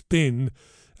positive spin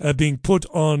being put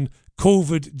on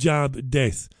COVID jab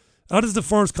death. That is the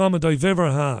first comment I've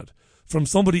ever had from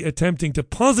somebody attempting to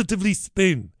positively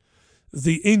spin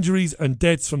the injuries and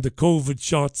deaths from the COVID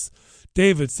shots.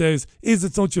 David says, is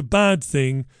it such a bad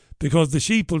thing because the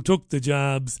sheeple took the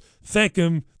jabs? Feck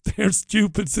 'em, they're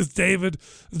stupid, says David.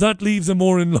 That leaves a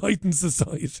more enlightened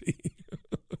society.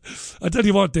 I tell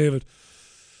you what, David,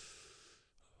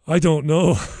 I don't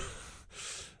know.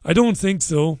 I don't think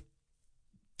so.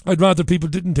 I'd rather people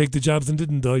didn't take the jabs and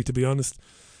didn't die, to be honest.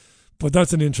 But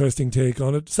that's an interesting take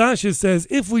on it. Sasha says,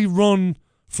 if we run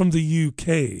from the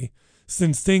UK,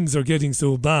 since things are getting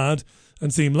so bad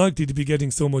and seem likely to be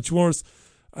getting so much worse,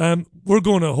 we're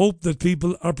going to hope that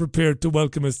people are prepared to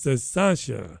welcome us, says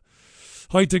Sasha.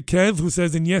 Hi to Kev, who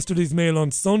says in yesterday's Mail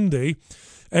on Sunday,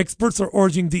 experts are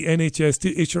urging the NHS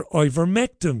to issue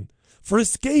ivermectin for a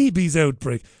scabies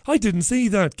outbreak. I didn't see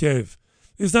that, Kev.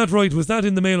 Is that right? Was that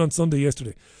in the Mail on Sunday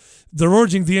yesterday? They're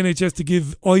urging the NHS to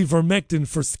give ivermectin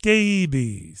for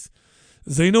scabies.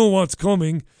 They know what's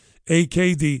coming,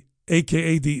 aka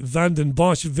the Vanden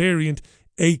Bosch variant,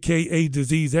 aka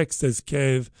Disease X, says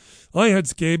Kev. I had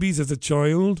scabies as a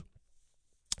child.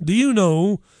 Do you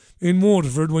know, in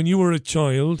Waterford, when you were a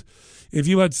child, if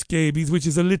you had scabies, which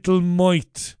is a little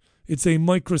mite, it's a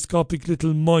microscopic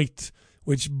little mite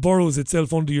which burrows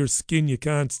itself under your skin, you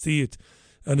can't see it,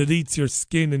 and it eats your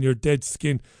skin and your dead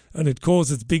skin, and it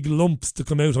causes big lumps to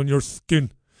come out on your skin.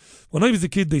 When I was a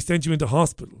kid, they sent you into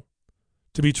hospital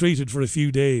to be treated for a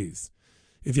few days.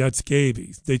 If you had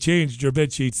scabies, they changed your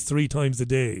bed sheets 3 times a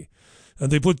day,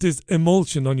 and they put this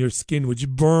emulsion on your skin which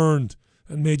burned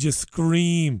and made you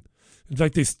scream. In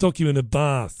fact, they stuck you in a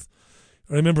bath.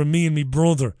 I remember me and my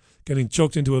brother getting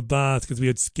chucked into a bath because we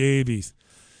had scabies,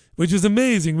 which was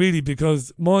amazing, really,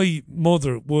 because my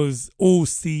mother was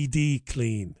OCD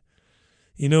clean.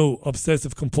 You know,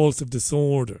 obsessive compulsive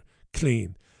disorder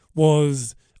clean,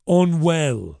 was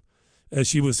unwell.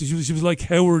 She was like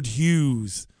Howard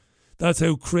Hughes. That's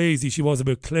how crazy she was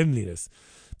about cleanliness.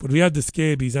 But we had the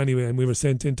scabies anyway, and we were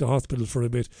sent into hospital for a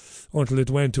bit until it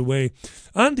went away.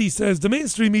 Andy says, the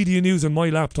mainstream media news on my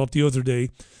laptop the other day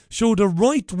showed a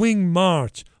right-wing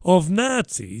march of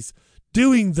Nazis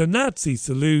doing the Nazi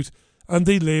salute, and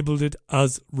they labelled it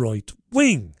as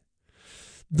right-wing.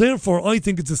 Therefore, I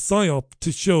think it's a psyop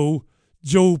to show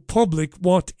Joe Public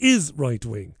what is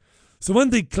right-wing. So when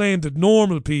they claim that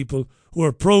normal people who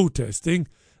are protesting,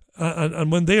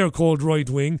 and when they are called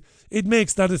right-wing, it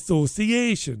makes that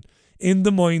association in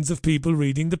the minds of people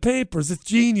reading the papers. It's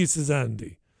geniuses,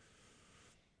 Andy.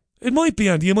 It might be,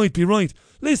 Andy, you might be right.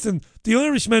 Listen, the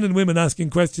Irish men and women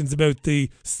asking questions about the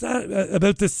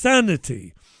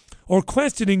sanity, or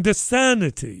questioning the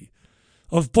sanity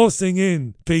of busing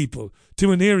in people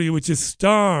to an area which is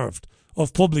starved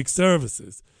of public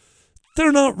services.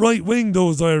 They're not right-wing,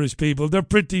 those Irish people. They're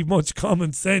pretty much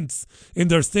common sense in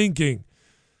their thinking.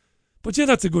 But yeah,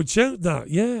 that's a good shout, that.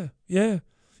 Yeah.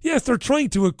 Yes, they're trying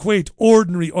to equate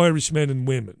ordinary Irish men and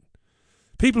women.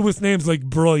 People with names like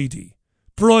Bridie,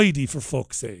 for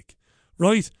fuck's sake.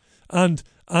 Right? And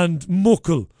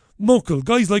Muckle,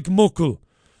 guys like Muckle,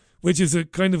 which is a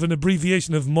kind of an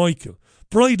abbreviation of Michael.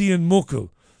 Bridie and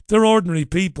Muckle, they're ordinary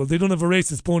people. They don't have a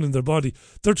racist bone in their body.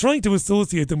 They're trying to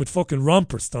associate them with fucking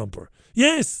Romper Stomper.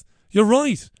 Yes, you're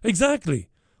right. Exactly.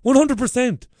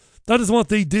 100%. That is what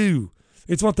they do.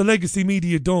 It's what the legacy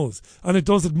media does. And it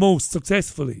does it most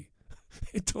successfully.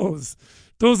 It does.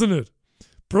 Doesn't it?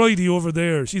 Bridie over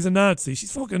there, she's a Nazi.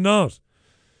 She's fucking not.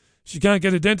 She can't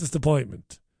get a dentist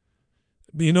appointment.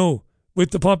 You know,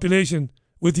 with the population,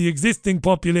 with the existing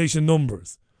population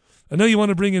numbers. And now you want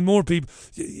to bring in more people.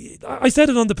 I said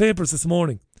it on the papers this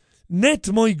morning. Net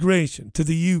migration to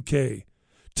the UK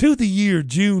to the year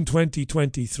June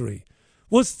 2023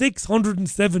 was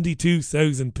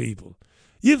 672,000 people.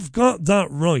 You've got that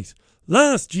right.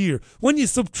 Last year, when you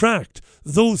subtract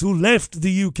those who left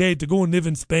the UK to go and live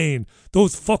in Spain,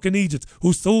 those fucking Egypts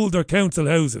who sold their council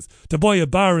houses to buy a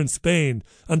bar in Spain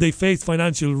and they face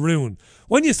financial ruin,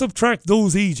 when you subtract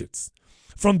those Egypts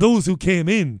from those who came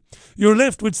in, you're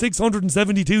left with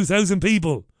 672,000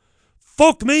 people.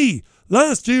 Fuck me!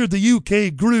 Last year the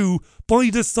UK grew by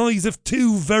the size of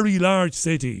 2 very large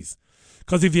cities.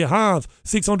 Because if you have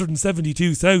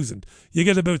 672,000, you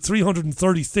get about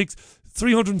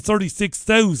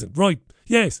 336,000. Right,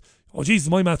 yes. Oh, Jesus,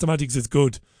 my mathematics is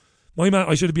good.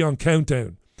 I should be on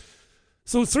countdown.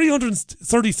 So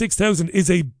 336,000 is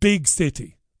a big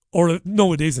city.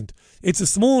 No, it isn't. It's a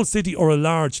small city or a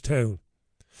large town.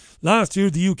 Last year,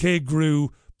 the UK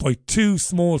grew by 2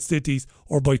 small cities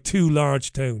or by 2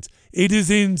 large towns. It is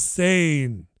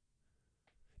insane.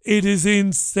 It is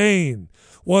insane.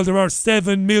 While there are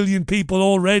 7 million people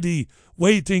already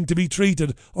waiting to be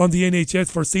treated on the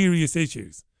NHS for serious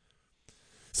issues.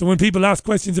 So when people ask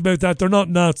questions about that, they're not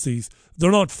Nazis.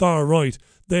 They're not far right.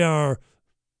 They are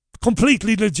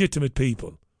completely legitimate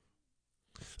people.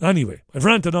 Anyway, I've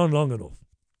ranted on long enough.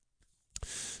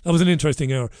 That was an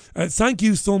interesting hour. Thank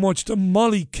you so much to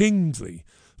Molly Kingsley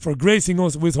for gracing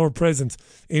us with her presence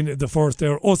in the first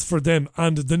hour. Us for Them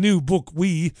and the new book,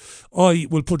 I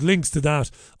will put links to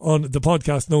that on the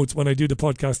podcast notes when I do the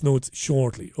podcast notes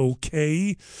shortly.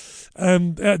 Okay?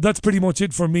 That's pretty much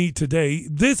it for me today.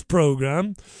 This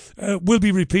programme will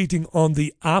be repeating on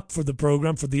the app for the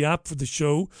programme, for the app for the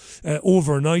show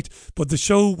overnight. But the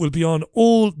show will be on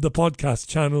all the podcast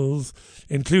channels,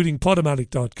 including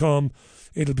Podomatic.com.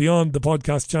 It'll be on the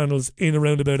podcast channels in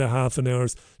around about a half an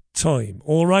hour's time.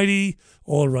 Alrighty.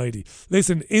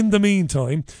 Listen, in the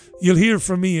meantime, you'll hear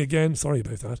from me again. Sorry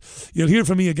about that. You'll hear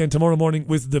from me again tomorrow morning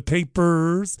with The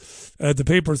Papers. The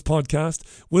Papers podcast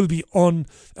will be on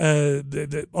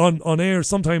air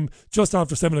sometime just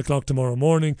after 7 o'clock tomorrow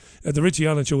morning. The Richie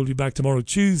Allen Show will be back tomorrow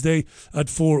Tuesday at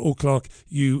 4 o'clock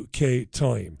UK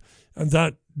time. And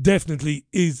that definitely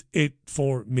is it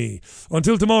for me.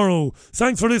 Until tomorrow,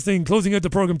 thanks for listening. Closing out the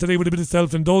programme today with a bit of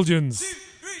self-indulgence. 2, 3,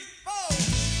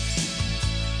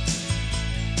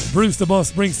 4. Bruce the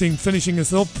Boss Springsteen finishing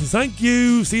us up. Thank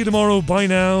you. See you tomorrow. Bye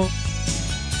now.